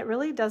again, it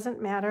really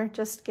doesn't matter.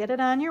 Just get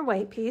it on your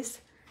white piece.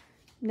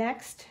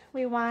 Next,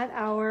 we want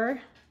our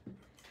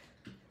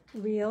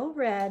real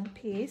red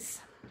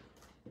piece.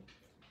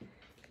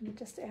 Gonna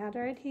just add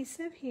our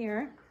adhesive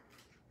here.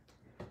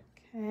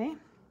 Okay,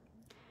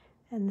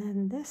 and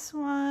then this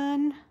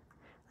one,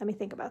 let me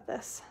think about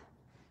this.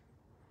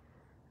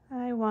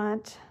 I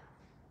want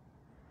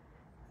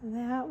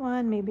that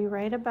one maybe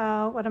right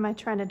about, what am I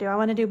trying to do? I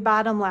want to do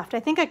bottom left. I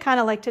think I kind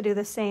of like to do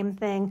the same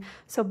thing.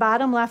 So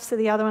bottom left, so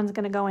the other one's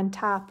going to go in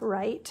top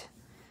right.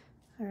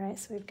 All right,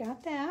 so we've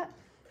got that.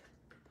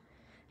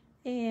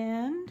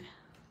 And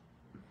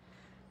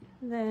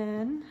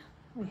then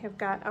we have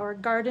got our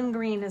garden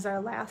green as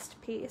our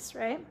last piece,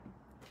 right?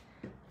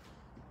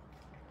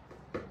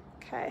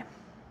 Okay.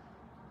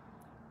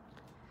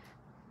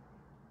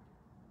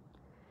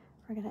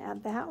 We're going to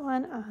add that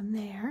one on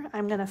there.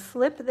 I'm going to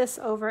flip this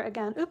over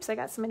again. Oops, I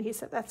got some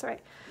adhesive. That's right.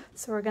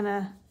 So we're going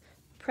to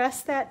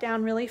press that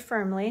down really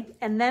firmly,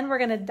 and then we're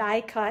going to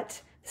die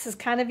cut. This is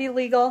kind of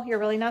illegal. You're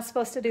really not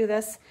supposed to do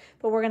this,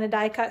 but we're going to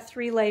die cut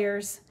 3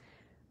 layers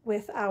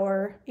with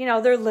our, you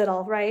know, they're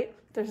little, right?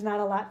 There's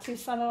not a lot to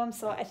some of them,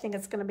 so I think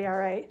it's going to be all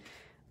right.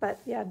 But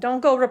yeah,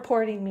 don't go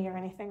reporting me or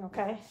anything,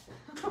 okay?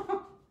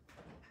 All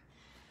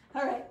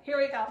right, here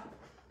we go.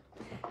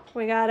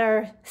 We got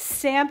our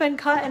Stamp and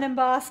Cut and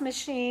Emboss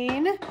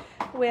machine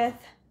with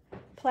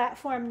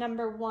platform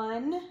number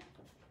 1. Let's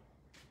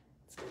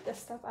get this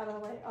stuff out of the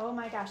way. Oh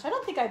my gosh, I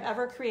don't think I've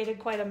ever created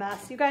quite a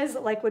mess. You guys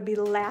would be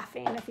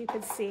laughing if you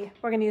could see.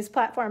 We're gonna use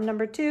platform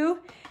number 2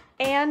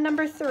 and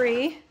number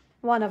 3,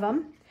 one of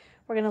them.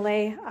 We're gonna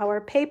lay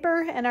our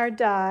paper and our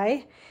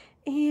die,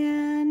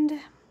 and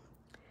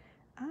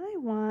I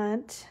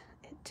want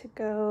it to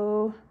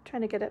go,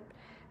 trying to get it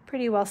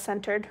pretty well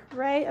centered,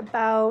 right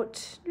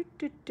about,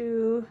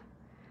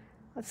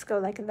 let's go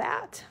like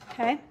that,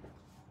 okay?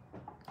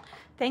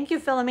 Thank you,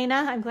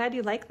 Philomena. I'm glad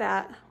you like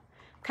that.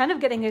 I'm kind of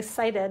getting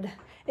excited.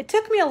 It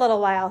took me a little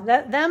while.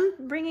 Them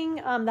bringing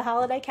the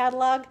holiday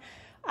catalog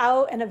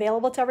out and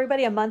available to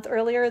everybody a month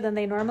earlier than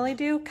they normally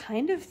do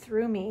kind of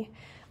threw me.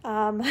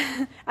 I'm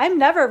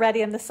never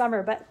ready in the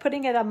summer, but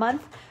putting it a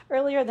month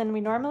earlier than we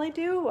normally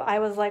do, I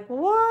was like,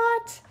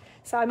 what?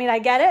 So, I mean, I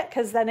get it,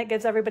 because then it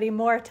gives everybody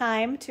more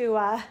time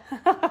to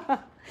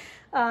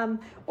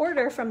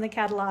order from the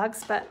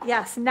catalogs. But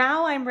yes,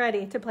 now I'm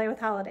ready to play with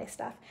holiday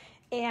stuff.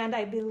 And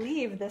I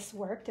believe this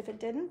worked. If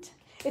it didn't,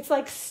 it's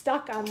like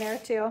stuck on there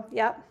too.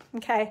 Yep.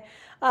 Okay.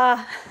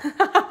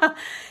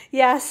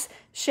 Yes,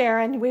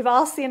 Sharon, we've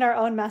all seen our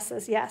own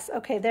messes. Yes.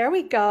 Okay, there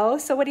we go.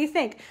 So what do you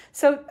think?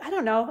 So I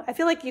don't know. I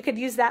feel like you could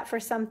use that for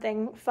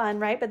something fun,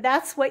 right? But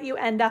that's what you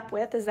end up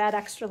with, is that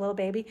extra little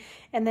baby.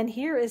 And then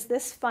here is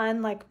this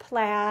fun like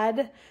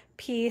plaid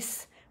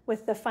piece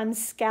with the fun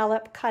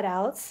scallop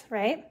cutouts,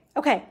 right?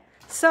 Okay,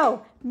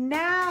 so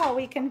now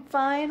we can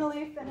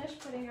finally finish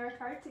putting our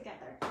card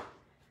together.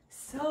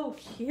 So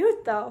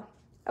cute though.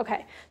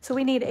 Okay, so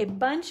we need a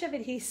bunch of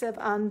adhesive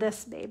on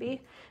this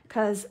baby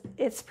because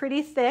it's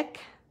pretty thick,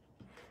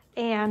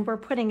 and we're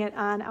putting it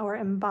on our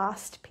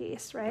embossed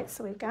piece, right?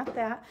 So we've got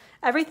that.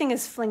 Everything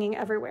is flinging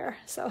everywhere,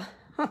 so,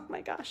 oh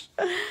my gosh.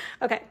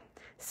 Okay,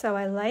 so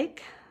I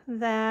like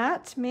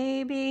that.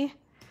 Maybe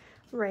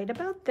right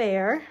about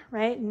there,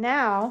 right?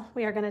 Now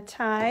we are gonna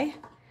tie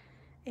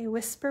a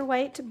whisper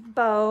white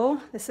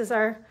bow. This is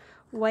our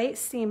white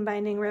seam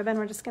binding ribbon.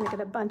 We're just gonna get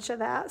a bunch of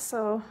that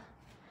so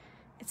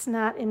it's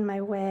not in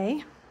my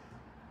way.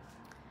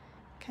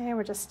 Okay,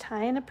 we're just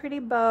tying a pretty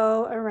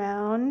bow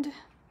around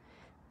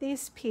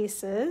these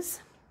pieces.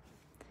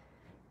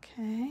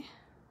 Okay,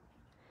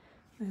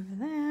 move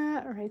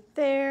that right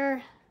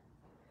there.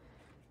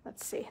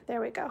 Let's see,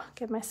 there we go.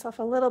 Give myself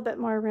a little bit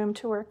more room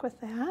to work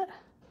with that.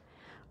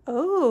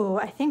 Oh,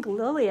 I think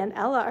Lily and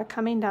Ella are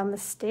coming down the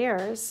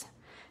stairs.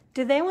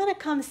 Do they want to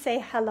come say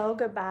hello,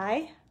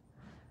 goodbye?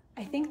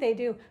 I think they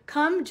do.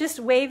 Come, just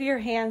wave your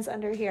hands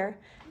under here.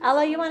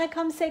 Ella, you want to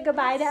come say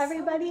goodbye to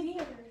everybody?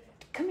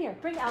 Come here,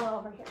 bring Ella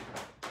over here.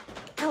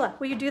 Ella,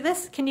 will you do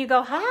this? Can you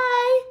go,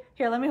 hi?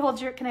 Here, let me hold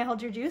your, can I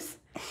hold your juice?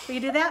 Will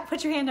you do that?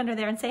 Put your hand under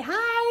there and say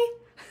hi.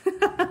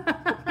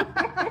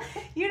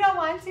 You don't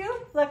want to?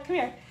 Look, come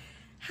here.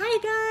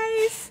 Hi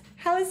guys,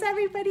 how is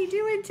everybody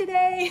doing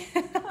today?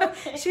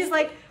 Okay. She's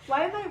like,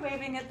 why am I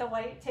waving at the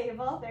white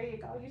table? There you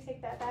go, you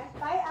take that back.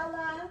 Bye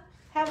Ella,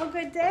 have a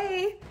good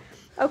day.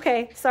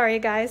 Okay, sorry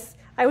guys.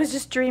 I was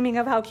just dreaming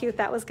of how cute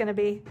that was gonna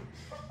be.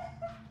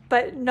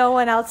 But no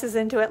one else is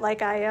into it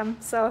like I am.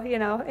 So, you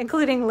know,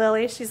 including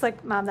Lily. She's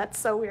like, Mom, that's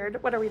so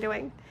weird. What are we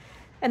doing?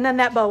 And then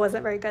that bow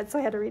wasn't very good, so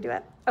I had to redo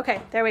it. Okay,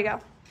 there we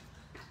go.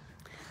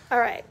 All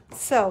right,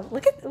 so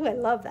look at, ooh, I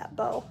love that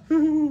bow.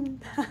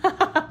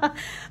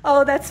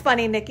 Oh, that's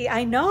funny, Nikki.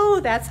 I know,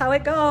 that's how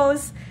it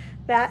goes.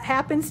 That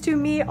happens to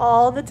me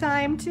all the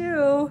time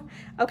too.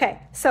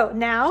 Okay, so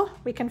now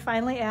we can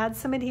finally add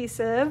some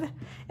adhesive.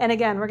 And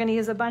again, we're gonna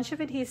use a bunch of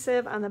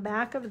adhesive on the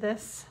back of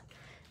this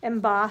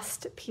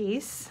embossed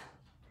piece.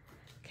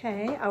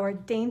 Okay, our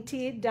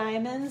Dainty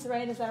Diamonds,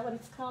 right? Is that what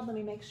it's called? Let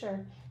me make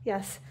sure.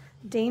 Yes,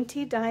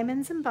 Dainty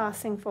Diamonds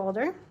embossing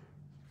folder.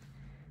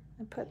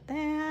 I put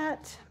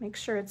that, make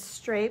sure it's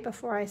straight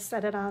before I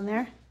set it on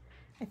there.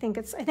 I think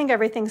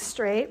everything's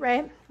straight,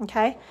 right?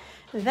 Okay.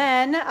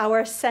 Then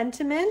our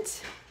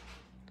sentiment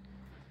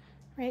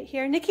right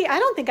here. Nikki, I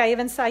don't think I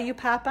even saw you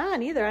pop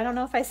on either. I don't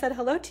know if I said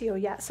hello to you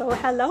yet. So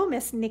hello,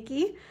 Miss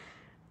Nikki.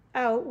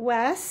 Out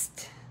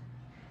west,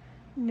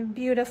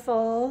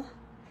 beautiful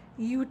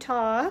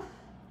Utah.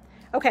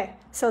 Okay,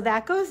 so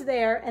that goes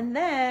there, and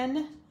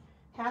then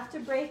have to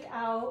break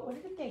out, where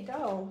did they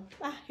go?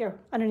 Ah, here,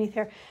 underneath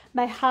here.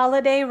 My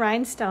holiday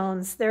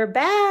rhinestones. They're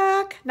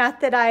back. Not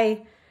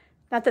that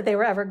they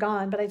were ever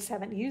gone, but I just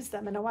haven't used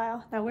them in a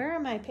while. Now, where are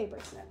my paper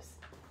snips?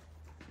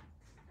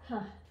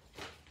 Huh.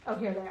 Oh,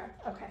 here they are.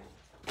 Okay.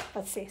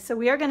 Let's see. So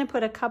we are going to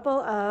put a couple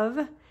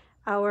of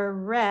our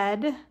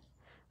red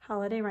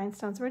holiday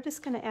rhinestones. We're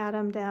just going to add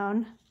them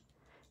down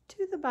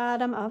to the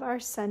bottom of our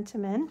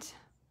sentiment.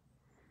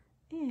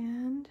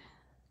 And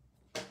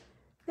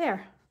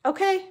there.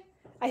 Okay.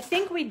 I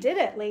think we did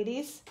it,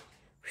 ladies.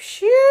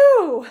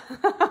 Shoo!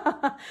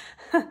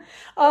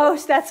 Oh,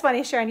 that's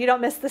funny, Sharon. You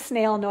don't miss the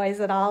snail noise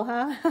at all,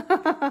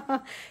 huh?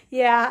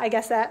 Yeah, I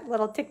guess that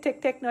little tick,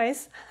 tick, tick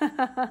noise.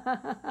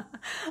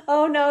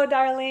 Oh, no,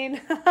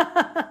 Darlene.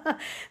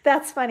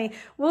 That's funny.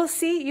 We'll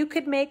see. You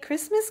could make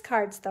Christmas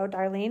cards, though,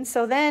 Darlene.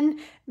 So then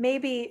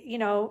maybe, you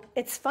know,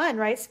 it's fun,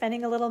 right?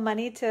 Spending a little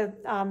money to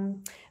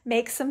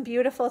make some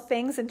beautiful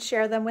things and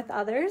share them with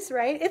others,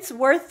 right? It's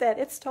worth it.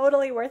 It's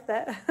totally worth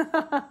it.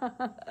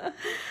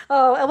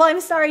 Oh, well,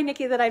 I'm sorry,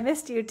 Nikki, that I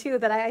missed you too,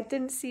 that I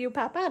didn't see you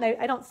pop on.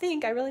 I don't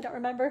think, I really don't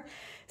remember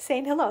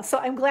saying hello. So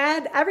I'm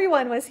glad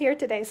everyone was here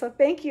today. So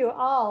thank you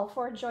all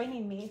for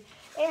joining me.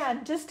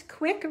 And just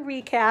quick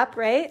recap,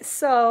 right?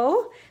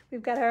 So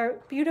we've got our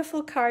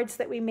beautiful cards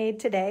that we made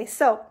today.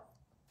 So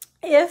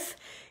if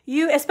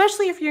you,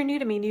 especially if you're new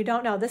to me and you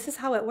don't know, this is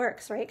how it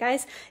works, right,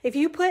 guys? If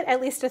you put at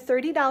least a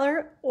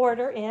 $30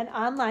 order in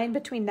online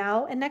between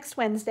now and next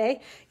Wednesday,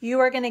 you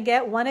are going to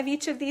get one of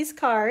each of these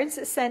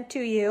cards sent to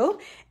you,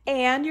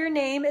 and your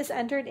name is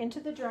entered into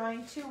the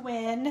drawing to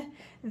win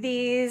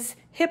these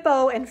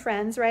Hippo and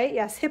Friends, right?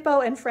 Yes,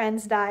 Hippo and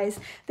Friends dies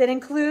that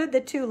include the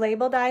 2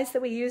 label dies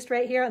that we used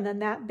right here, and then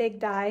that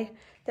big die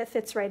that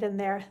fits right in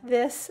there.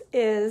 This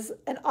is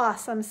an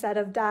awesome set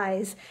of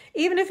dies,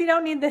 even if you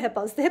don't need the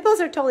hippos. The hippos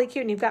are totally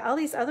cute, and you've got all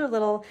these other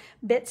little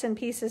bits and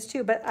pieces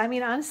too, but I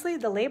mean, honestly,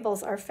 the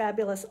labels are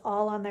fabulous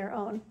all on their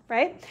own,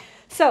 right?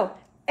 So,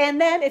 and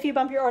then if you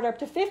bump your order up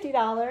to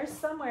 $50,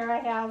 somewhere I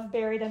have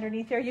buried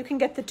underneath here, you can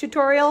get the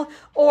tutorial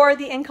or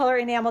the In Color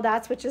Enamel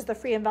Dots, which is the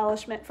free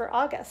embellishment for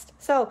August.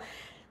 So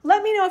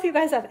let me know if you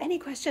guys have any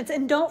questions.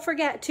 And don't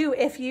forget too,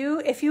 if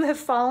you have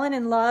fallen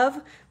in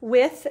love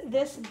with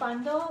this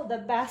bundle, the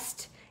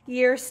Best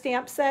Year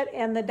stamp set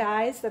and the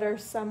dies that are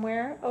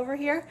somewhere over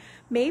here,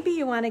 maybe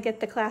you want to get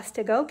the Class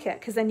to Go kit,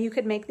 because then you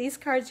could make these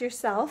cards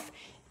yourself,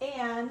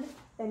 and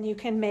then you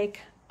can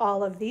make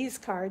all of these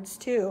cards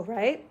too,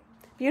 right?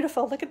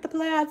 Beautiful. Look at the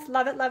plaids.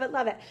 Love it, love it,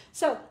 love it.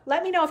 So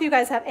let me know if you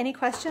guys have any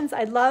questions.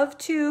 I'd love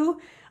to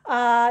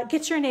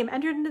get your name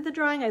entered into the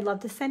drawing. I'd love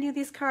to send you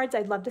these cards.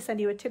 I'd love to send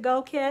you a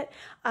to-go kit.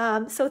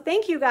 So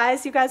thank you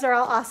guys. You guys are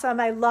all awesome.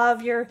 I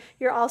love you're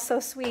all so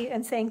sweet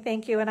and saying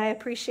thank you, and I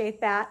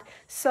appreciate that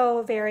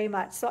so very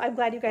much. So I'm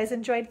glad you guys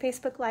enjoyed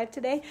Facebook Live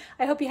today.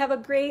 I hope you have a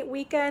great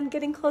weekend,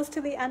 getting close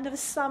to the end of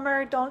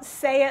summer. Don't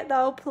say it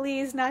though,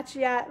 please, not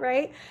yet,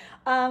 right?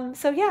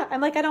 So yeah, I'm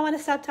like, I don't want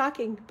to stop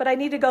talking, but I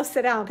need to go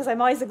sit down because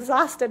I'm always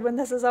exhausted when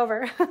this is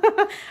over.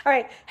 All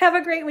right, have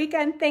a great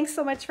weekend. Thanks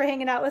so much for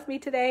hanging out with me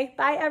today.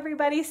 Bye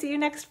everybody. See you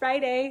next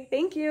Friday.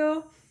 Thank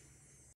you.